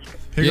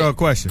 Here go a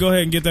question. Go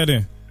ahead and get that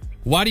in.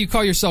 Why do you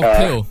call yourself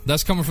Pill?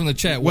 That's coming from the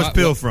chat. What's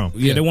Pill from?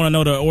 Yeah, they want to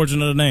know the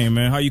origin of the name,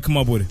 man. How you come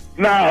up with it?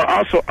 No,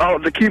 also,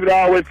 to keep it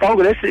all the way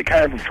focused, that shit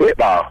came from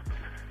football.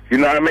 You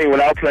know what I mean?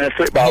 When I was playing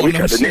football, the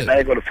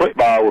nickname for the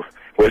football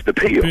was the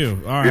Pill.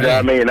 All right. You know what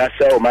I mean? I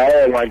showed my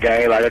ass one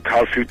game, like I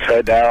caught a few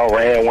touchdowns,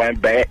 ran one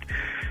back.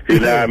 You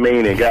know what I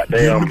mean? And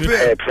goddamn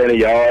had plenty of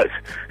yards.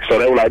 So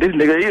they were like, this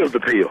nigga is the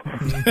Pill. You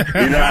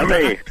know what I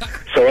mean?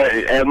 So as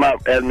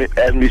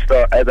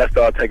I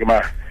started taking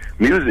my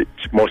music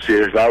more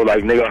serious, I was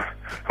like, nigga,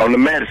 on the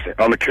medicine,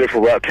 on the cure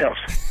for rap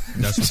cancer.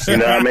 You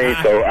know what I mean?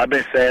 So I've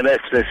been saying that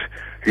since,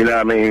 you know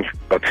what I mean,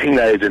 a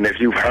teenager. And if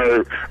you've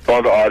heard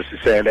other artists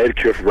saying they the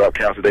cure for rap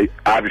cancer, they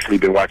obviously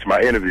been watching my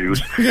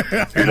interviews. You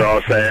know what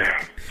I'm saying?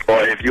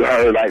 Or if you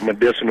heard like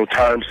medicinal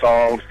term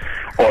songs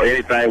or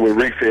anything with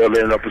refill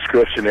in a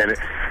prescription in it,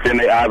 then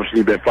they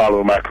obviously been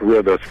following my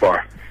career thus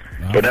far.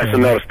 But that's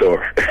another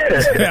story.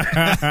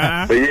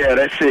 But yeah,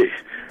 that's it.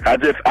 I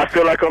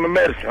feel like I'm the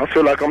medicine. I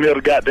feel like I'm here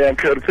to goddamn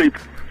kill the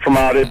people from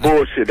all that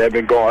bullshit that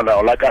been going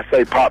on. Like I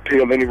say, pop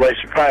pill, any race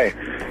your pain.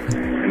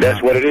 And that's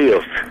what it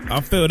is.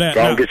 I feel that.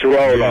 Don't get your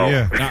roll on.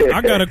 Yeah. Now,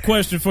 I got a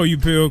question for you,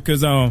 Pill,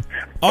 because all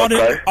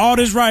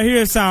this right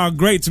here sounds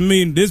great to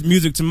me. This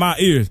music to my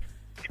ears.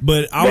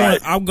 But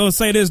I'm gonna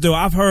say this though.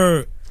 I've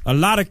heard a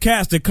lot of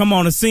cats that come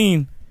on the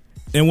scene,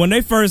 and when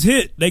they first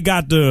hit, they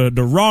got the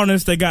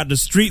rawness, they got the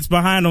streets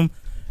behind them.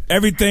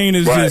 Everything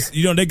is just,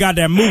 they got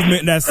that movement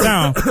and that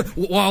sound.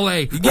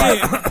 Wale.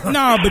 Yeah,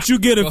 no, but you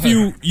get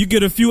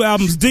a few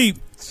albums deep,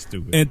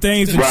 and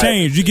things have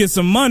changed. You get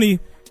some money,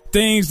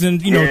 things and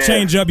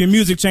change up, your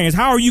music change.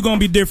 How are you gonna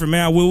be different,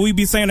 man? Will we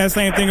be saying that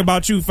same thing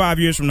about you 5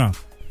 years from now?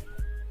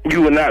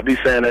 You will not be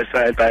saying that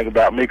same thing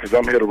about me because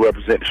I'm here to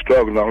represent the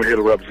struggle and I'm here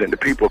to represent the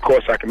people. Of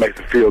course, I can make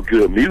some feel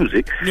good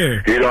music.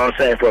 Yeah. You know what I'm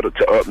saying?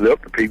 To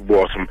uplift the people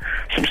or some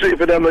shit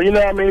for them. You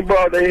know what I mean?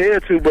 Bro, they here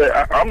too, but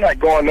I'm not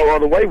going no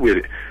other way with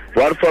it.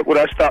 Why the fuck would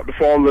I stop the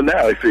formula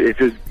now if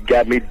it's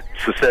got me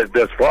success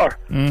thus far?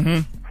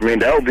 Mm-hmm. I mean,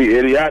 that would be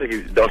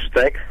idiotic, don't you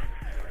think?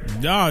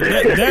 No,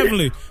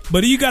 definitely.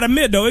 But you got to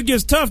admit, though, it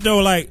gets tough, though.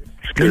 Like,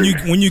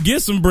 when you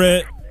get some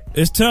bread,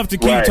 it's tough to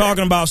keep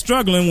talking about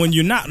struggling when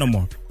you're not no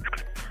more.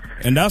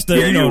 And that's the,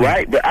 you're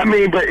right. But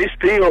it's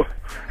still,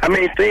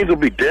 things will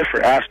be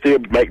different. I still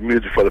make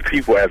music for the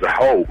people as a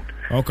whole.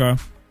 Okay.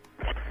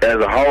 As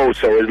a whole,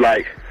 so it's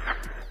like,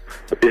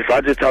 if I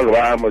just talk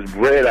about how much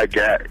bread I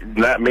got,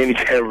 not many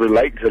can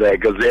relate to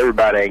that because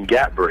everybody ain't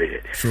got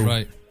bread. True.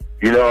 Right.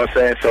 You know what I'm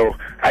saying? So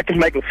I can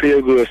make a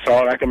feel good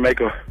song. I can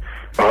make I'm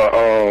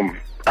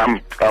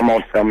in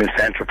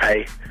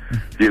Saint-Tropez.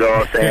 You know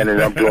what I'm saying?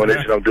 And I'm doing this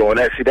and I'm doing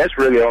that. See, that's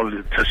really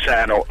only to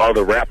shine on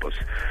other rappers.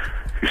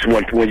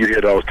 When you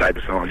hear those type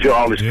of songs, you're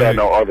only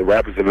starting on other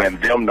rappers and letting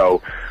them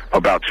know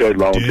about your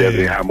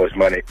longevity and how much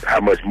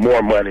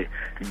more money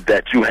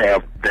that you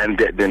have than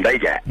they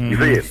got. You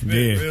see it?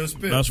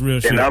 Yeah, that's real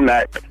shit. And I'm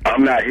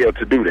not here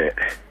to do that.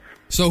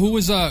 So who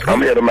was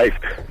I'm here to make.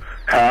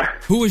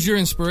 Who was your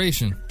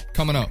inspiration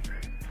coming up?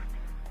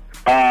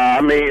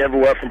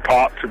 Everywhere from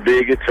Pop to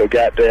Biggie to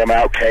goddamn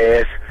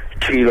Outkast,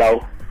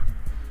 Kilo,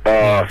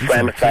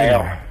 Slam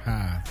Sound.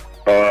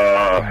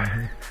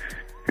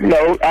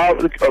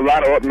 A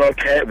lot of up north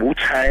cat,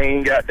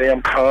 Wu-Tang,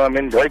 goddamn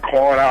Common,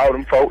 Raekwon, all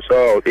them folks,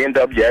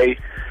 NWA,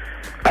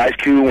 Ice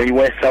Cube when he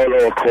went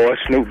solo, of course,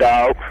 Snoop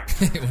Dogg,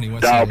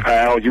 Dog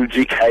Pound,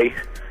 UGK,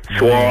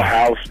 Swirl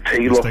House,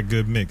 Taylor. That's that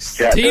good mix.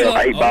 Goddamn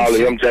 8 Ball,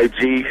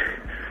 MJG,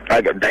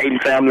 like a Dayton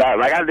Family.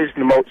 Like I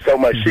listened to so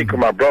much shit because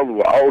my brother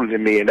was older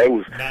than me and they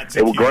were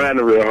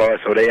grinding real hard,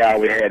 so they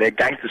always had that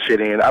gangster shit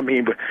in.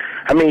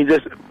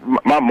 Just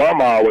my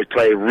mama always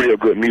played real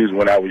good music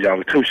when I was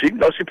younger too. She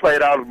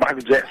played all the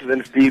Michael Jacksons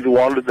and the Stevie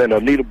Wonders and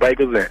Anita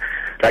Bakers and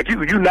like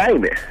you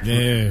name it.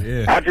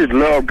 Yeah. I just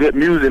love good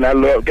music and I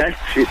love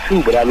gangster shit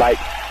too. But LL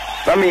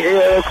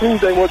Cool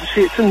J was the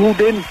shit too. Who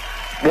didn't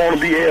want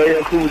to be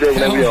LL Cool J when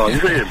they were young? You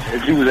feel me?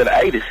 If you was in the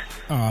 80s.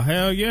 Oh,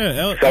 hell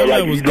yeah. So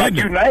you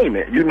name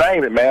it,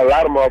 man. A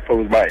lot of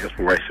motherfuckers my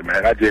inspiration,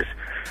 man. I just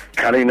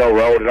kind of,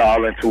 rolled it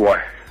all into one.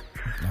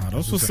 Oh,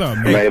 that's what's up,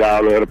 man. Made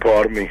all the other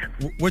part of me.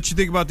 What you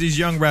think about these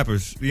young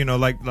rappers?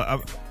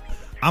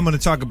 I'm going to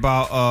talk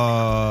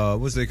about,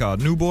 what's they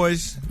called? New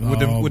Boys? With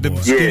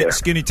the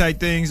skinny tight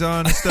things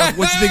on and stuff.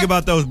 What you think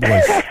about those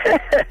boys? Don't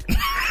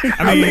go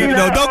too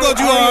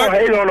hard. I don't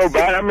hate on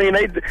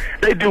nobody.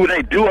 They do what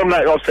they do. I'm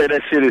not going to say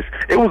that shit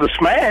it was a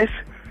smash.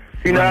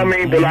 You know what I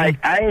mean? But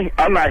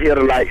I'm not here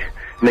to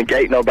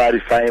negate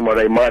nobody's fame or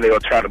their money or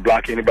try to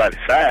block anybody's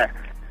side.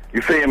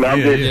 You feel me?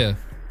 I'm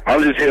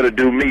just here to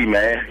do me,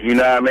 man. You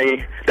know what I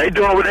mean? They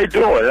doing what they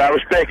doing, and I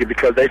respect it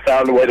because they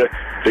found a way to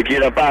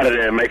get up out of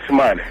there and make some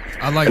money.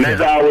 And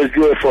that's always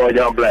good for a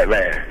young black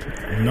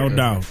man. No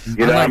doubt.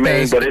 You know what I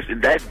mean? But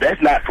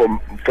that's not for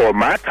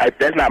my type.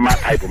 That's not my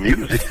type of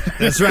music.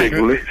 That's right.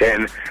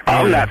 And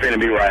I'm not finna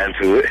be riding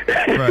to it.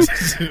 Right.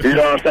 You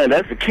know what I'm saying?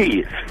 That's for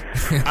kids.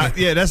 I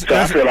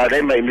feel like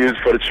they make music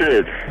for the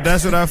children.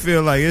 That's what I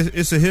feel like.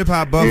 It's a hip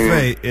hop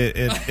buffet,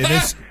 and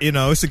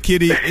it's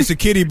a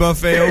kiddie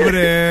buffet over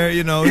there.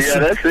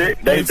 That's it.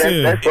 That's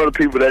for the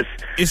people that's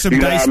some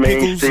nice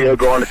pickles, still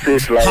going to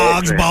fish like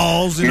hogs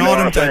balls and all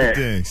them type of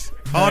things.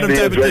 All them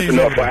type of things.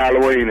 Up for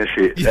Halloween and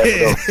shit.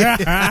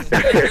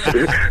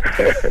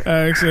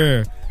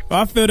 Sure.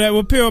 I feel that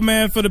with Pill,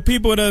 man. For the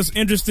people that's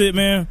interested,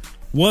 man,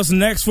 what's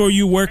next for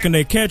you? Where can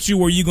they catch you?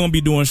 Where you gonna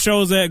be doing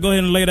shows at? Go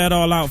ahead and lay that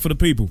all out for the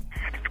people.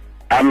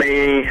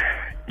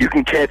 You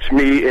can catch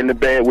me in the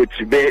bed with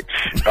your bitch.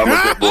 I'm a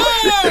good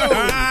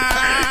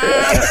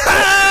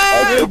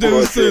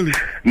boy.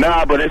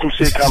 Nah, but there's some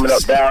shit coming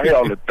up down here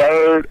on the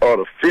 3rd or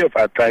the 5th,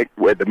 I think,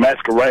 with the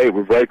Masquerade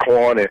with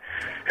Raekwon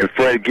and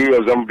Freddie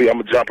Gibbs. I'm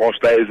gonna jump on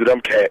stage with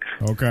them cats.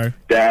 Okay.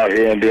 Down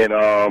here, and then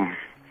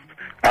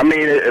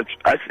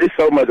it's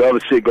so much other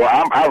shit going.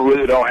 I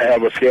really don't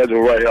have a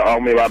schedule right here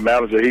on me. My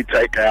manager, he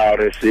take care of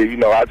all that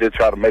shit. I just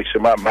try to make sure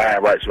my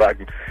mind right so I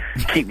can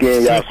keep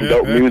getting y'all some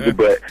dope music.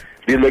 But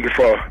be looking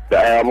for the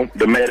album,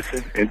 The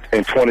Medicine, in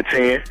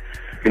 2010.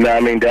 You know what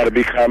I mean? That'll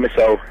be coming.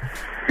 So,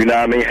 you know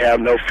what I mean? Have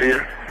no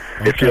fear.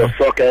 Okay. If you're a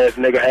suck-ass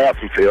nigga, have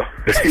some fear.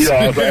 You know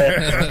what I'm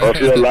saying? Or if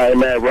you're a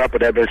lame-ass rapper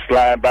that been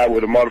sliding by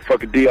with a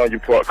motherfucking D on your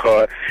port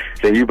card,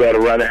 then you better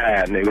run it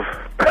high, nigga.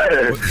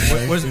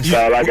 That's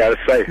all I gotta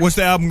say. What's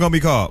the album gonna be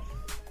called?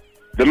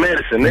 The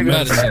medicine,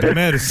 nigga. The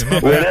medicine.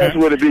 Well, that's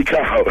what it be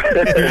called.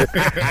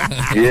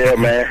 Yeah,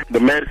 man. The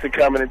medicine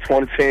coming in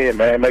 2010,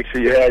 man. Make sure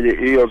you have your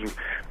ears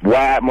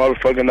wide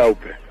motherfucking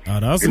open. Oh,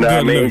 that's you know what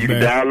I mean? Look, you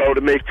man. can download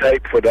the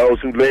mixtape for those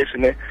who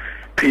listening.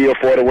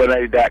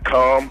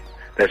 PL4180.com.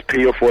 That's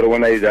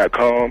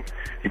PL4180.com.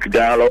 You can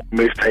download the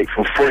mixtape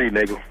for free,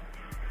 nigga.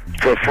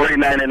 For free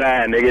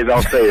 99, nigga. It's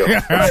on sale.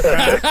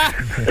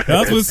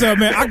 That's what's up,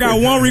 man. I got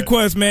one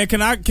request, man.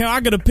 Can I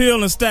get a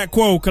Pill and Stat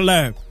Quo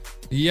collab?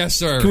 Yes,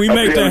 sir. Can we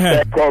make that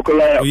happen? Quo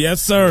collab?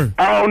 Yes, sir.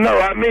 I don't know.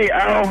 I mean,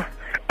 I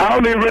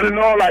don't even really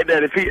know like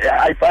that.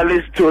 If I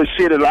listen to a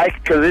shit and like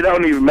it, because it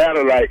don't even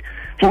matter like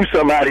who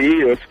somebody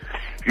is.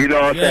 You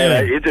know what I'm saying?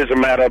 Like, it just a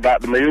matter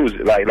about the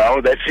music. Like, long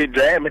as that shit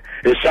jamming,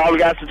 if Charlie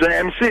got some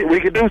jamming shit, we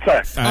can do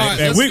something. All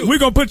right, we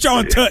gonna put y'all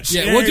in touch.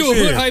 Yeah, we'll do a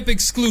Hood Hype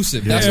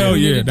exclusive. That's Hell what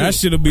we need yeah, to do. that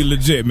shit'll be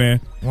legit, man.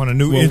 Want a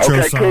new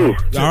intro song? Cool.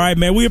 All right,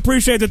 man. We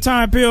appreciate the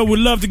time, Pill. We'd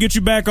love to get you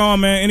back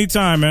on, man.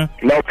 Anytime, man.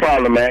 No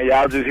problem, man.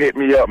 Y'all just hit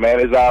me up, man.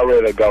 It's all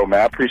ready to go,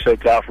 man. I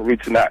appreciate y'all for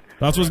reaching out.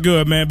 That's what's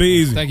good, man. Be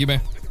easy. Thank you,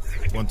 man.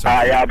 One All time.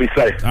 right, y'all be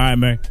safe. All right,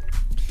 man.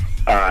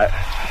 All right.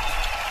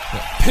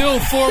 Pill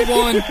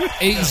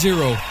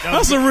 4180.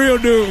 That's a real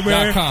dude,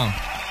 man. .com.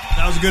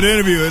 That was a good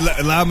interview. It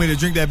allowed me to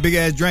drink that big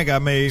ass drink I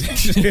made,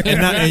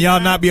 and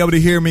y'all not be able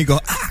to hear me go.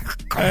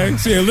 Hey,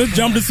 shit, let's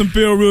jump to some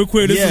Pill real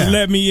quick. This is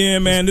Let Me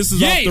In, man. This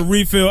is off the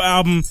Refill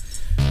album.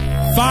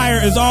 Fire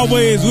as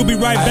always. We'll be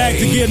right back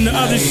to getting the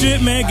other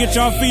shit, man. Get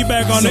y'all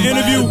feedback on the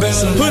interview.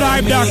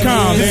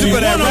 Hoodhype.com. This is for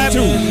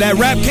that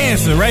rap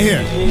cancer right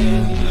here.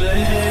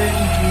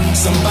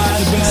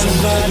 Somebody better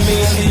let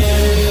me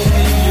in.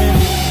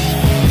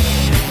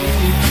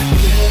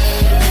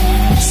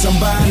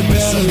 Somebody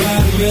better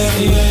let me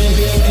in.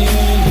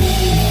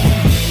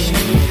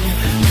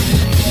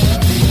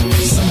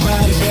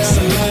 Somebody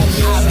better let me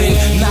in. I've been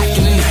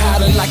knocking and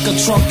hiding like a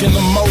trunk in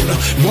a motor,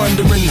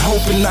 wondering,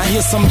 hoping I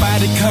hear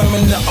somebody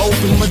coming to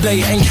open, but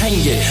they ain't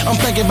hang yet. I'm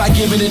thinking about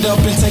giving it up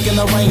and taking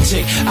a rain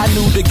check. I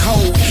knew the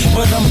code,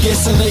 but I'm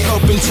guessing they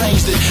up and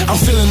changed it. I'm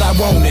feeling I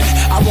want it.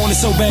 I want it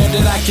so bad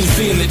that I can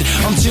feel it.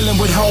 I'm chilling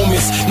with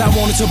homies, not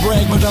wanting to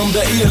brag, but I'm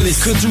the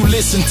illest. Could you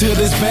listen to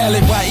this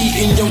ballad while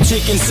eating your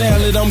chicken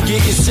salad? I'm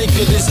getting sick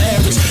of this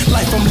average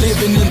life I'm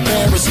living in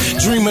Paris,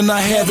 dreaming I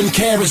having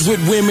carrots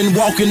with women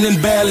walking in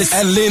ballads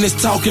and Lennox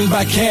talking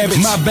about cabbage.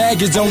 My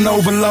baggage on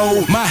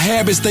overload, my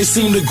habits they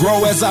seem to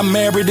grow as I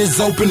marry this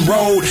open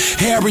road.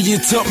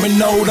 Harriet Tubman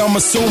Node, I'm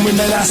assuming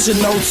that I should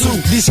know too.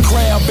 This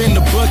crab in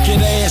the bucket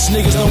ass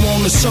niggas don't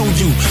wanna show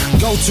you.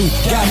 Go to,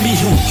 got me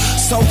who,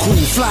 so cool,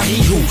 fly he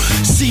who.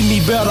 See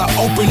me better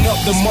open up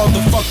the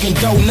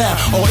motherfucking door now,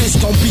 or it's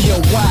gonna be a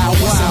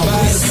wild, wild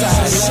west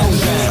side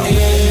showdown.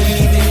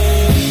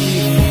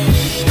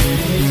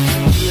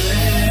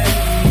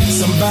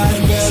 Somebody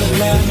better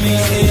let me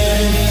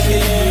in.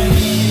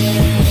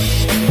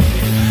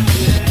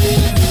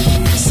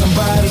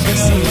 Somebody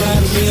better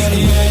let me in.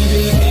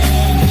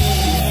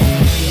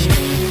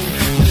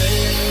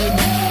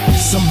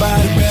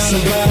 Somebody better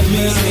let me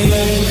in.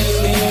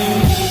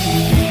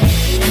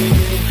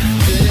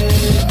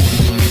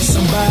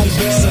 Somebody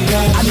better let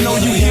me in. I know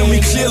you hear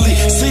me clearly.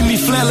 See me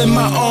flailing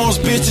my arms,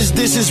 bitches.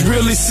 This is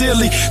really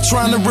silly.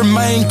 Trying to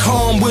remain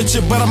calm with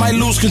you, but I might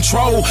lose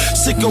control.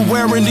 Sick of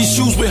wearing these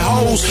shoes with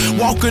holes.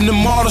 Walking the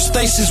MARTA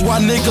stations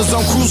while niggas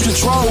on cruise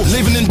control.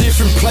 Living in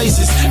different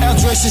places.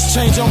 Addresses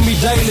change on me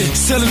daily.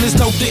 Selling this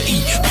dope to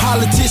eat.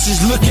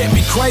 Politicians look at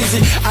me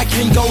crazy. I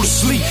can't go to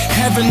sleep.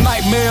 Having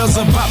nightmares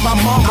about my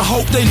mama. I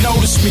hope they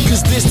notice me,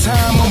 cause this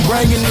time I'm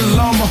bringing the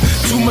llama.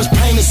 Too much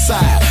pain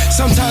aside.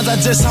 Sometimes I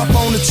just hop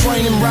on the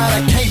train and ride.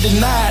 I can't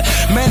deny it.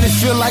 Man, it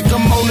feel like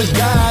I'm on the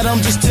guide.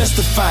 I'm just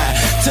testifying.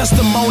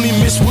 Testimony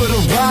mixed with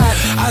a ride.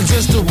 I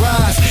just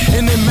arrived,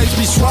 and it makes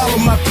me swallow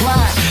my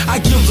pride. I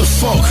give a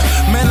fuck.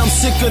 Man, I'm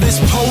sick of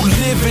this poor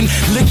living.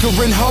 Liquor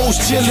and hoes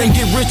chilling.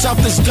 Get rich off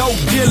this dope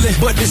dealing.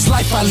 But this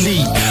life I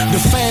lead. The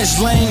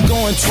fast lane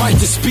going twice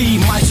the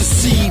speed. Might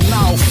succeed.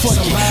 Now, fuck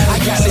it. I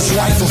got this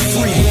life for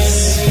free.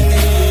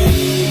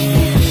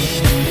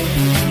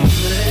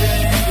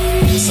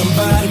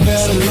 Somebody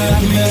better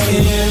let me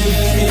in.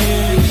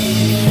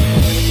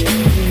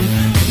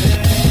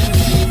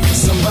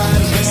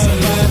 Somebody better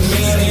let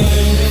me in.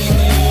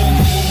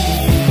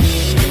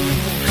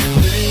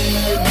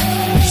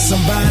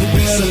 Somebody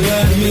better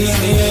let me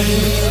in.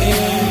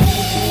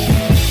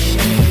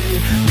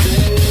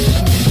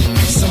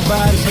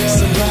 Somebody better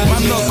let me in.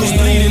 My knuckles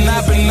bleeding,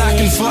 I've been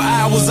knocking for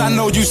hours. I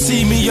know you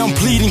see me, I'm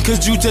pleading,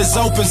 cause you just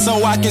open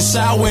so I can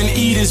shower and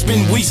eat. It's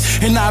been weeks,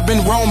 and I've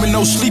been roaming,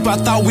 no sleep. I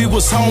thought we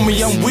was homie.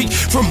 I'm weak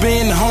from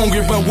being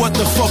hungry, but what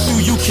the fuck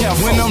do you care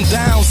for? When I'm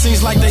down,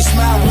 seems like they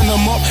smile. When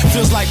I'm up,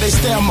 feels like they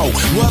stare more.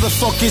 Well, the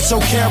fuck is your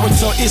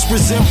character? It's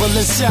resembling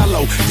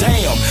shallow.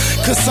 Damn,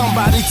 could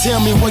somebody tell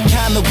me what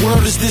kind of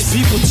world is this?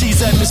 People tease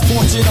at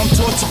misfortune. I'm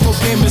tortured for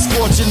being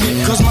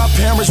misfortunate, cause my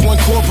parents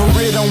went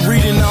corporate. I'm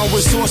reading all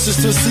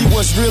resources to see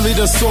what's really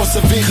the source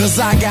of it, cause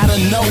I gotta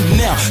know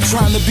now.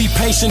 Trying to be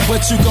patient,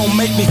 but you gon'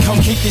 make me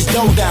come kick this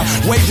dough down.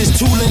 Wave this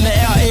tool in the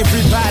air,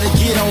 everybody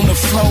get on the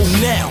floor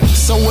now.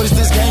 So what is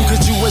this game?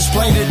 Could you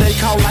explain it, they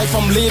call life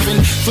I'm living.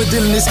 For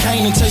dealing this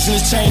cane and chasing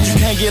this change, you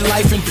can't get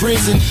life in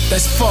prison.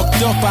 That's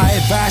fucked up, I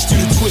advised you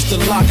to twist the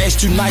lock.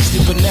 Asked you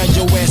nicely, but now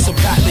your ass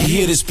about to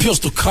hear this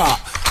pistol cop.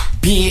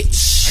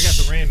 Bitch. I got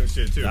some random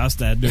shit too. That's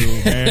that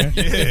dude, man.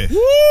 Yeah.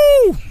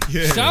 Woo!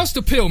 Yeah. Shouts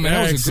to Pill, man.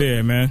 That was a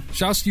great, man.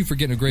 Shouts to you for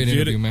getting a great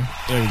interview, man.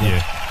 There we go.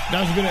 Yeah.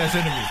 That was a good ass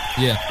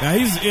interview. Yeah. Now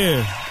he's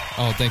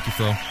Oh, thank you,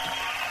 Fro.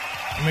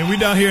 I mean, we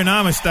down here in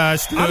Amistad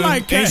still. I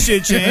like that. Ain't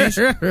shit changed.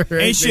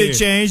 Ain't shit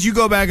changed. You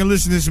go back and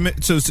listen to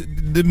this. So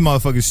the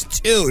motherfucker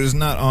still is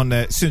not on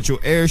that Central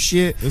Air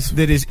shit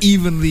that is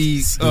evenly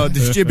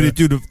distributed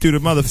through the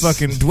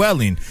motherfucking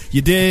dwelling.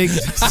 You dig?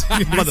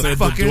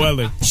 Motherfucking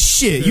dwelling.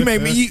 Shit. You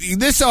make me.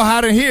 This so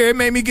hot in here. It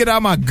made me get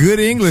out my good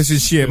English and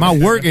shit. My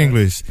work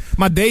English.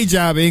 My day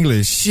job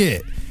English.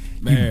 Shit.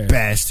 Man. You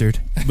bastard.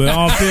 But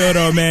on Phil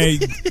though, man,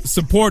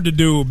 support the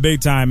dude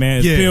big time, man.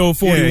 It's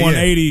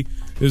Pill4180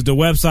 is the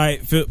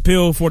website,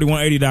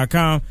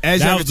 pill4180.com.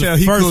 As y'all can tell,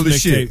 he cool as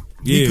shit.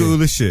 He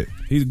cool as shit.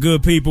 He's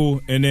good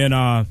people. And then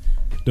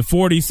the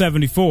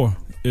 4074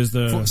 is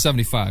the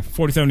 75.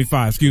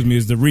 4075, excuse me,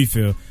 is the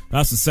refill.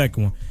 That's the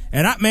second one.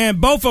 And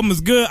both of them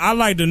is good. I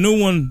like the new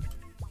one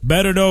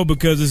better though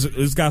because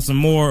it's got some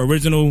more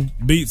original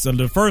beats. So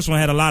the first one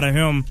had a lot of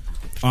him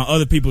on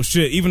other people's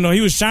shit, even though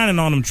he was shining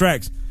on them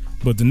tracks.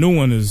 But the new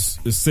one is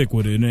sick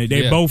with it, and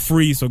they both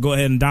free. So go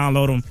ahead and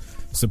download them.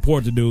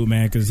 Support the dude,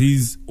 man, because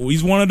he's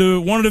one of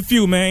the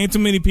few, man. Ain't too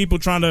many people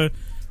trying to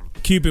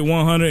keep it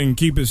 100 and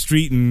keep it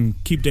street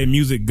and keep their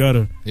music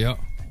gutter. Yep.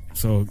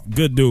 So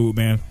good dude,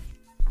 man.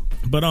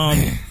 But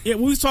we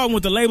was talking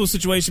with the label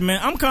situation,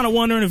 man. I'm kind of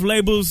wondering if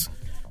labels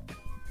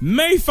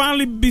may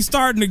finally be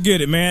starting to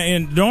get it, man.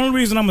 And the only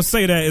reason I'm gonna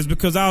say that is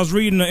because I was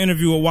reading an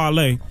interview with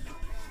Wale,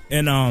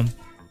 and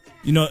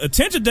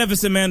attention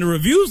deficit, man. The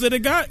reviews that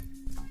it got.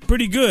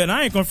 Pretty good. And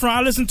I ain't gonna front.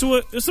 I listened to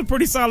it. It's a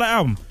pretty solid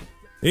album.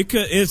 Why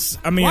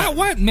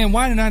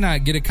did I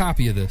not get a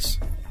copy of this?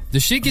 The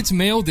shit gets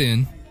mailed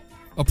in.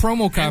 A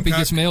promo copy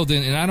gets mailed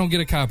in, and I don't get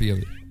a copy of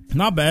it.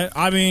 Not bad.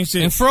 I mean,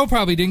 shit. And Fro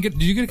probably didn't get.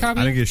 Did you get a copy?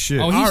 I didn't get shit.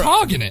 Oh, he's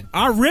hogging it.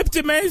 I ripped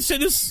it, man.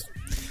 Shit, this.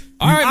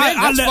 All right,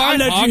 man. That's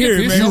fine. I let you hear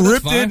it, man. You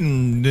ripped it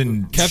and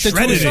then kept it to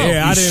shredded yourself. it.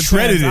 Yeah, I didn't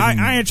shredded it.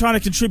 I ain't trying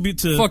to contribute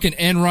to fucking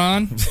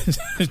Enron.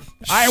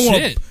 I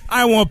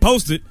ain't want to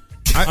post it.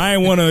 I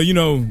ain't want to, You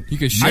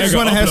can I just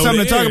want to have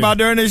something to talk about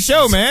during this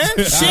show, man.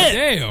 Shit.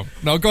 Damn.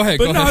 No, go ahead.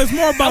 But it's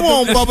more about I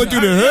won't bump it through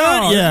the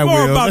hood. Yeah,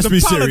 more Will. about Let's the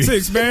be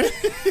politics, serious. man.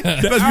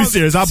 Let's be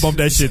serious. I'll bump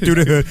that shit through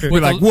the hood. Be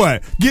like,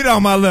 what? Get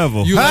on my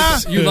level. You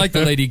like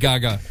the Lady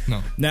Gaga.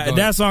 No. Now,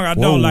 that song I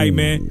don't like,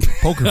 man.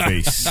 Poker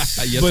face.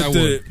 Yes, I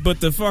would. But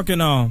the fucking,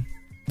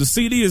 the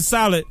CD is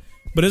solid,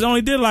 but it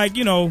only did like,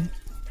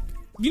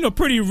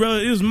 pretty,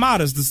 it was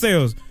modest, the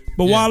sales.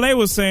 But Wale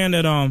was saying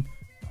that, let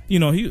me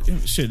What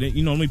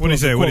did he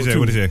say? What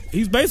did he say?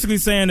 He's basically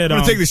saying that. I'm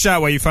going to take the shot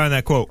while you find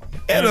that quote.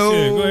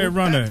 Hello. Go ahead,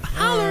 run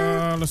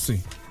that. Let's see.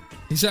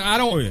 He said, I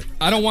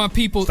don't want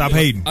people. Stop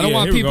hating. I don't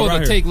want people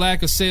to take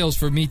lack of sales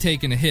for me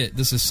taking a hit.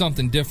 This is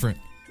something different.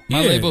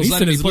 My label's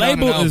letting me put out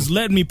an album. Is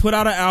letting me put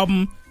out an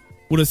album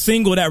with a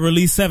single that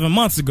released 7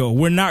 months ago.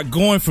 We're not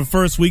going for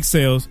first week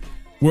sales.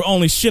 We're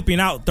only shipping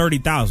out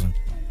 30,000.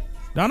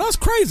 Now that's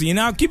crazy.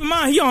 Now keep in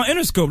mind he on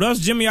Interscope. That's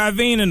Jimmy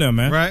Iovine in there,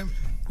 man. Right.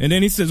 And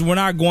then he says we're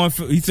going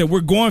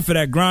for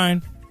that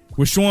grind.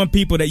 We're showing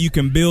people that you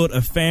can build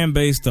a fan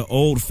base the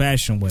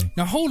old-fashioned way.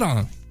 Now hold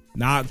on.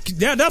 Now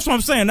that's what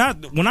I'm saying.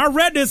 When I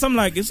read this, I'm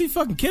like, is he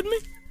fucking kidding me?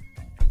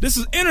 This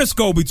is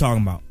Interscope we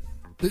talking about.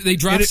 They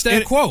dropped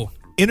Stat Quo.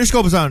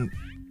 Interscope is on.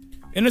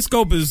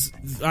 Interscope is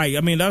like,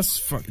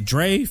 that's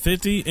Dre,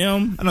 50,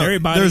 M,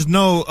 everybody. There's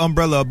no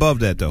umbrella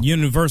above that though.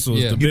 Universal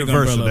is the big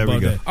umbrella there we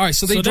above go. that. All right,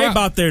 so they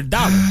about their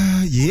dollar.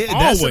 Yeah,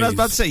 that's what I was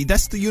about to say.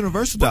 That's the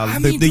universal dollar.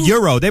 The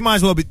euro. They might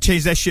as well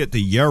change that shit to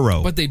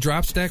euro. But they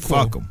dropped Stat Quo.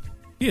 Fuck them.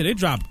 Yeah, they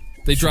dropped.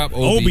 They dropped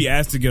Obi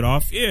asked to get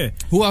off. Yeah.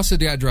 Who else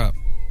did they drop?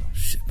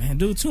 Shit, man,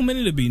 dude, too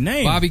many to be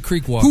named. Bobby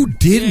Creekwater. Who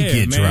didn't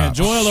get dropped?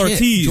 Joel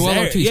Ortiz.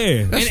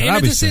 Yeah. That's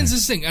and this is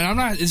this thing.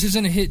 And this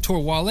isn't a hit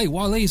toward Wale.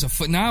 Wale is a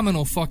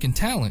phenomenal fucking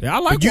talent. Yeah, I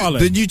like Wale.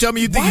 Did you tell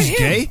me you think he's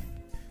gay?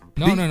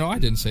 No, I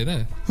didn't say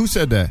that. Who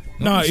said that?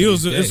 No,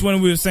 it's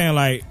when we were saying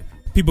like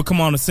people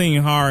come on the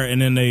scene hard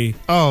and then they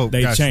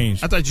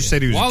change. I thought you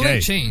said he was Wale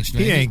gay. Changed,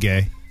 man. He ain't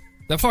gay.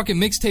 That fucking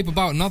mixtape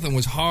About Nothing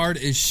was hard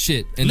as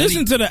shit. And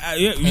listen to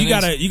you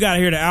gotta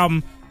hear the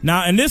album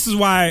now, and this is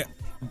why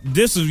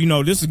this is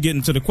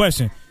getting to the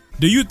question.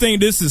 Do you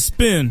think this is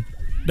spin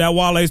that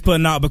Wale's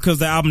putting out because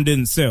the album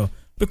didn't sell?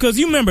 Because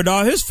you remember,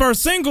 dog, his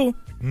first single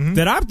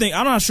that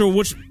I'm not sure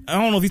which. I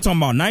don't know if he's talking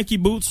about Nike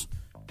boots.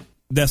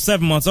 That's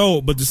 7 months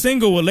old, but the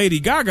single with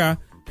Lady Gaga.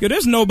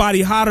 There's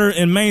nobody hotter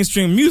in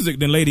mainstream music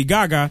than Lady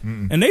Gaga,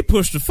 and they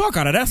pushed the fuck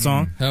out of that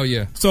song. Hell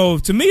yeah! So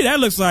to me, that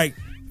looks like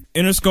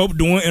Interscope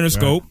doing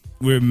Interscope. Right.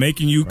 We're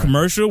making you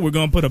commercial. We're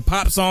gonna put a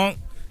pop song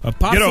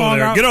Get over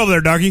there. Out. Get over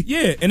there, doggy.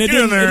 Yeah, and it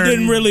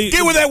didn't really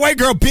get with that white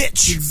girl,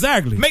 bitch.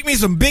 Exactly. Make me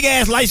some big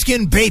ass light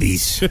skinned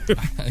babies.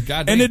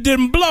 And it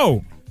didn't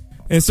blow.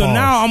 And so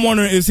now I'm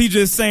wondering, is he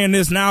just saying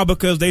this now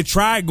because they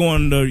tried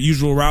going the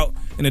usual route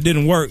and it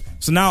didn't work?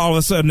 So now all of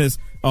a sudden it's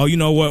oh, you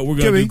know what, we're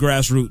going to do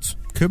grassroots.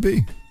 Could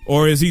be.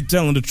 Or is he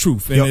telling the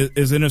truth and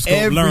is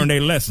Interscope learn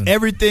their lesson?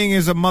 Everything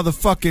is a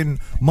motherfucking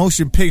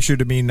motion picture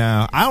to me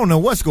now. I don't know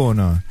what's going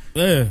on.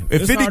 Yeah,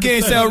 if 50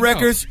 can't sell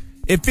records,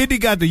 if 50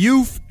 got the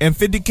youth and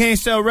 50 can't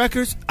sell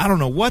records, I don't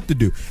know what to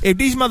do. If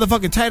these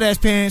motherfucking tight ass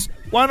pants,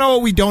 well, I know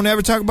what we don't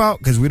ever talk about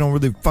because we don't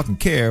really fucking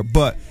care,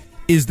 but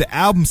is the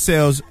album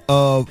sales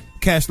of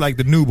cats like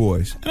the New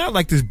Boys. And I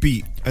like this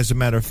beat, as a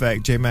matter of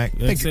fact, J-Mac.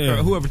 Thank you,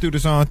 whoever threw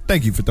this on,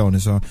 thank you for throwing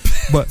this on.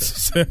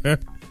 But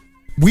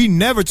we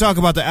never talk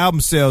about the album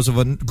sales of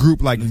a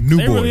group like New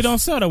Boys. They really don't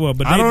sell that well,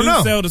 but I they don't do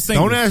know. sell the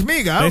singles. Don't ask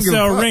me. I don't they give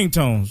sell a fuck.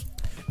 ringtones.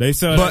 They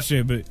sell that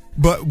shit,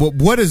 but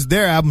what does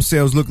their album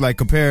sales look like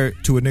compared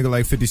to a nigga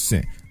like 50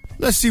 Cent?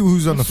 Let's see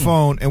who's on the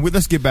phone, and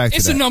let's get back to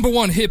it's that. the number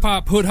one hip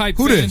hop hood hype.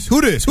 Who fan. this?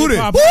 Who this? Who this?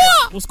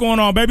 What's going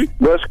on, baby?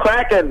 What's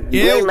cracking?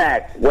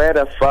 J-Mac, where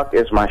the fuck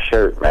is my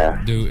shirt,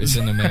 man? Dude, it's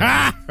in the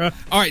mail.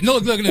 All right,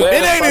 look. It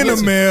ain't in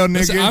the mail, nigga.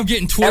 Listen, I'm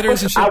getting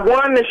Twitters and shit. I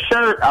won the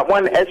shirt. I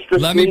won the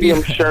extra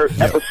medium shirt,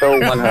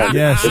 episode 100.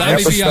 Yes, Let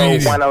me be episode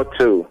honest.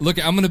 102.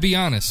 Look, I'm gonna be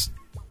honest.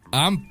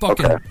 I'm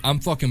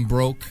fucking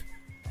broke.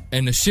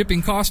 And the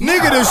shipping cost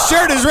Nigga, the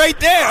shirt is right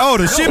there. Oh,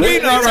 the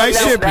shipping? All right,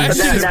 shipping. That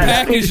shit is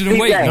packaged and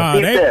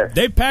waiting.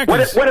 They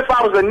packaged. What if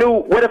I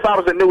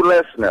was a new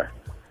listener?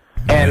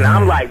 And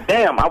I'm like,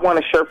 damn, I want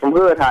a shirt from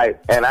Hood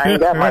Hype, and I ain't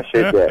got my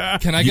shit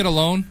yet. Can I get a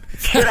loan?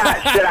 Should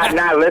I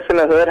not listen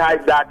to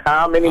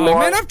hoodhype.com anymore? Oh,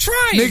 man, I'm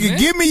trying. Nigga, man.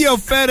 give me your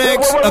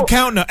FedEx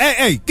account number.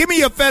 Hey, give me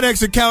your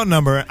FedEx account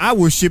number, and I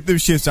will ship them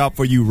shits out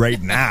for you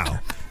right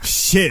now.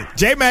 Shit,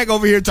 J-Mac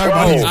over here talking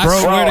about he's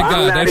broke. swear to God,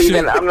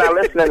 I'm not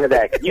listening to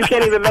that. You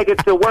can't even make it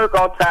to work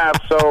on time,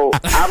 so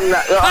I'm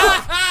not.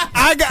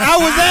 I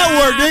was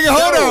at work, nigga.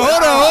 Hold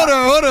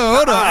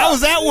on. I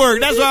was at work.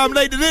 That's why I'm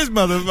late to this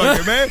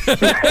motherfucker, man.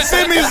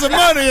 Send me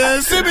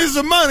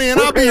some money,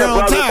 and I'll be here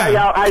on time.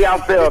 How y'all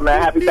feel,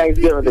 man? Happy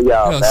Thanksgiving to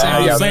y'all, man.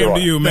 How y'all Same doing?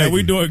 to you, man.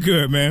 We doing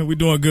good, man. We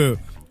doing good.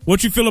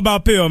 What you feel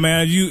about Pill,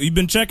 man? You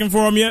been checking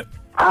for him yet?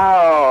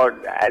 Oh,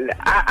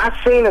 I've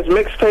seen his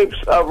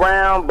mixtapes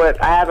around, but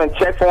I haven't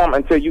checked for him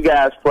until you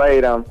guys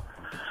played them.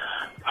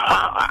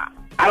 I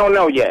don't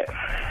know yet.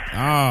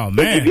 Oh,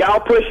 man. If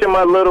y'all push him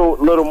a little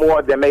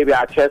more, then maybe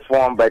I'll check for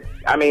him. But,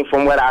 I mean,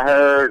 from what I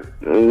heard,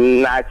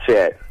 not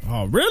yet.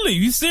 Oh, really?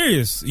 You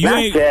serious? You Not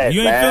ain't yet,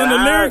 feeling man. the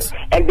lyrics?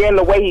 And then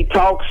the way he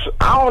talks,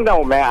 I don't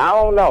know, man. I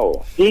don't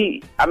know.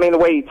 The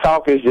way he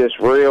talks is just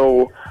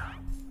real.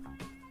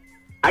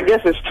 I guess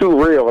it's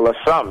too real or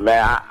something,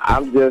 man.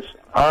 I'm just...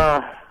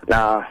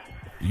 nah.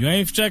 You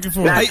ain't checking for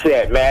him? Not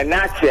yet, man.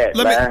 Not yet,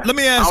 man. Let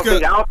me ask I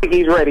don't think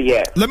he's ready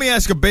yet. Let me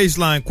ask a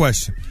baseline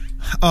question.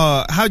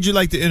 How'd you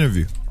like the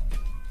interview?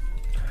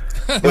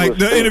 Like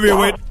the interview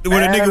where the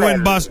nigga went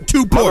and bought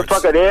 2 ports.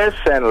 Motherfucker this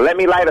and let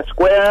me light a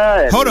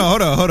square. And Hold on.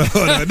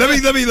 Let me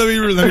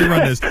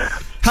run this.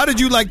 How did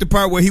you like the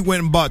part where he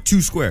went and bought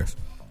 2 squares?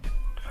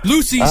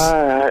 Lucy's.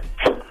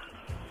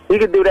 You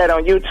could do that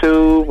on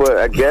YouTube, but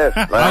I guess.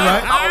 All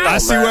right. I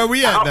see where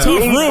we at now. Tough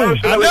room.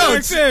 I know.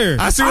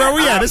 I see where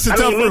we at. This is a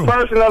tough room. Me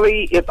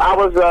personally, if I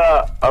was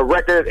a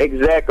record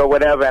exec or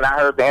whatever and I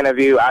heard the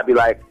interview, I'd be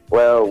like,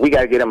 well, we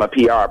got to get him a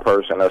PR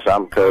person or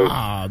something.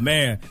 Oh,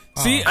 man.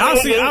 See,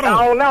 I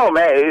don't know,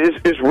 man.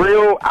 It's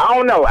real. I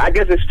don't know. I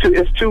guess it's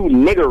too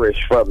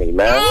niggerish for me,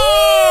 man.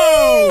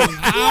 Oh,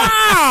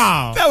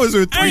 wow. That was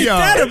a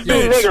 3-hour. It's too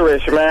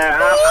niggerish,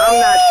 man. I'm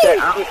not check.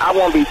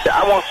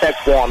 I won't check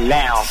for him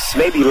now.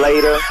 Maybe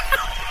later.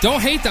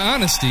 Don't hate the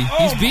honesty.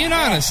 He's being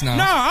honest now.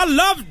 No, I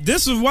love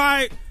this is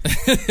why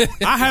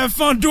I have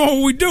fun doing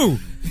what we do.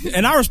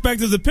 And I respect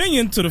his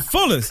opinion to the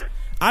fullest.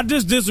 I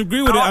just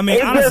disagree with it. I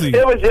mean, honestly.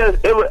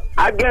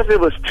 I guess it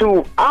was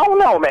too, I don't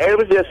know, man. It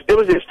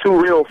was just too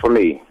real for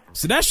me.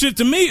 So that shit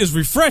to me is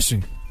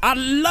refreshing. I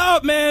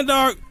love, man,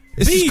 dog.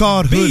 This is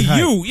called Hood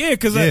Hype. Yeah,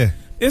 because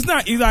it's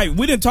not, like,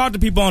 we didn't talk to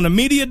people on the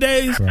media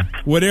days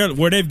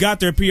where they've got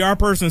their PR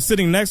person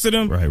sitting next to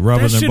them. Right,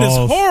 rubbing that their shit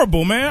balls. is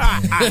horrible, man.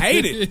 I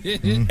hate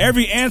it.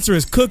 Every answer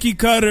is cookie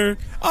cutter.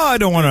 Oh, I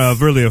don't want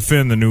to really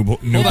offend the new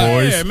boys.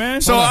 Yeah, man.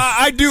 So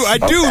I do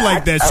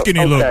like that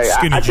skinny look,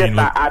 skinny jean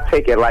look. I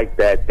take it like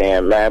that,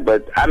 then, man.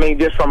 But I mean,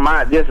 just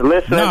listening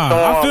to him.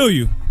 I feel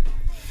you.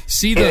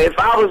 See if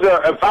I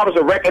was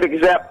a record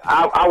exec,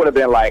 I would have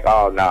been like,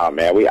 oh no,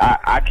 man,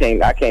 I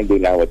can't do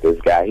nothing with this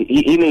guy.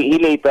 He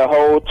need the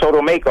whole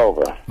total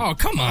makeover. Oh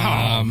come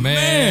on,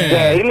 man.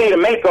 Yeah, he need a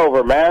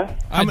makeover, man.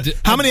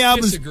 How many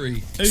albums?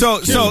 Disagree. So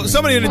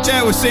somebody in the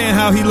chat was saying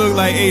how he looked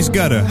like Ace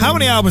Gutter. How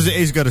many albums did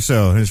Ace Gutter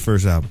sell in his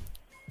first album?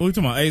 What are you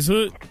talking about, Ace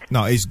Hood?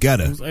 No, Ace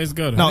Gutter. Ace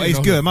Gutter. No, Ace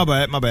Good. My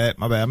bad.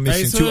 I'm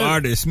missing Ace 2 Hood?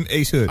 artists.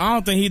 Ace Hood. I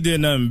don't think he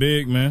did nothing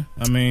big, man.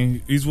 I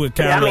mean, he's with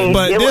Khaled. I mean,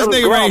 but this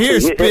nigga right here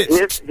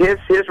spits.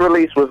 His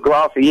release was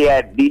glossy. He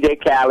had DJ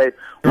Khaled,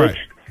 which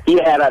he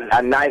had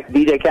a nice.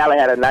 DJ Khaled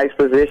had a nice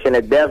position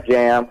at Def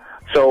Jam.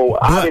 So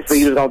obviously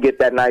he was gonna get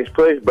that nice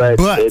push, but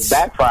it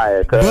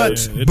backfired. But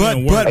Ace Hood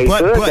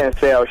didn't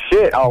sell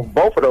shit on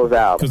both of those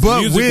albums.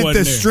 But with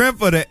the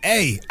strength of the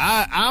A,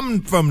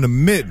 I'm from the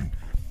mid.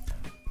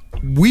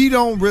 We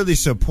don't really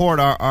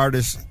support our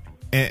artists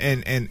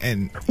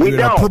and We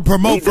don't.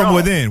 promote We from don't.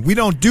 within. We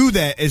don't do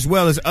that as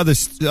well as other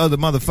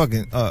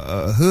motherfucking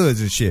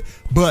hoods and shit.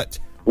 But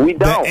we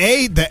don't.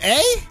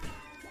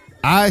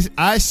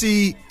 I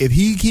see if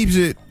he keeps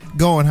it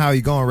going how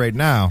he's going right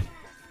now.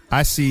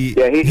 I see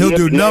he'll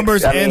do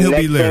numbers and he'll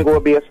be next lyrical. single will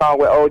be a song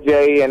with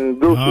OJ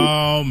and Gucci.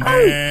 Oh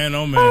man,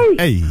 oh man.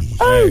 Hey.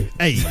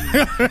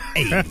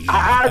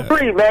 I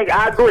agree, man.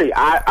 I agree.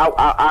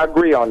 I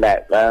agree on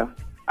that, man.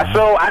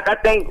 So I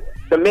think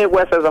the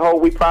Midwest as a whole,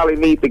 we probably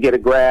need to get a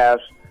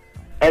grasp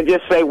and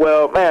just say,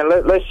 well, man,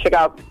 let's check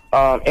out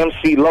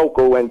MC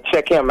Local and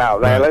check him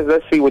out, man. Right.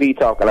 Let's see what he's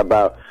talking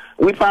about.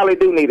 We probably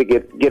do need to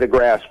get a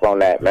grasp on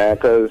that, man,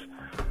 because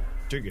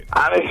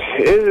I mean,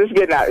 it's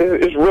getting out.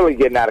 It's really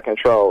getting out of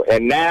control.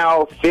 And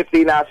now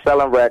 50 not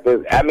selling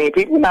records. I mean,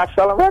 people not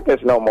selling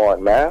records no more,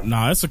 man.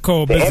 Nah, it's a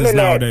cold business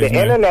nowadays, The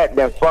man. internet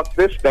done fucked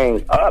this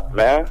thing up,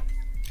 man.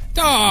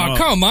 Oh,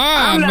 come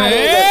on,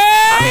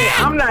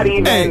 I'm not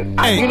even.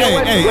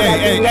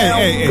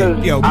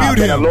 Yo, I've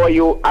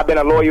been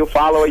a loyal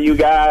follower of you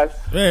guys.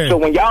 Hey. So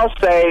when y'all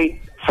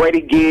say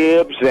Freddie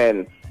Gibbs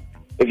and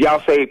if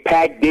y'all say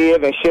Pac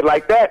Div and shit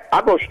like that,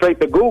 I go straight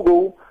to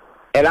Google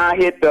and I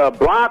hit the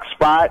blog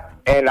spot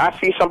and I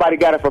see somebody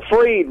got it for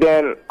free,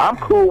 then I'm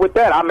cool with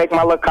that. I make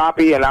my little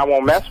copy and I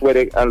won't mess with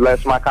it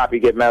unless my copy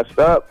get messed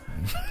up.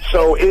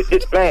 So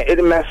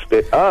it messed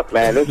it up,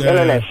 man. This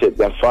internet shit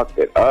done fucked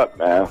it up,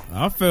 man.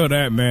 I feel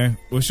that, man.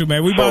 Well, shoot,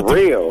 man, we For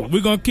real.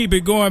 We're gonna keep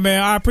it going,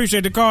 man. I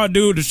appreciate the call,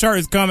 dude. The shirt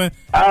is coming.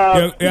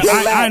 I'm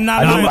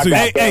not I lying to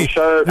got that you.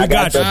 shirt. I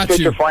got the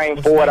picture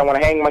frame for it. I want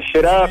to hang my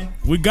shit up.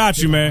 We got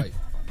you, man.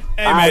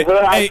 Hey, man.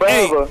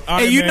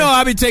 Hey, you know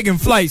I be taking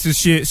flights and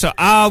shit, so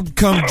I'll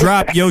come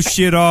drop your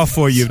shit off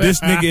for you.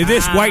 This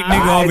white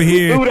nigga over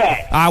here, do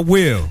that. I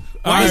will.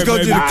 Let's go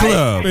to the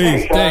club.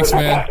 Thanks,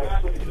 man.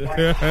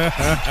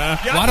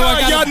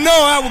 Y'all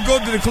know I would go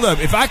to the club.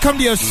 If I come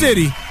to your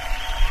city,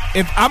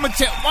 if I'm gonna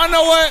tell, you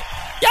know what?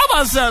 Y'all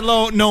about to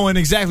start knowing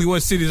exactly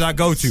what cities I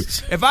go to.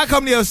 If I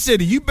come to your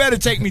city, you better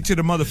take me to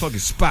the motherfucking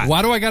spot.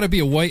 Why do I gotta be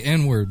a white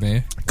N-word,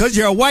 man? Because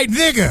you're a white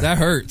nigga. That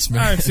hurts,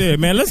 man. That's it,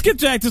 man. Let's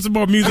get back to some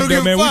more music,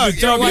 though, man. We've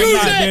been talking a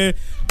lot, man.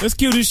 Let's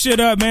cue this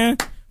shit up, man.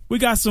 We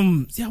got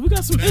some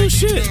ill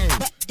shit.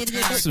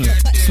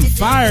 Some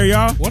fire,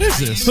 y'all. What is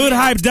this?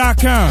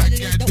 Hoodhype.com.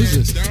 What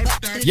is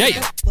this?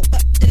 Yeah.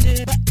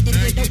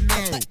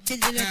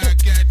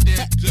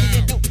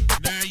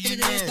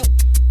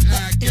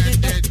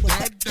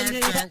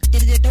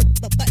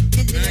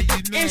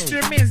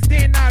 Instruments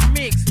did not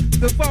mix,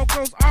 the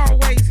vocals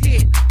always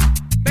hit.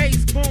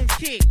 Bass, boom,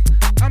 kick.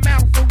 I'm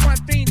out for one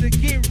thing, to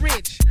get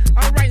rich.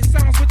 I'm writing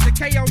songs with the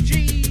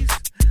KOGs.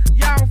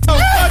 Y'all cut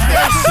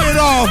that shit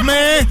off,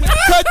 man.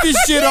 Cut this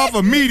shit off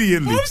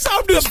immediately.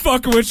 I'm just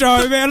fucking with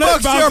y'all, man.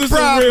 Let's bounce to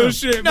some real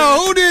shit, man.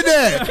 No, who did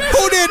that?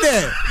 Who did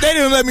that? They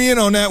didn't let me in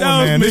on that one,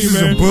 man. Me, this is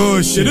man. some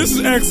bullshit. This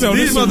is XO.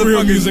 This These is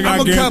real music. I'm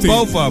gonna cut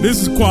both of them.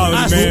 This is quality,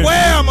 I man.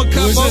 swear I'm gonna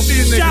cut both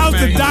these niggas, Shout out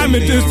to man.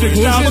 Diamond District.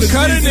 Shout out to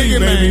cut a CZ, nigga,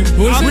 baby.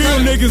 man. Real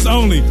niggas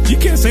only. You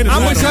can't say that.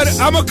 I'm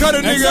gonna cut a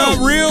nigga XO. out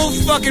real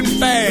fucking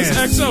fast.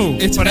 It's XO.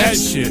 It's for that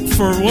X. shit.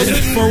 For what?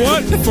 For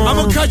what? For I'm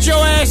gonna cut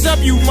your ass up,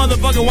 you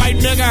motherfucking white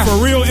nigga. For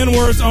real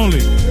N-words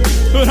only.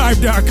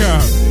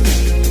 Hoodhype.com.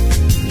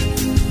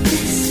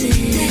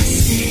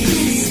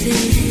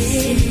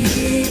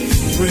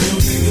 Real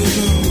niggas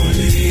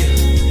only.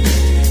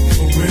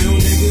 For real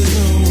niggas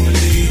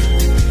only.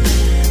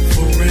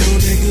 For real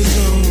niggas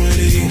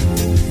only.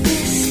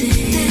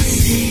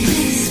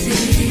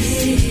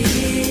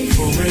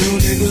 For real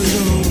niggas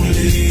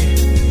only.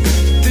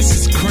 This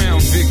is Crown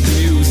Vic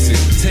music.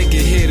 Take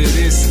a hit of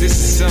this. This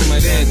is some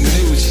of that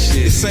new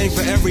shit. This ain't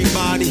for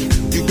everybody.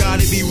 You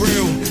gotta be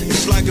real.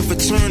 It's like a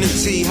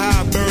fraternity.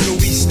 How I burn and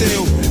we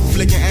still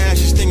flicking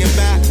ashes, thinking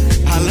back.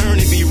 I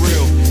learned to be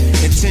real.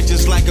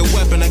 Intentions like a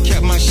weapon. I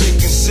kept my shit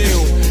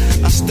concealed.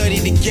 I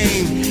studied the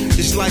game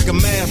just like a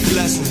math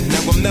lesson.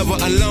 Now I'm never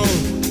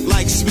alone.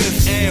 Like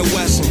Smith and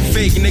Wesson.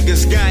 Fake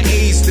niggas got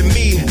A's to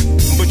me.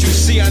 But you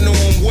see, I know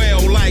I'm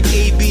well like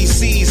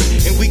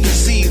ABCs. And we can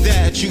see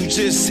that you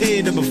just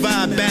here to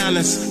provide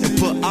balance and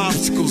put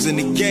obstacles in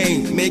the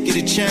game. Make it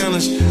a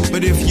challenge.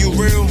 But if you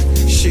real,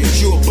 shit,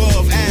 you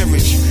above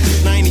average.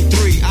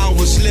 93, I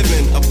was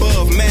living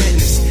above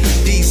madness.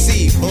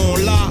 DC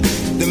on lock.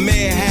 The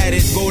mayor had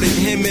it, voted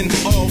him in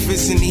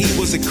office, and he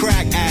was a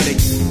crack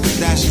addict.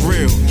 That's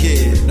real,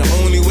 kid. The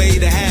only way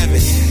to have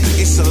it.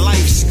 It's a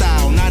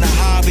lifestyle, not a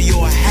hobby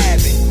or a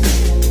habit.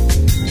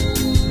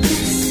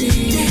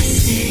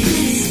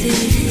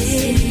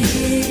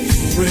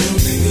 For real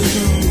niggas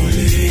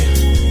only.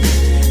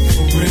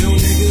 For real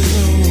niggas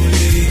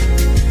only.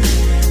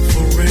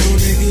 For real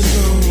niggas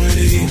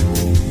only.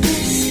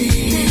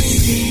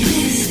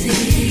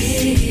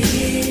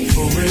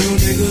 For real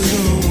niggas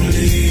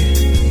only.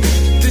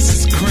 This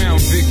is Crown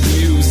Vic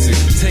music.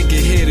 Take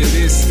a hit of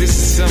this. This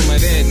is some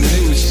of that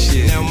new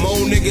shit. Now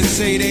more niggas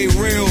say they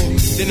real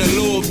than a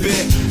little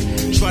bit.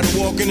 Try to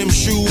walk in them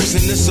shoes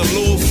and it's a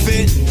little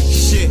fit.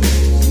 Shit,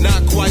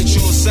 not quite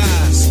your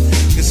size.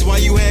 That's why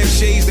you have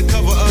shades to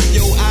cover up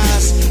your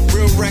eyes.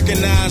 Real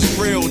recognize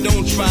real,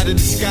 don't try to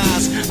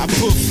disguise. I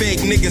put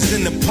fake niggas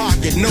in the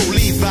pocket, no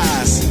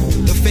Levi's.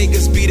 The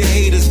fakers be the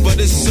haters, but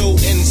it's so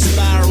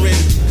inspiring.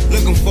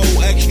 Looking for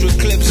extra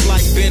clips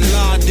like Bin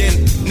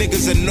Laden.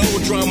 Niggas are no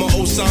drama,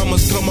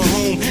 Osama's coming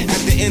home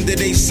at the end of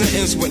their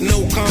sentence with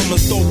no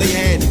commas. Thought they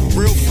had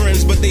real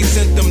friends, but they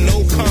sent them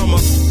no comma.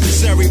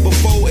 Sorry,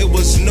 before it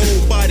was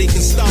nobody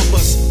can stop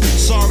us.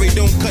 Sorry,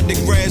 don't cut the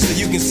grass so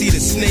you can see the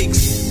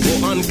snakes.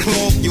 Or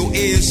unclog your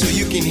ears so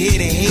you can hear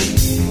the hate.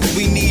 But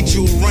we need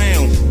you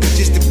around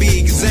just to be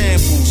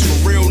examples.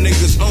 For real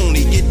niggas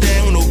only, get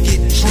down or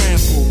get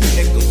trampled.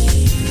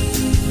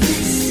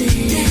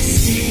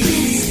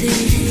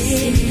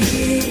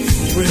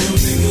 For real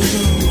niggas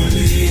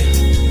only.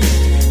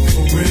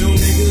 For real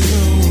niggas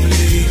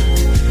only.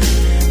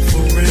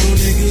 For real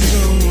niggas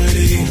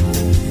only.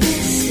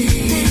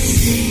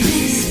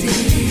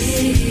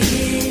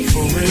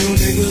 For real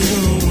niggas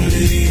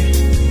only.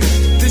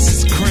 This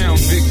is Crown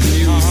Vic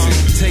music.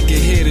 Take a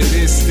hit of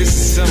this. This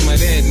is some of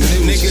that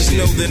new Niggas shit.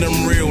 know that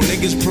I'm real.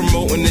 Niggas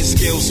promoting this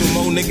skill. So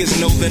more niggas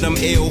know that I'm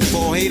ill.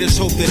 For haters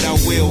hope that I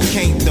will.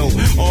 Can't though.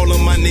 All of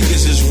my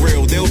niggas is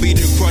real. They'll be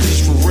the crutches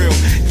for real.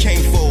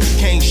 Can't fold.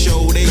 Can't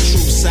show they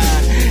true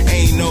side.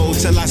 Ain't know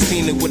till I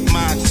seen it with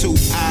my two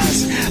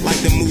eyes. Like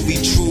the movie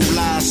True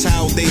Lies.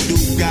 How they do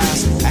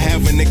guys. I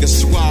have a nigga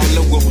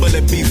swallow a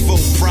bullet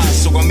before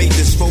prize. So I make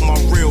this for my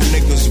real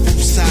niggas.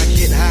 Whoops, I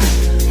get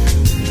high.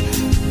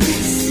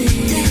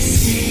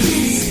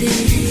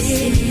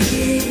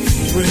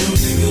 Real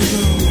niggas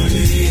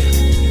only.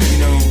 You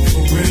know,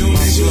 For real my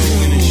niggas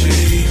slogan and shit.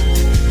 only.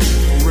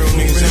 For real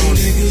niggas Real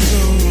only. niggas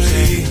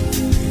only.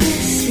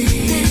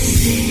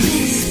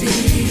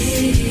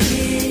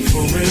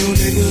 For real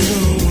niggas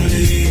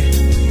only.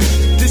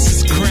 This is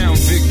Crown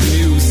Vic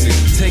music.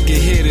 Take a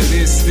hit of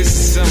this. This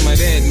is some of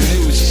that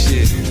new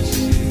shit.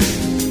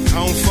 I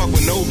don't fuck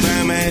with no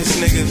bam ass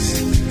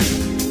niggas.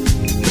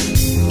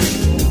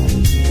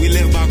 We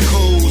live by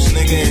codes,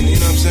 nigga, and you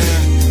know what I'm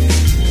saying?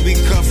 We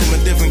cut from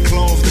a different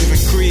cloth,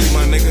 different creed,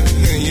 my nigga.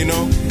 You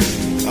know?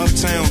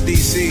 Uptown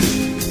DC.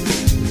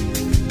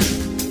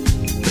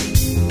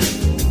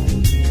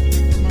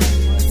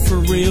 For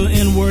real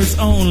N-words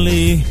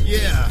only.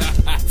 Yeah.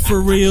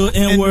 For real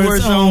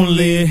N-words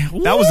only.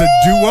 That was a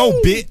duo,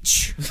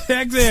 bitch.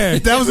 Heck there.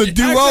 That was a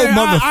duo, I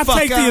motherfucker.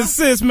 take the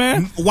assist,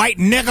 man. White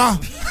nigga.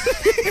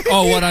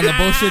 Oh, what on the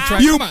bullshit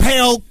track? You Come on.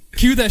 pale.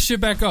 Cue that shit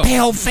back up.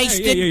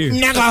 Pale-faced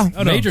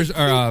nigga. Majors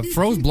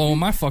Fro's blowing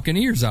my fucking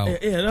ears out.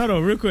 Yeah, hold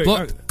on, real quick.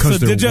 Because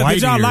they're did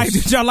white y'all ears.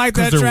 did y'all like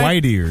that they're track?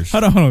 white ears.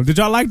 Hold on. Did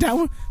y'all like that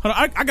one? Hold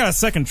on. I got a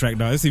second track,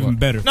 though. It's even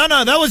better. No,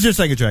 that was your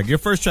second track. Your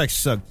first track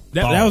sucked.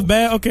 That was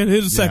bad? Okay,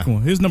 here's the second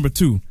one. Here's number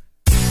 2.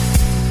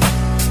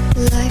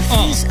 Life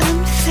is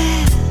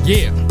unfair.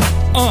 Yeah.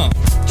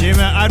 Jim,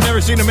 I've never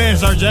seen a man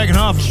start jacking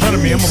off in front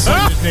of me. I'm going to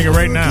punch this nigga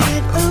right now.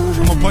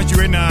 I'm going to punch you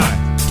right in the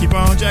eye. Keep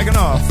on jacking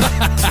off.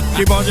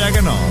 Keep on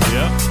jacking off.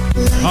 Yeah.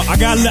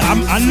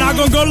 I'm not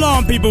gonna go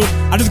long, people.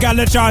 I just gotta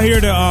let y'all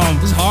hear the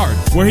It's hard.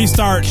 where he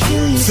starts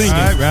singing.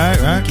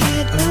 Right.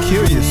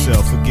 Kill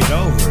yourself or get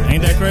over it.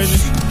 Ain't that crazy?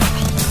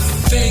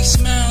 Fake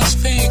smiles,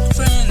 fake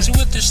friends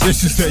with the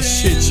This is that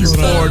shit you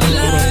poured.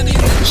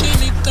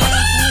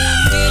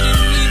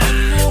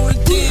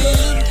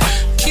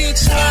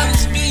 Kids'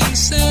 smiles being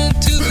sent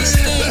to the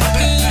state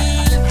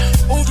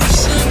pen over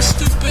some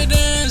stupid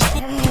ass.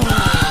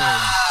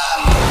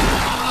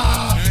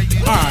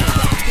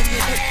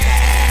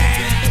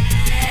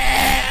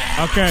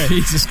 Okay.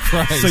 Jesus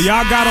Christ. So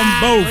y'all got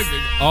them both.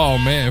 Oh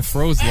man,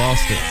 Fro's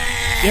lost it.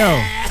 Yo,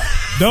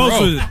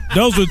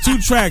 those were 2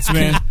 tracks,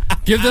 man.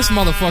 Give this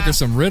motherfucker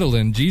some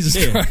Ritalin.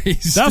 Jesus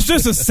Christ. That's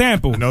just a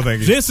sample. No,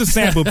 thank you. Just a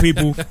sample,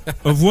 people,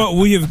 of what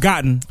we have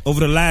gotten over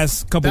the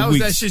last couple That was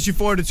weeks. that shit you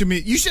forwarded to me.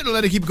 You should have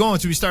let it keep going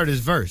until we started his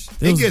verse.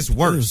 It gets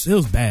worse. It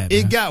was bad, man.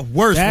 It got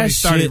worse when That he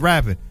started shit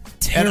rapping.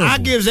 terrible. And I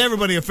gives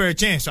everybody a fair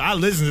chance. So I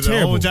listened to the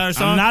Terrible. whole entire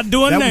song. I'm not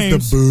doing that names.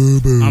 Was the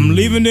boo-boo. I'm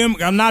leaving them.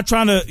 I'm not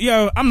trying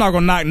to. I'm not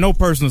gonna knock no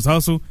person's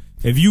hustle.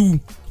 If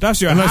that's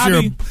your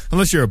hobby,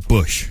 unless you're a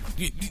Bush.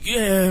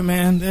 Yeah,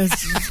 man.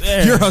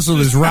 That's Your hustle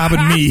is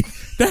robbing me.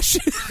 That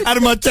shit out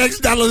of my tax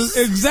dollars.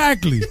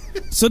 Exactly.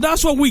 So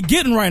that's what we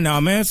getting right now,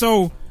 man.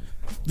 So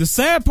the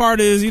sad part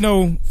is,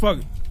 fuck,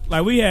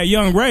 like we had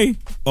Young Ray,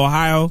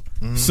 Ohio,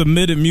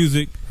 submitted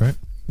music. Right.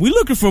 We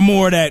looking for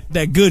more of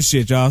that good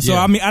shit, y'all. So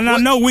Yeah. I mean, and I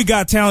know we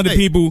got talented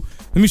people.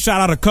 Let me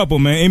shout out a couple,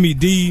 man.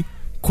 MED,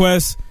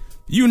 Quest,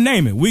 you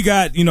name it. We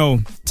got,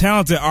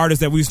 talented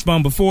artists that we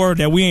spun before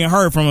that we ain't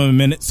heard from in a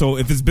minute. So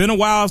if it's been a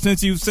while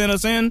since you sent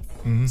us in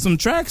some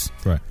tracks,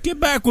 right, get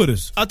back with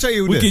us. I'll tell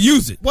you we this. can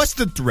use it. What's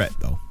the threat,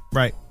 though?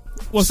 Right?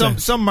 What's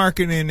that? Some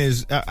marketing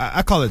is,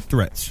 I call it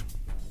threats.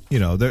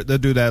 They'll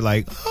do that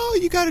like, oh,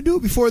 you got to do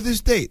it before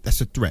this date.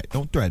 That's a threat.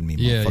 Don't threaten me,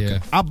 motherfucker. Yeah.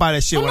 I'll buy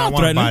that shit I'm when I not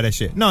want to threatening. buy that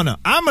shit. No,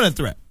 I'm going to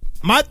threat.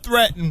 My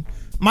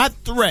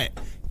threat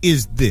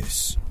is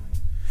this.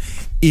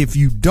 If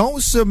you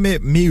don't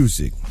submit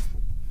music,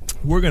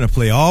 we're going to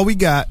play all we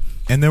got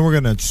and then we're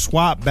gonna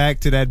swap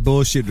back to that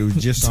bullshit that was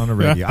just on the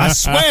radio. I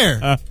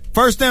swear.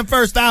 First in,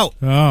 first out.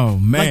 Oh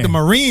man, like the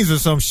Marines or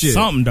some shit.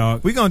 Something,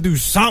 dog. We gonna do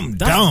something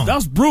dumb.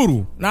 That's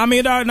brutal. Now I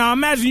mean, dog, now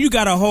imagine you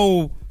got a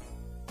whole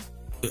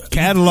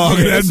catalog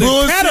of that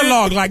bullshit.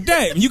 Catalog like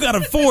that. You got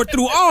to forward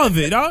through all of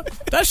it, dog.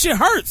 That shit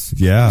hurts.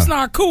 Yeah, it's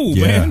not cool,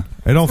 man.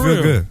 It don't For feel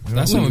real. good.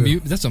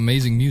 That's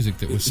amazing music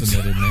that was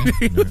submitted,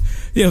 man.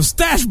 Yo,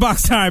 stash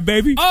box time,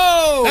 baby.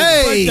 Oh,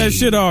 hey, break that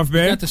shit off,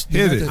 man.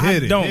 Hit it. I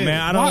don't, man.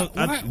 I don't.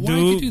 Why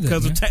Dude,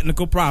 because of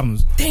technical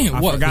problems. Damn,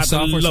 I what? forgot The to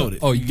software load it.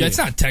 Oh, that's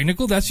not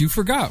technical. That's you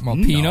forgot, my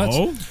peanuts.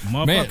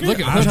 No, man, look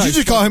at Did you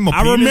just call him a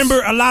penis? I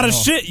remember a lot of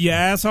shit, you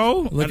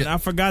asshole. Look at- I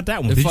forgot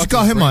that one. Did you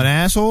call him an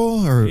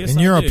asshole or Yes, and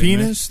I you're a did,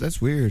 penis?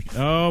 That's weird.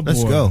 Oh, boy.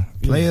 Let's go.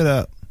 Play it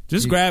up.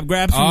 Just grab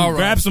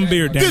some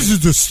beer. Damn This is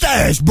the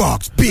stash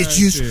box,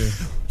 bitches.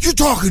 You're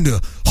talking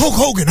to Hulk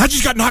Hogan. I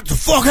just got knocked the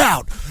fuck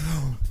out,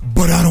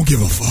 but I don't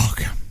give a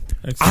fuck.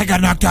 I got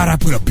knocked out. I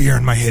put a beer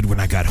in my head when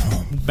I got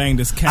home. Bang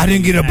this cat. I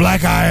didn't get a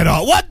black eye at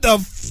all. What the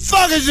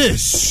fuck is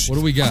this? What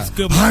do we got?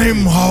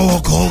 I'm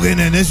Hulk Hogan,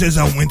 and this is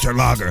a winter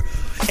lager,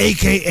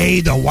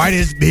 a.k.a. the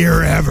whitest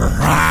beer ever.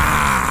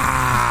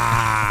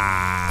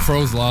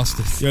 Froze lost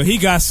it. Yo, he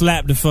got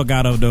slapped the fuck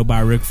out of, though,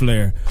 by Ric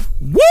Flair.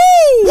 Woo!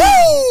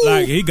 Woo!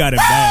 Like, he got it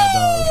bad,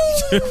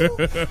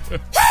 dog.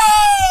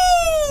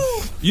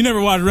 You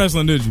never watched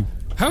wrestling, did you?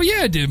 Hell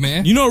yeah, I did,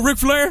 man. You know Ric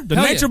Flair, the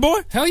Hell Nature yeah. Boy?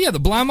 Hell yeah, the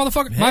blind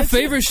motherfucker. My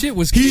favorite shit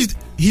was he's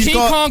King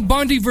got- Kong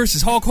Bundy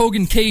versus Hulk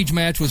Hogan cage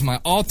match was my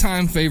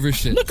all-time favorite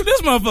shit. Look at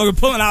this motherfucker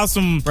pulling out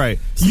some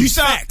You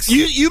sound facts.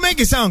 you make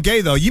it sound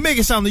gay though. You make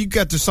it sound like you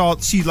got to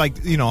see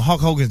like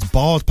Hulk Hogan's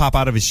balls pop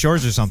out of his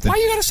shorts or something. Why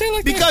you gotta say it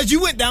like that? Because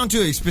you went down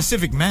to a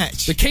specific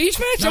match. The cage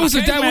match? That was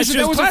a classic,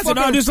 fucking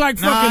dog. Just like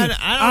fucking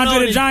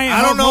Andre the Giant.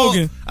 I don't know.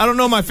 Hogan. I don't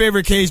know my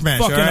favorite cage match.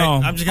 Fucking all right?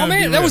 on. I'm just Oh gonna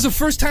man, that was the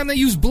first time they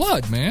used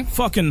blood, man.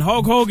 Fucking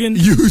Hulk Hogan.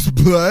 Use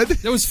blood.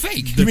 That was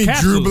fake. You mean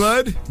capsules. Drew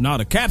Blood? No,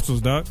 the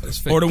capsules, dog.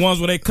 fake. Or the ones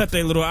where they cut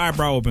their little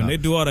eyebrow open. They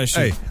do all that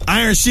shit. Hey,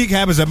 Iron Sheik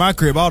happens at my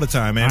crib all the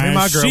time, man. Me and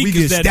my girl, Sheik we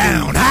is get that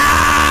down.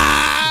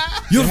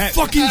 dude. You're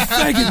fucking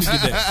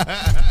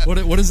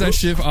faggot. What is that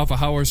shit off of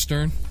Howard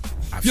Stern?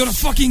 You're the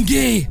fucking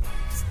gay.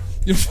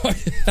 You're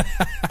fucking.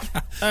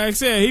 Like I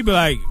said, he be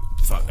like,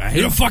 fuck, I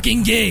hate You're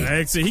fucking gay. Like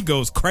I said, he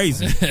goes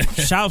crazy.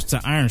 Shouts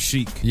to Iron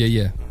Sheik.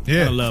 Yeah.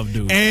 I love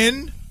dude.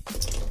 And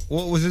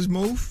what was his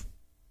move?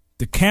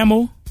 The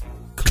camel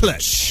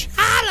clutch.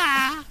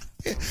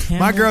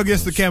 My girl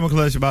gets the camel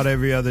clutch about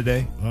every other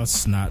day.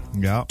 That's not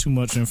too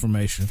much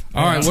information.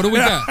 All right, what do we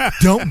got?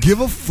 Don't give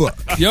a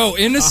fuck. Yo,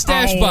 in the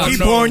stash box. Keep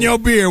pouring your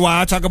beer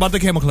while I talk about the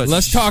camel clutch.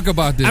 Let's talk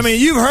about this. I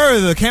mean, you've heard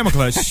of the camel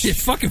clutch. You're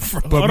fucking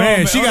But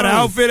man, she got an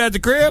outfit at the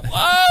crib.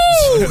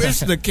 Oh, it's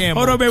the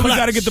camel. Hold on, man. We clutch.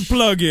 got to get the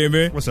plug in,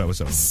 man. What's up?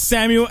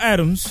 Samuel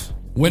Adams.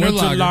 Winter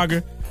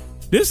Lager.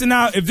 This is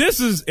now, if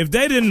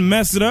they didn't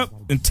mess it up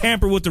and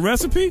tamper with the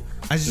recipe,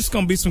 it's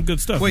gonna be some good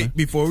stuff. Wait, man.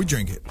 before we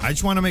drink it, I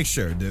just want to make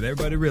sure that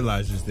everybody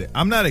realizes that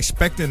I'm not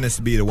expecting this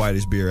to be the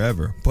whitest beer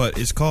ever, but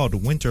it's called the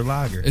Winter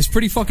Lager. It's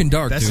pretty fucking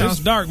dark. That dude.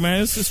 sounds dark,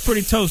 man. It's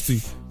pretty toasty.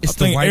 It's I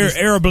think the whitest-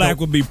 Air Black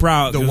would be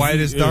proud. The 'cause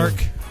whitest yeah. dark.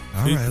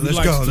 All He- right, he let's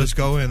likes go. to- Let's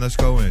go in. Let's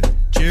go in.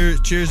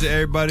 Cheers to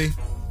everybody.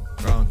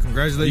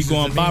 Congratulations. You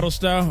going to me. bottle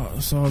style?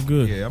 It's all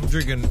good. Yeah, I'm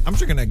drinking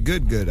that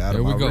good out There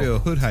of we my go. real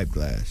hood hype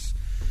glass.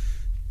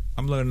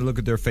 I'm going to look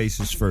at their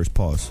faces first.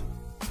 Pause.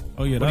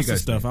 Oh yeah, What do that's you the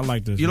guys stuff. think? I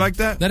like this. You man. like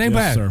that? That ain't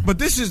bad. Sir. But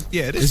this is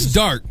It's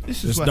dark.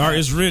 This is It's what dark.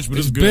 happens. It's rich, but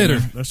It's it's, good, bitter.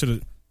 man. That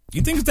should've-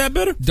 You think it's that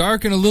bitter?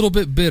 Dark and a little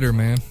bit bitter,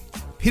 man.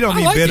 He don't I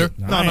mean like bitter. it.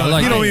 No, I no,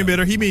 like he don't it. mean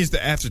bitter. He means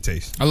the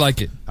aftertaste. I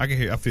like it. I can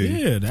hear. I feel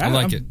you. Yeah, I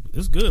like it.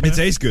 It's good. Man. It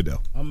tastes good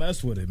though. I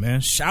mess with it,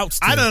 man. Shouts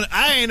to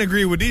I ain't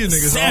agree with these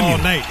niggas Samuel. all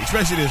night,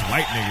 especially this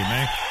white nigga,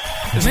 man.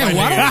 Man,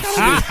 why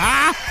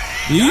don't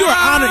You're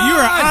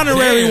an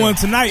honorary one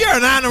tonight. You're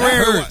an honorary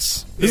one.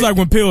 hurts. It's like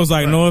when Pill was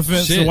like, no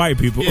offense to Shit. white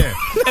people. Yeah,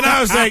 and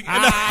I was like,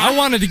 I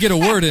wanted to get a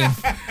word in.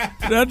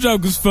 That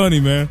joke was funny,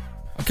 man.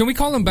 Can we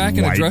call him back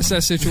and White. address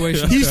that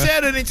situation? he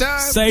said anytime.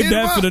 Save hit him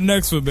that for up. the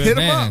next one, man. Hit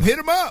him Man. up. Hit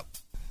him up.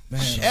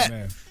 Man, Shit.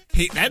 man.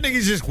 That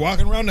nigga's just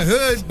walking around the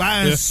hood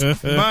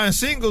buying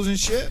singles and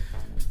shit.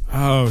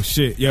 Oh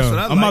shit, yo! That's what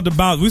I I'm like. about to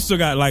bounce. We still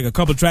got like a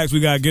couple tracks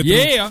we gotta get through.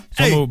 Yeah.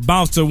 So I'm gonna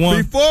bounce to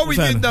one. Before we What's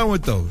get happening? done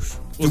with those,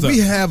 What's do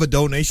we up? have a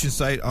donation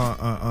site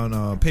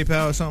on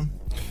PayPal or something?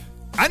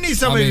 I need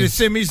somebody to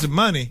send me some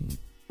money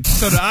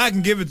so that I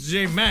can give it to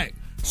J Mac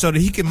so that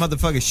he can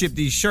motherfucking ship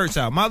these shirts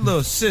out. My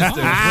little sister is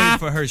waiting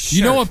for her shirt.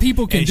 You know what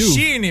people can and do?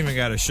 She ain't even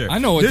got a shirt. I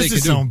know what this they can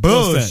is do. some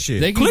What's that? bullshit.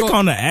 They can Click go-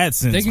 on the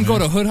AdSense. They can man. go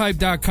to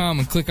hoodhype.com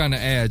and click on the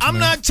ads. I'm man.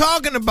 not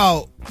talking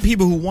about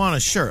people who want a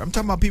shirt. I'm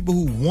talking about people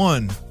who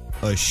won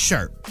a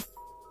shirt.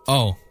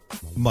 Oh,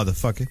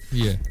 Motherfucker.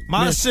 yeah.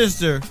 My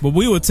sister. But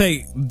we would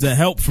take the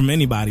help from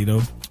anybody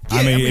though.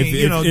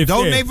 Yeah,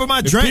 donate for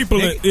my drink. People,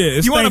 nigga.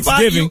 it's you wanna buy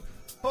Thanksgiving. you?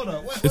 Hold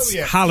on. Where It's we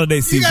at? holiday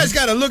You season. guys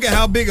got to look at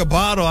how big a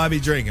bottle I be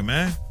drinking,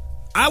 man.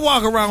 I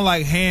walk around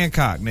like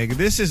Hancock, nigga.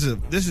 This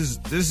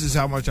is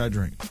how much I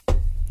drink.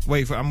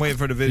 I'm waiting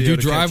for the video. Did you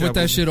to drive catch with up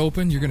that me. shit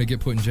open? You're gonna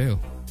get put in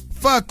jail.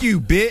 Fuck you,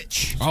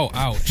 bitch. Oh,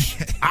 ouch.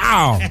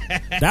 Ow!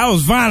 That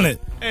was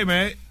violent. Hey,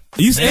 man.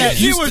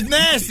 It was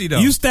nasty, though.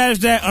 You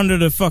stashed that under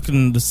the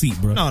seat,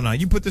 bro. No,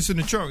 you put this in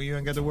the trunk. You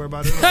ain't got to worry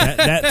about it.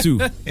 that too.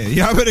 Yeah,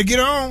 y'all better get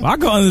on. I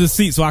go under the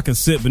seat so I can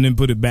sip and then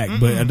put it back,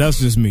 but that's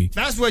just me.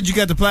 That's what you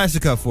got the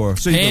plastic cup for.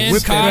 So you can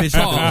whip that bitch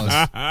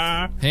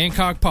pause.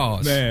 Hancock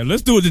pause. Man,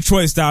 let's do a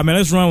Detroit style, man.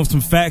 Let's run with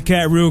some Fat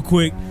Cat real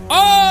quick.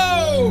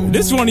 Oh!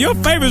 This is one of your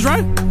favorites,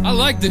 right? I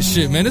like this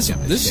shit, man. This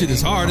shit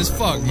is hard as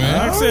fuck, man.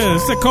 Like I said,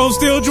 it's a Cold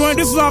Steel joint.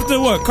 This is off the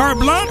what? Carte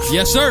Blanche?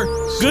 Yes, sir.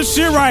 Good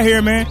shit right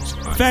here, man.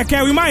 Fat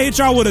Cat, we might hit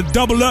y'all with a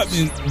double up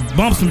and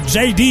bump some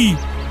JD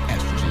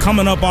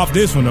coming up off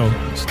this one, though.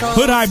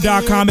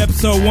 Hoodhype.com,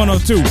 episode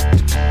 102. Yeah,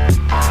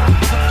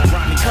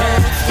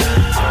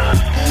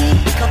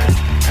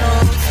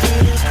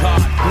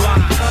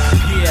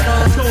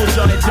 I told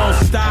y'all it don't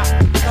stop.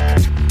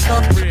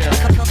 Real,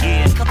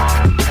 yeah.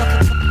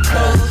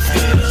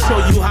 Show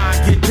you how I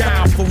get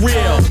down for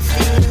real.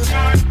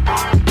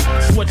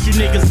 It's what you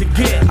niggas to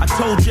get. I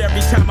told you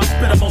every time I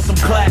spit up on some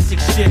classic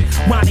shit.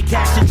 Ronnie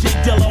Cash and J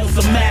Dilla on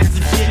some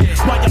massive shit.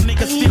 Why y'all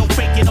niggas still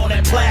faking on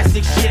that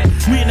plastic shit?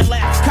 Me in the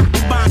lab,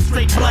 cocking bomb,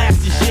 straight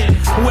blasting shit.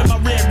 With my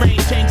red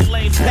range, changing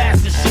lanes,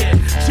 passing shit.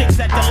 Chicks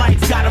at the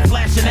lights, got a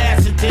flashing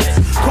acid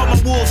tits. Call my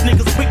wolves,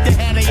 niggas quick to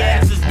have their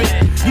asses bit.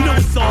 You know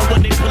it's on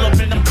when they pull up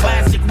in them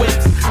classic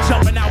whips.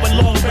 Jumping out with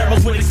long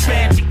barrels with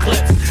expansion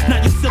clips.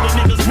 Now you silly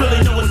niggas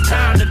really know it's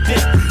time to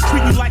dip.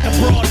 Treat you like a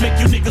broad, make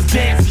you niggas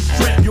dance and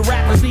strip. Your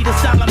rappers need a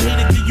style, I'm here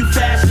to give you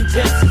fashion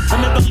tips.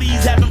 I never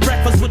leaves having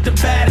breakfast with the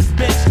baddest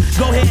bitch.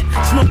 Go ahead,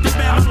 smoke the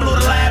band, blow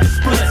the lavish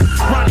splits.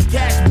 Ronnie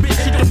Cash,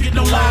 bitch, shit don't get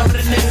no louder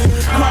than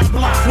this. Carte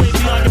Blanche, way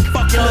beyond your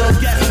fucking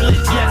little guest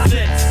list. Yes,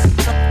 it's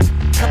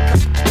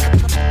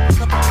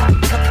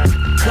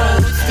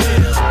Cold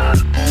Steel.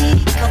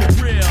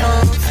 For real.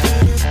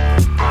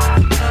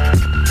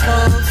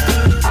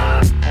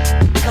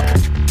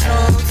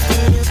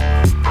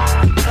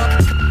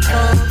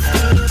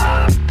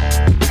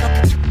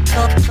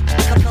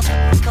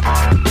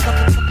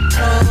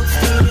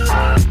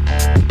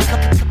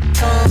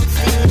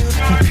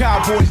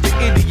 Cowboys to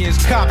Indians,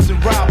 cops and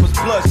robbers,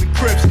 bloods and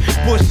crips,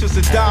 bushers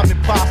and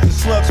diamond pops and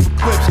slugs for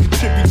clips,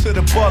 contribute to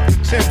the buck, the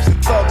temps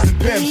and thugs and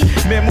pimps.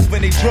 Men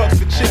moving they drugs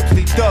for chips,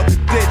 they dug the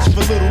ditch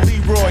for little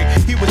Leroy.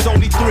 He was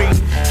only 3.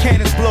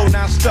 Cannons blow,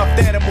 now stuffed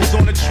animals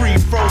on a tree,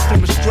 froze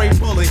from a straight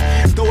bullet.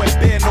 Though it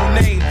bear no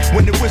name,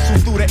 when the whistle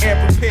through the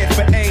air prepared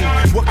for aim.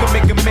 What can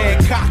make a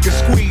man cock and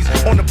squeeze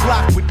on the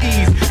block with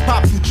ease?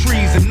 Pop through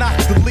trees and knock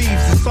the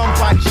leaves, and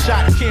somebody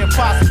shot can't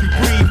possibly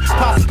breathe.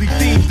 Possibly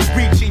thieves to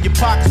reach in your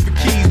pockets for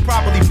keys.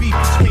 Probably beef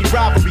between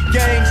rivalry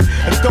gangs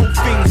and dope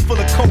fiends full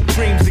of coke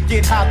dreams that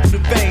get hot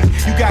through the veins.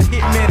 You got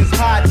hitmen as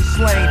hide and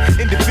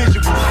slain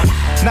individuals.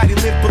 Now they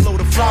live below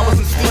the flowers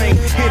and string.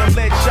 Hear them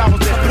lead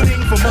showers that bling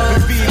from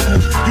moving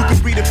vehicles. You can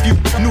read a few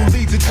new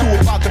leads or two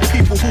about the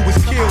people who was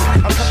killed.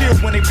 I'm chill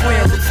when they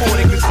playing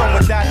recording, cause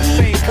someone died the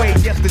same way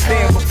yesterday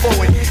and before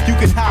it. You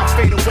can hide,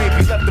 fade away,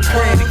 be left to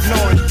pray and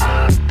ignore it.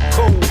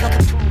 Cool.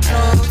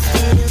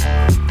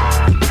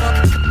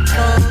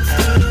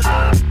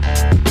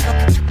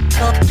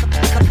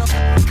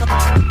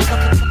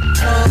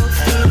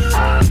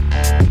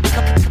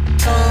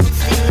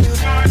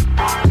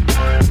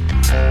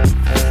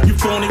 You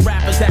phony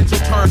rappers at your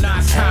turn, now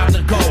it's time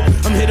to go.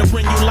 I'm here to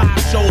bring you live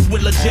shows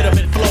with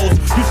legitimate flows.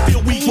 You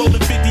still weak, rolling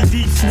 50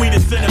 deep, sweet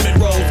as cinnamon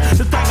rolls.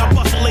 The thing I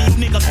bustle, you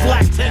niggas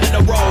flat 10 in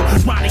a row.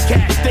 Ronnie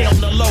Cash, stay on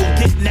the low,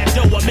 getting that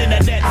dough. I'm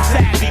internet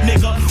savvy,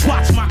 nigga.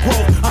 Watch my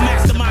growth. I'm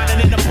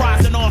masterminding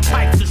enterprise and all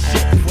types of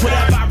shit.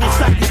 Whatever I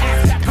recite,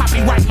 ask that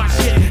copyright my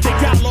shit. They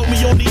download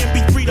me on the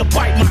MP3 to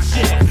bite my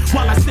shit.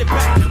 While I sit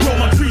back, roll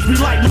my trees,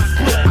 relight my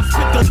split. I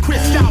spit those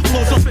crystal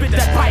flows, so spit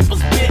that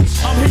pipers, bitch.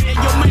 I'm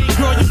hitting your main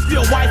girl, you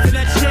still wiping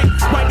that chick.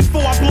 Right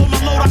before I blow my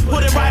load, I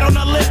put it right on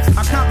her lips.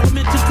 I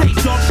compliment your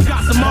taste, dog, she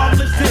got some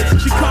marvelous hits.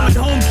 She coming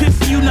home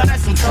kissing you, now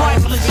that's some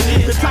trifling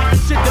shit. The type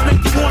of shit that make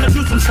you wanna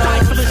do some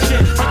stifling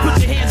shit. Like put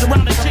your hands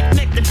around a chick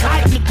neck and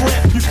tighten the grip.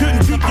 You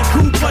couldn't keep your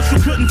cool, plus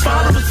you couldn't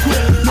follow the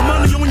script. No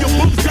money on your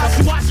books, got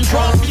you watching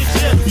draws for your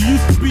shit. You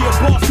used to be a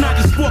boss, now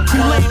you sport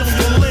Kool-Aid on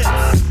your lips.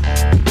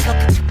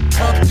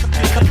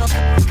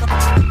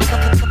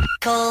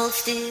 Cold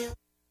Steel.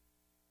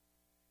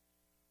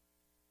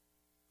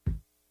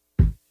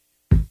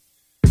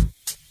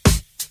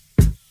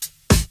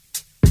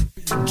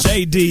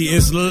 JD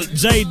is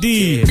JD.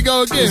 Here we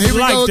go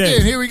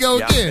again. Here we go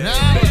again.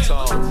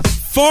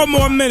 4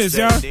 more minutes,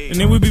 y'all, and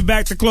then we'll be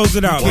back to close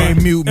it out.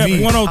 Can't mute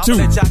me. 102. I'll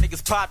let y'all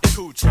niggas pop the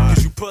cooch,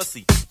 cause you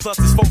pussy. Plus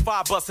this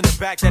 4-5 bustin' the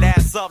back that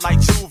ass up like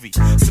juvie.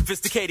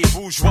 Sophisticated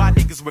bourgeois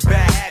niggas with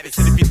bad habits.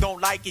 And if you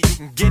don't like it, you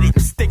can get it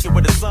and stick it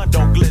where the sun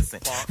don't glisten.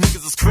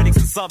 Niggas is critics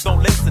and some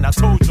don't listen. I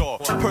told y'all,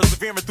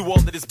 persevering through all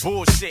of this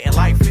bullshit and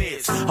life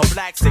is a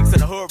black 6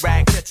 in a hood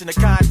rag, catching the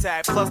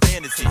contact plus the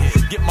energy.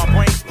 Get my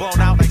brains blown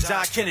out like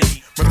John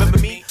Kennedy. Remember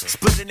me?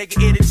 Split a nigga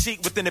ear to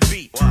cheek within a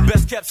beat.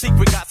 Best kept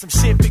secret, got some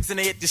shit fixing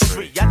to hit the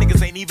street. Y'all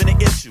niggas ain't even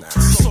an issue.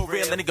 So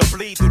real, a nigga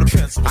bleed through the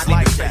pencil. I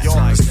like that. Y'all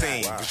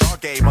understand. Cause y'all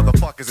gay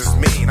motherfuckers is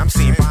mean. mean? I'm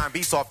seeing buying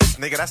beats off this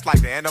nigga, that's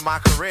like the end of my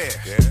career.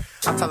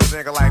 I tell a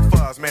nigga like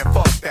Fuzz, man,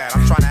 fuck that.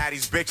 I'm trying to add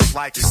these bitches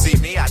like, you see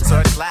me, I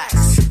touch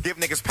lax. Give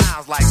niggas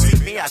pounds like, see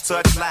me, I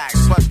touch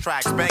lax. Plus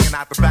tracks banging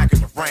out the back of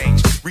the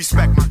range.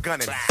 Respect my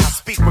gunning. I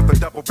speak with a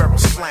double barrel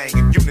slang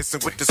in unison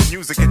with this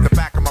music in the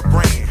back of my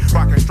brain.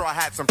 Rocking straw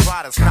hats and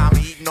Pradas,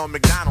 calmly eating on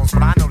McDonald's,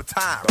 but I know the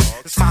time.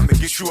 It's time to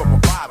get you up a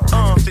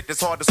bottle. Shit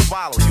that's hard to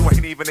swallow, you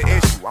ain't even an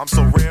issue. I'm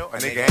so real, a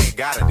nigga ain't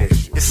got an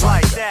issue. It's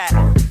like that.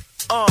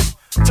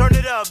 Turn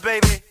it up,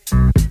 baby.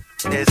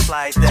 It's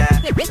like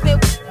that.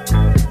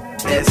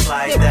 It's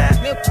like that.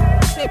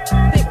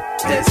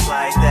 It's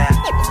like that.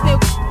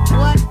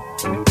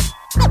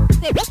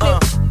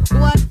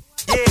 What?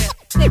 Yeah.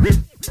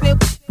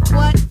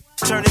 What?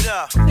 Turn it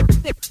up.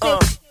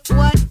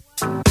 What?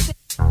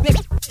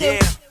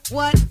 Yeah.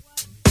 What?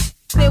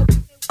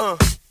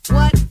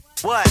 What?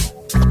 What?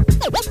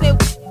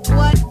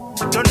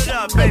 Turn it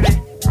up, baby.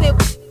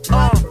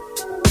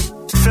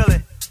 Feel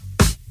it.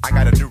 I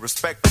got a new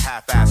respect for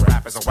half-ass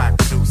rappers and whack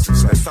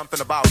producers. There's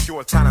something about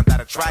pure talent that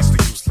attracts the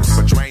useless,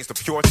 but drains the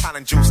pure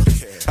talent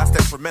juiceless. That's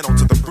detrimental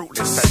to the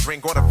fruitless that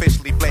drink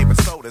artificially flavored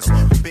sodas.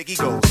 Big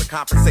egos to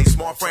compensate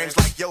small frames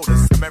like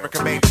Yoda's.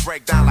 American-made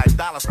break down like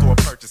dollar store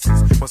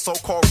purchases. When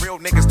so-called real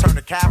niggas turn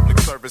to Catholic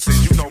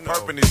services, you know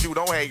Purpin' is you,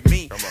 don't hate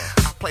me.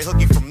 I play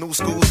hooky from new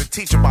schools and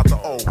teach about the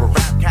old. Where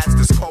rap cats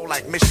this cold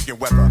like Michigan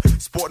weather.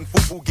 Sporting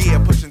foo-foo gear,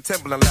 pushing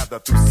Timberland leather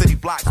through city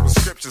blocks with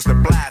scriptures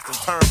that blast and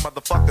turn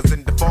motherfuckers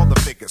into father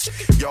figures.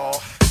 Y'all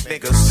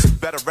niggas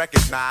better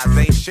recognize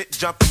ain't shit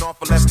jumping off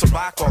unless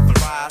tobacco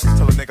authorized.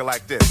 Tell a nigga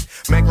like this,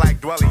 make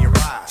like dwelling your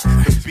rise.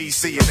 Cause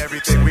BC and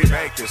everything we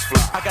make is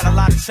fly. I got a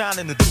lot of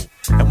shining to do,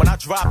 and when I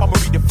drop, I'ma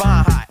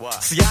redefine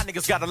hot. See, y'all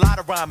niggas got a lot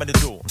of rhyming to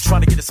do. I'm trying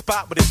to get a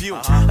spot with a view,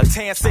 a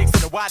tan 6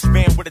 and a watch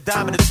band with a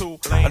diamond or two.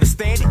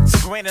 Understand it? So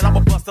granted, I'm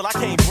a bust till I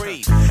can't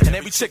breathe, and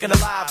every chick in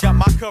alive got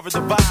my cover, the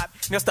vibe.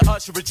 That's the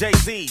Usher of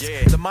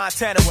Jay-Z, the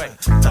Montana way.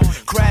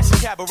 Crashing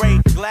cabaret,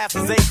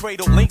 glasses a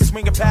cradle, link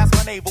swinging past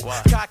my navel,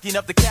 cocky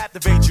enough to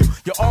captivate you.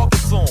 You're all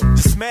consumed.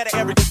 Just matter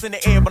arrogance in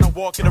the air when I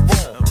walk in the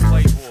room.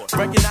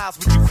 Recognize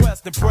what you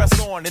quest and press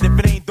on, and if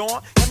it ain't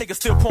dawn, that nigga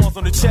still pawns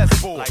on the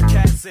chessboard. Like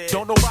Cat said,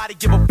 don't nobody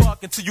give a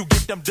fuck until you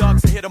get them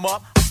ducks and hit them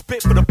up. I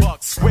spit for the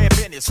bucks, square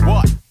business.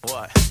 What?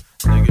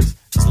 Niggas,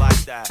 it's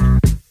like that.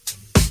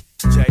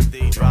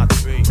 JD, drop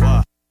the beat.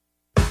 What?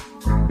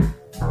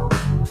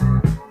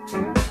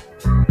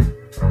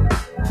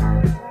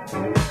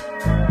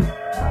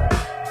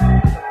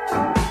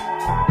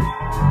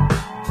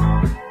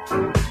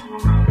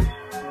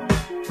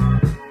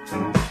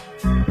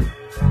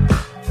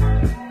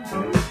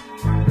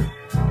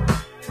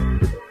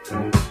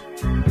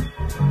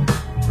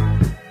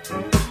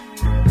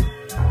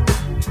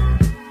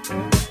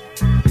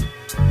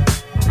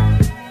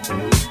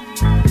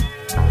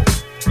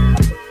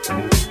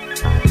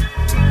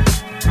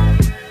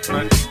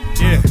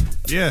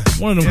 Yeah,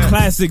 one of them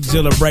classic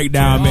Jilla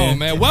breakdown, man. Oh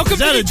man, welcome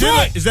to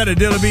Detroit. Is that a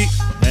Dilla beat?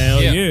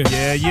 Hell yeah.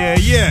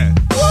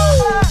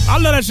 I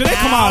love that shit. They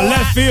come out of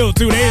left field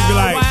too. They just be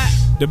like,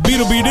 the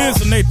beat'll be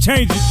this, and they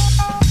change it.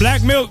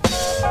 Black Milk,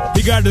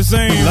 he got the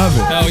same. Love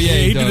it. Hell yeah,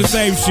 he did the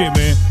same shit,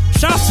 man.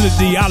 Shouts to the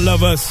D. I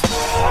love us.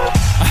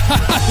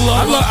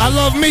 I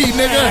love me,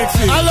 nigga.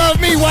 I love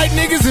me, white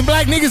niggas and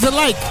black niggas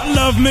alike. I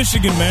love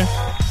Michigan, man.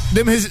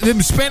 Them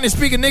Spanish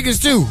speaking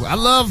niggas too. I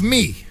love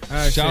me.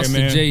 Shouts to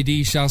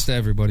JD. Shouts to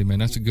everybody, man.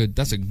 That's a good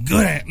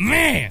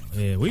man.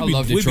 Yeah, we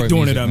love be Detroit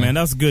doing music, it up, man.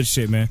 That's good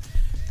shit, man.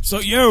 So,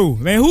 yo,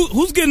 man,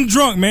 who's getting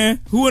drunk,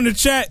 man? Who in the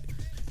chat?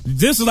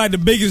 This is like the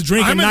biggest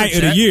drinking night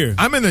of the year.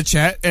 I'm in the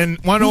chat,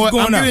 and want to know what?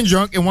 I'm getting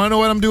drunk, and want to know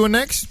what I'm doing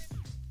next?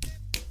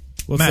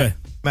 What's that?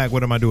 Mac,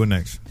 what am I doing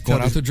next?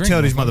 Going out to drink.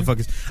 Tell these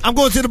motherfuckers. I'm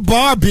going to the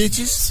bar,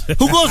 bitches.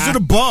 Who goes to the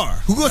bar?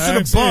 Who goes to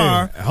the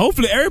bar?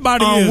 Hopefully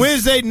everybody on is.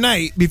 Wednesday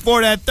night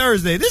before that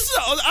Thursday. This is,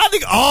 I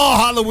think,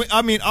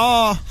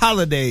 all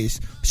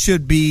holidays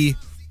should be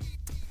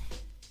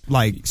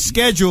like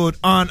scheduled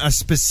on a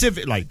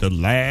specific, like the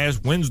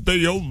last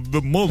Wednesday of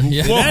the month.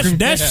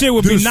 That shit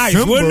would be nice,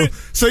 wouldn't it?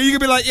 So you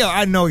could be like, yo,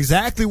 I know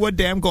exactly what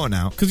day I'm going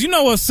out. Because you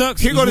know what sucks?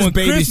 Here go this when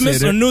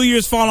Christmas babysitter. or New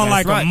Year's fall on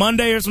That's like right. a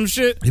Monday or some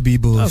shit. It be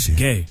bullshit. That's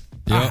gay.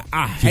 Yep.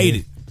 I hate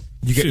it.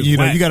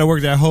 You got to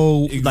work that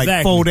whole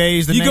like 4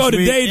 days. The you next go to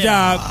week. day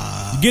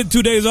job, you get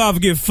 2 days off,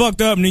 get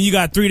fucked up, and then you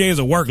got 3 days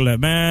of work left,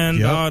 man.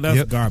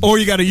 That's garbage. Or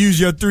you got to use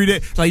your 3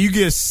 days. Like you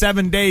get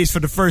 7 days for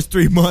the first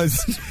 3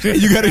 months.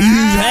 And you got to use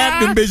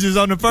half them bitches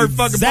on the first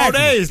fucking 4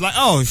 days. Like,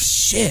 oh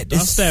shit,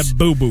 that's that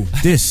boo boo.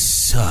 This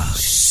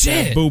sucks.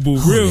 Shit, boo boo.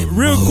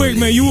 Real quick,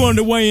 man. You wanted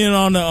to weigh in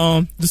on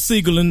the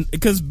Siegel,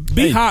 because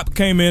B Hop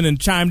came in and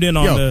chimed in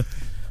on the.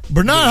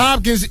 Bernard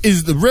Hopkins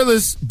is the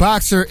realest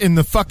boxer in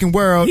the fucking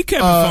world. He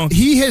kept it funky.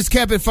 He has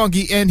kept it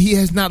funky, and he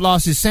has not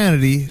lost his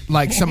sanity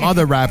like some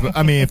other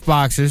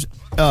boxers.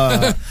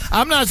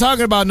 I'm not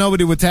talking about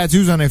nobody with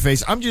tattoos on their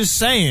face. I'm just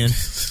saying,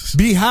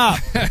 B Hop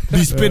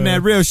be spitting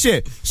that real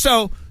shit.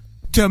 So,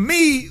 to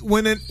me,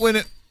 when it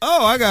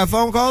I got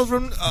phone calls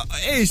from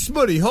hey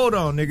Smutty, hold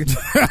on, nigga.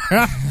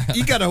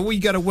 you gotta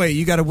wait.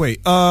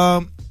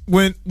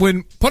 When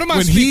put him on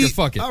when speaker,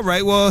 fuck it. All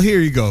right, well, here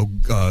you go,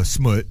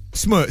 Smut.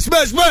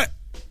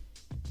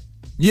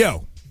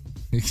 Yo.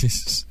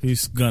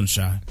 He's gun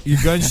shy. You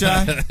gun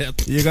shy?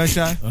 You gun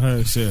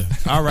shy? Sure.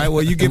 All right,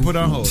 well, you get put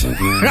on hold.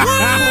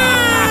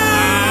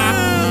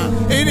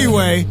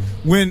 Anyway,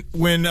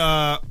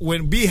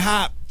 when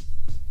B-Hop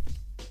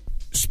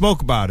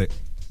spoke about it,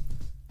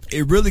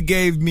 it really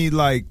gave me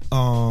like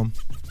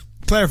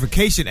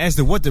clarification as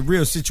to what the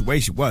real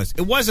situation was.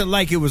 It wasn't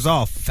like it was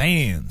all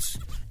fans.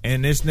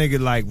 And this nigga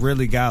like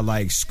really got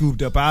like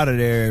scooped up out of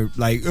there,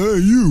 like, how are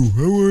you?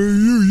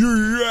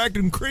 You're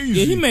acting crazy.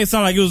 Yeah, he made it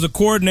sound like it was a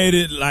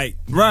coordinated, like,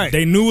 right.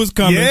 They knew it was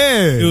coming.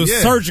 Yeah, it was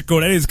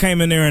surgical. They just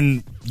came in there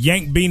and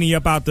yanked Beanie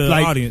up out the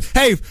like, audience.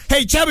 Hey,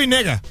 chubby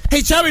nigga.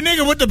 Hey, chubby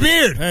nigga with the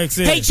beard. Hey,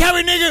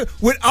 chubby nigga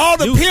with all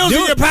the pills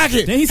in your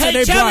pocket. Then he said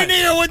hey, chubby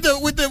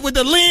nigga with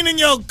the lean in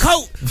your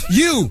coat.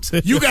 You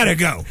gotta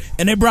go.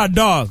 And they brought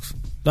dogs.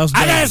 I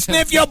gotta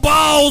sniff your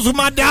balls with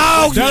my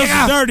dog.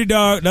 That's dirty,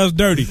 dog. That's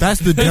dirty.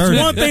 That's the dirty.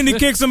 It's one thing to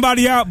kick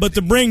somebody out, but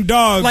to bring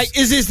dogs. Like,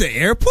 is this the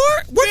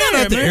airport? We're not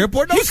at the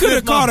airport. He could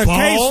have caught a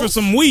case for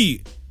some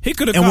weed. He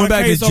could have and caught went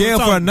back to jail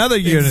for another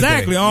year.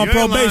 Exactly, on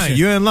probation.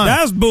 You're in line.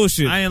 That's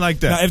bullshit. I ain't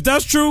like that. Now, if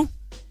that's true,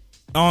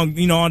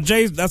 on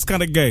Jay's, that's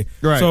kind of gay.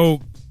 Right.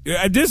 So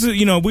this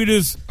is, we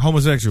just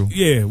homosexual.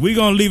 Yeah, we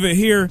gonna leave it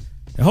here.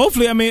 And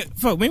hopefully, maybe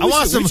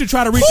we should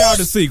try to reach out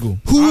to Siegel.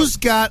 Who's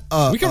got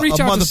we can reach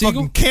out to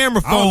Siegel? motherfucking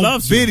camera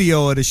phone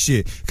video of the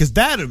shit? Because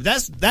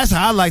that's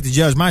how I like to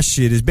judge my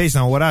shit, is based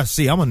on what I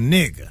see. I'm a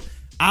nigga.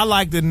 I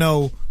like to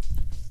know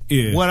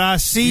what I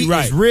see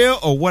is real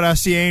or what I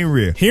see ain't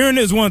real. Hearing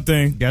is one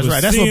thing. That's right.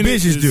 That's what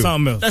bitches do.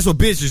 Something else. That's what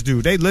bitches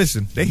do. They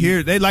listen. They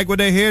hear. They like what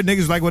they hear.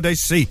 Niggas like what they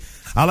see.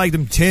 I like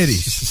them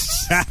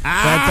titties.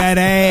 that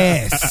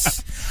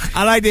ass.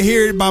 I like to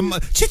hear it by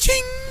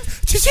cha-ching.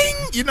 Cha-ching.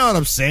 You know what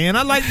I'm saying?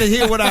 I like to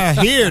hear what I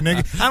hear,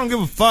 nigga. I don't give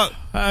a fuck.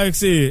 I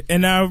see it.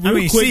 And now,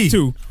 real quick,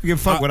 too. Give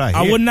a fuck what I hear.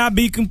 I would not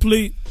be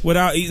complete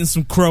without eating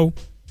some crow.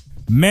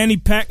 Manny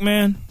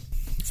Pacman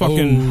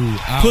fucking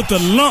put the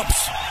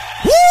lumps.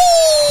 Woo!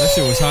 That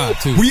shit was hot,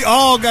 too. We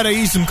all got to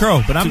eat some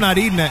crow, but I'm not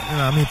eating that.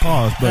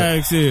 Pause.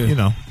 But,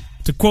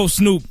 to quote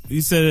Snoop, he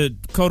said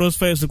Kodo's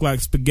face looked like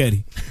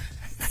spaghetti.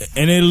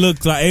 And it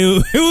looked like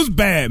it was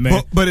bad,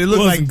 man. But it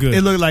looked like good.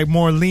 It looked like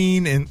more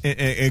lean and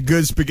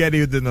good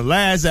spaghetti than the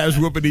last ass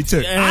whooping he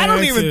took. I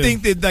don't even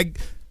think that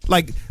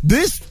like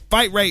this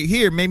fight right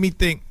here made me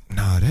think,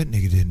 nah, that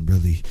nigga didn't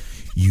really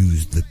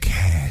use the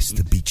cast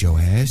to beat your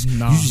ass.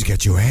 Nah. You just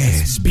got your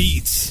ass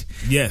beat.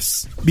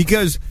 Yes,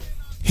 because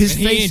his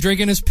and face he ain't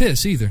drinking his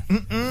piss either.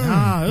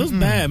 Nah, it was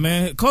bad,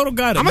 man. Kodo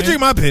got it. I'm gonna drink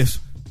my piss.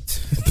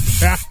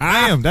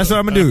 I am. That's what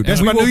I'm gonna do.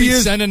 That's my New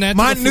Year's.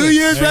 New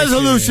Year's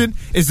resolution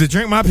is to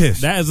drink my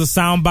piss. That is a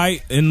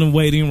soundbite in the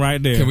waiting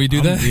right there. Can we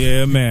do that?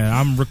 Yeah, man.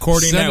 I'm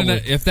recording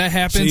that. If that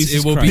happens,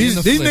 Jesus it will Christ. be in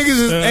the These flip. niggas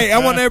is. Hey, I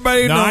want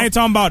everybody to know. I ain't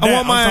talking about that. I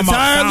want my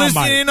entire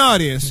listening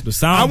audience. The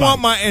soundbite. I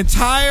want my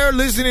entire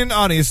listening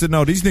audience to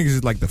know these niggas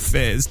is like the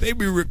feds. They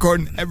be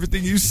recording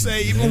everything you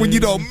say, even when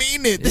you don't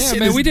mean it. This yeah, shit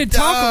man. is We didn't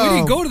talk. We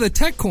didn't go to the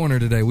tech corner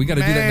today. We got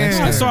to do that next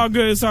time. It's all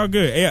good. It's all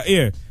good.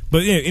 Yeah.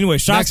 But anyway,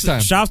 shouts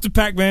to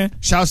Pac-Man.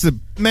 Shouts to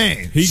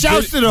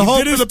shouts to the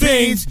whole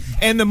Philippines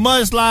and the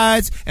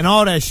mudslides and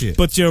all that shit.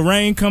 But your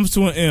reign comes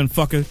to an end,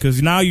 fucker,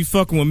 because now you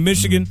fucking with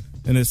Michigan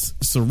and it's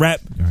a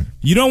wrap. Right.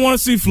 You don't want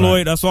to see Floyd.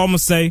 Right. That's all I'm gonna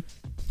say.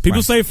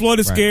 People say Floyd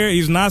is scared.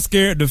 He's not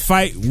scared. The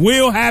fight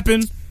will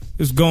happen.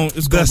 It's going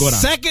to go down. The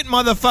second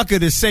motherfucker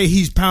to say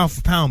he's pound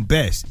for pound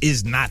best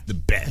is not the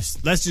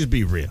best. Let's just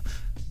be real.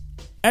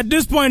 At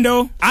this point,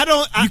 though,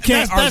 you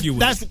can't argue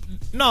with it.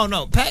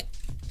 No, Pat.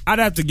 I'd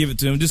have to give it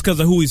to him just because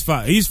of who he's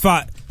fought. He's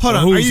fought. Hold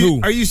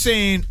on. Are you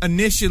saying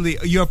initially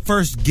your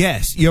first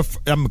guess? I'm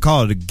gonna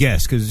call it a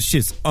guess because this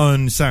shit's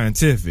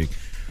unscientific.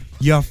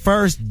 Your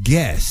first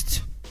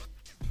guess.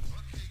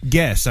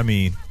 I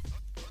mean,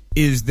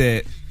 is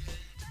that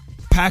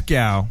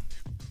Pacquiao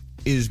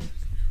is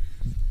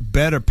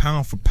better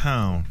pound for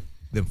pound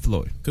than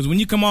Floyd? Because when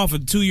you come off a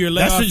 2-year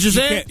layoff, that's what you're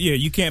saying?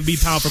 You can't be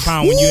pound for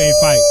pound when you ain't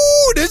fight.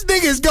 This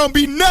nigga is gonna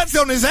be nuts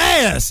on his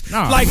ass.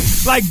 Nah. Like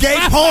gay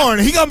porn.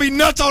 He gonna be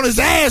nuts on his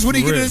ass when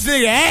he get this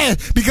nigga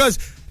ass because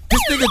this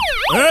nigga.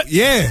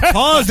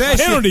 Pause that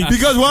shit.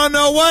 Because wanna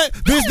know what?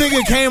 This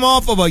nigga came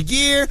off of a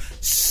year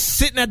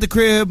sitting at the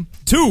crib.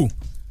 2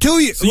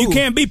 years. So you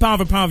can't be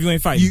pound for pound if you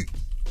ain't fighting.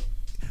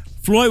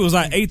 Floyd was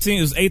like 18.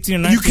 It was 18 or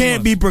 19. You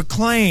can't be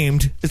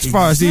proclaimed as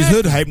far as these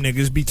hood hype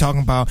niggas be talking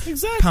about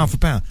pound for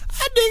pound.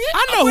 I dig it.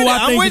 I know who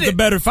I think is the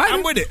better fighter.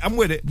 I'm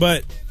with it.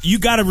 But you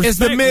gotta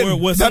respect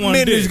what someone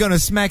did. That is gonna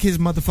smack his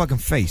motherfucking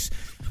face.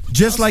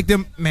 Just like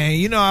them, man.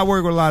 You know I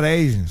work with a lot of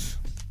Asians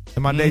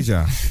in my day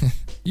job.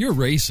 You're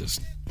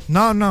racist.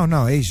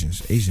 No, Asians.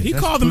 He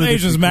called them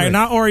Asians, man,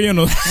 not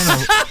Orientals.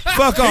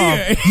 Fuck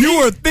off. You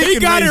were thinking. He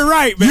got it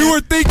right, man. You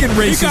were thinking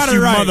racist. He got it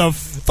you right.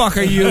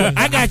 Motherfucker, you.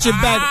 I got your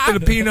back,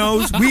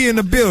 Filipinos. We in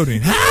the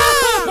building.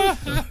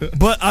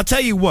 But I'll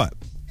tell you what.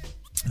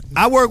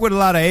 I work with a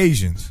lot of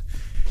Asians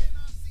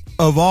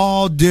of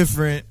all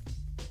different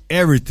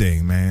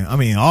everything, man. I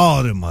mean,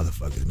 all them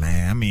motherfuckers,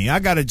 man. I mean, I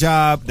got a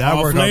job that I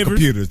All work flavors? on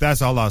computers.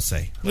 That's all I'll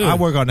say. Yeah. I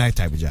work on that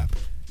type of job.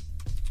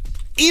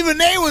 Even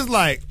they was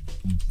like,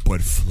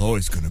 but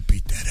Floyd's gonna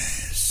beat that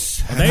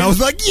ass. And I was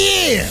like,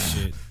 yeah.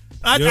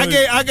 I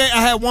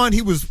had one.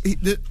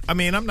 I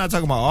mean, I'm not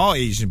talking about all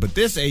Asian, but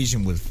this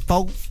Asian was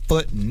 4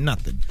 foot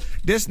nothing.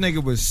 This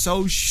nigga was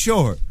so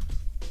short.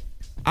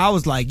 I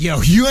was like,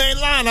 yo, you ain't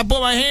lying. I put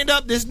my hand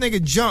up. This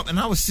nigga jumped, and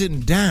I was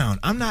sitting down.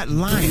 I'm not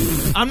lying.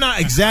 I'm not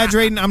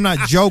exaggerating. I'm not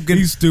joking.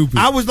 He's stupid.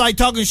 I was like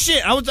talking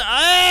shit. I was like,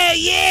 hey,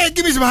 yeah,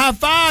 give me some high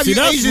five, you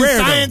that's Asian rare,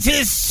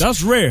 scientists. Though.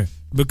 That's rare.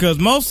 Because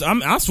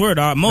I swear,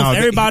 dog,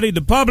 everybody,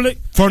 the public,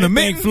 from the think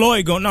mitten,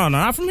 Floyd go, no,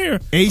 not from here.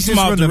 Asians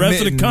from from the rest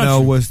of the country.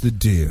 know what's the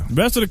deal. The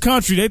rest of the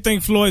country, they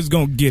think Floyd's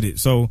gonna get it.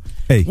 So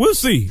we'll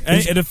see.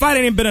 And the fight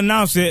ain't been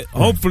announced yet.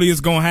 Hopefully, it's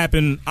gonna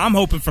happen. I'm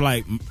hoping for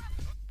like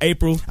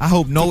April. I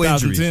hope no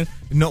 2010. injuries.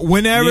 No,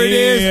 whenever it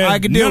is, I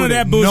can deal none with of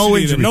that it. bullshit. No either.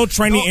 injury. No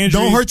training injury.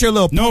 Don't hurt your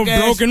little no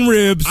broken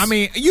ribs. I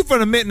mean, you from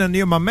the mitten and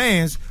you're my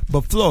man's,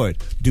 but Floyd,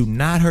 do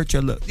not hurt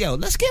your little. Yo,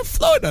 let's get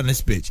Floyd on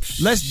this bitch.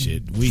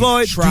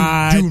 Floyd,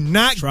 do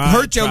not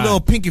hurt your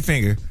little pinky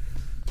finger.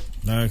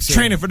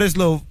 Training for this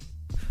little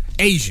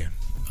Asian.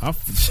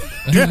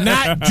 Do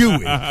not do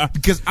it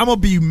because I'm gonna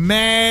be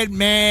mad.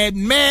 You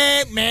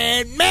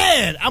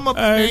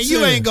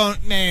ain't gonna,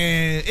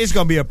 man. It's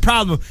gonna be a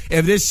problem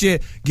if this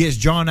shit gets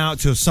drawn out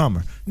till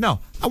summer. No,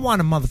 I want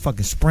a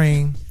motherfucking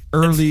spring,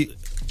 early.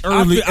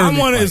 I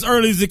want it as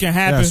early as it can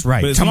happen. That's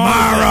right. But as Tomorrow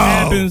long as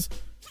that happens,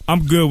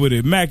 I'm good with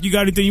it. Mac, you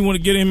got anything you want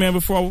to get in, man,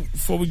 before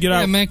we get out?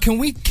 Yeah, man. Can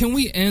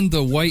we end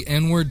the white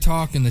N-word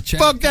talk in the chat?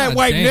 Fuck that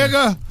white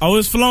nigga. Oh,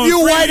 it's flowing.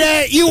 You white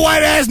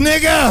ass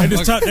nigga.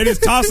 They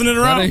just tossing it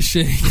around. That ain't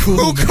shit cool,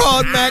 Who man.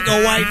 called Mac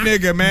a white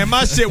nigga, man?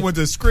 My shit went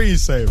to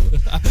screensaver.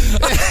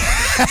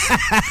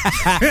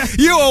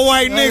 You a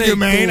white That nigga, ain't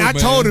man. cool, I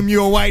told him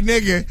you a white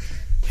nigga.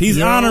 He's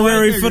You're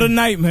honorary a white for the nigga.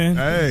 night, man.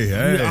 Hey,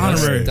 He's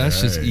honorary.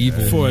 That's just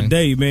evil, for man. a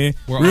day, man.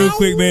 Real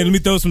quick, man. Let me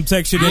throw some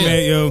tech shit in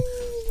there, yo.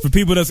 For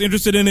people that's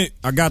interested in it,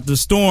 I got the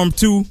Storm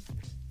 2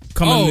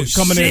 coming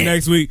in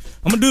next week.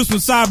 I'm gonna do some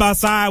side by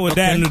side with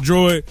that and the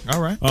Droid.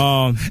 All right.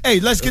 Hey,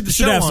 let's get the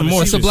show have on. some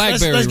more. It's a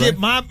BlackBerry,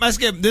 Let's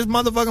get this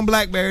motherfucking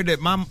BlackBerry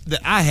that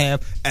I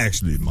have.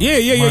 Actually,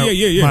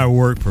 Yeah. My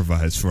work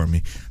provides for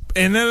me,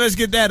 and then let's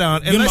get that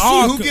on, and let's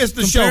see who gets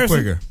the show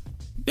quicker.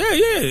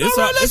 Yeah.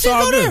 Let's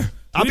all go good. there.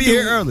 I'll be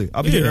here early.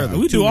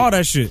 We do all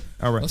that shit.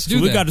 All right. So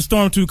we got the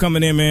Storm 2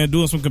 coming in, man,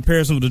 doing some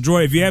comparison with the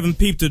Droid. If you haven't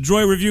peeped the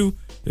Droid review,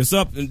 it's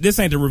up. This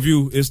ain't the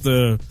review. It's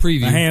the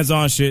preview. The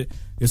hands-on shit.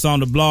 It's on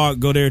the blog.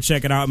 Go there,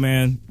 check it out,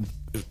 man.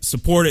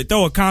 Support it.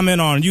 Throw a comment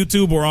on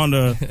YouTube or on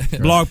the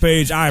blog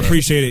page. I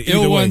appreciate it.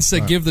 Ill one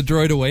said, "Give the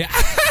Droid away."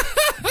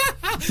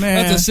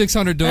 Man, that's a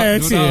 $600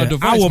 device.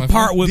 I will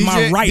part with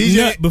my right DJ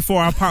nut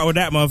before I part with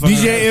that motherfucker.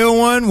 DJ Ill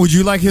One, would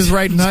you like his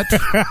right nut?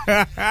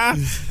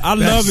 I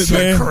love it,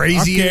 man.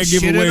 Crazy I can't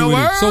give away with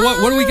it. So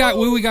what do we got?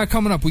 What do we got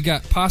coming up? We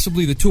got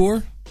possibly the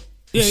tour,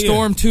 the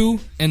Storm 2,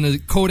 and the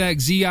Kodak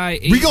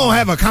ZI-8. We gonna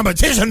have a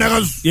competition,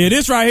 niggas. Yeah,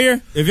 this right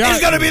here. If y'all,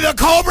 it's gonna be the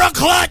Cobra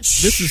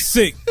Clutch. This is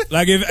sick.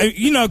 Like if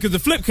you know, because the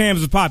flip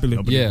cams are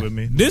popular.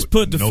 This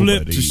put the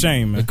flip to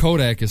shame, man. The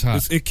Kodak is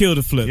hot. It killed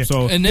the flip. Yeah.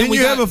 So And then we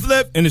have a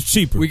flip, and it's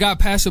cheaper. We got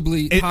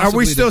possibly Are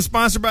we still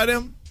sponsored by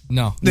them?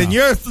 No. Then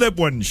your flip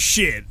wasn't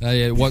shit.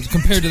 Yeah, well,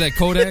 compared to that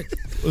Kodak.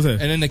 What's that?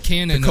 And then the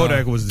Canon,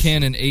 Kodak was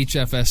Canon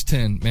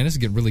HFS10. Man, this is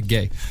getting really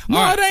gay. No,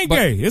 All right, it ain't but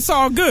gay. It's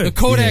all good. The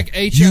Kodak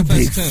You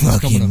big HFS10 is coming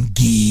up. fucking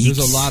geeks.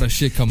 There's a lot of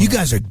shit coming You up.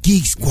 gues are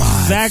geek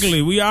squad.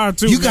 Exactly, we are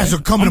too. You guys man.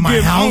 are coming I'm to my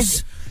giving-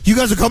 house. You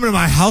guys are coming to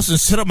my house and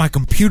set up my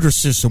computer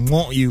system,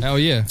 won't you? Hell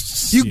yeah.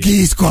 You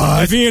geek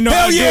squad. If he didn't know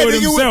how to Hell do it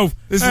nigga, himself,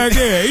 heck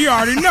yeah, he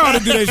already know how to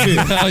do that shit.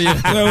 Hell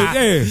yeah. So, yeah.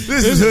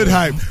 This is Hood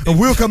Hype, and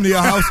we'll come to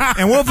your house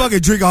and we'll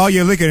fucking drink all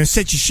your liquor and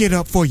set your shit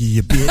up for you,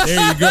 you bitch.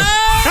 There you go.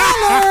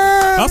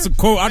 That's a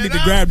quote. I need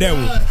to grab that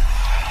one.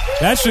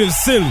 That shit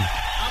is silly.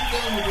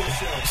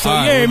 So All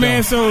right, yeah, we're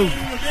man. done. So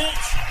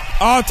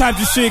all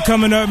types of shit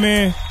coming up,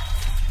 man.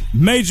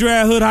 Major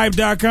at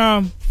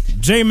hoodhype.com,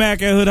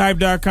 JMac at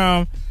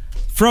hoodhype.com,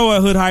 Fro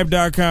at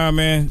hoodhype.com,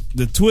 man.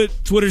 The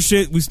Twitter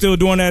shit, we still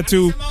doing that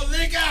too.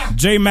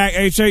 JMac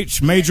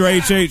HH, Major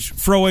HH,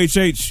 Fro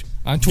HH.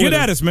 On Twitter. Get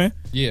at us, man.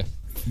 Yeah.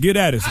 Get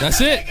at us.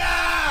 That's it.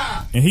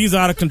 And he's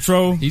out of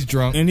control. He's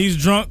drunk. And he's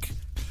drunk.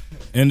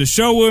 And the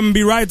show wouldn't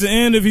be right to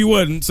end if he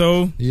wasn't.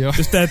 So Yeah.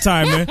 it's that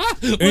time, man.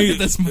 Look at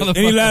this motherfucker.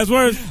 Any last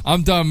words?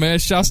 I'm done, man.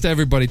 Shouts to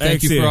everybody.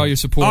 Thank you for all your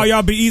support. All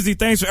y'all be easy.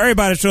 Thanks for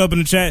everybody that showed up in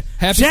the chat.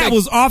 Chat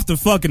was off the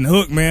fucking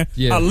hook, man.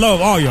 Yeah. I love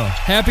all y'all.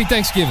 Happy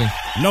Thanksgiving.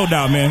 No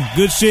doubt, man.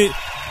 Good shit.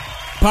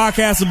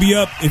 Podcast will be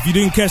up. If you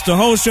didn't catch the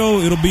whole show,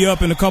 it'll be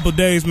up in a couple of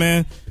days,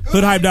 man.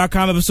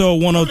 Hoodhype.com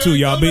episode 102.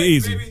 Y'all be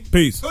easy.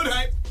 Peace. Hood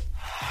Hype.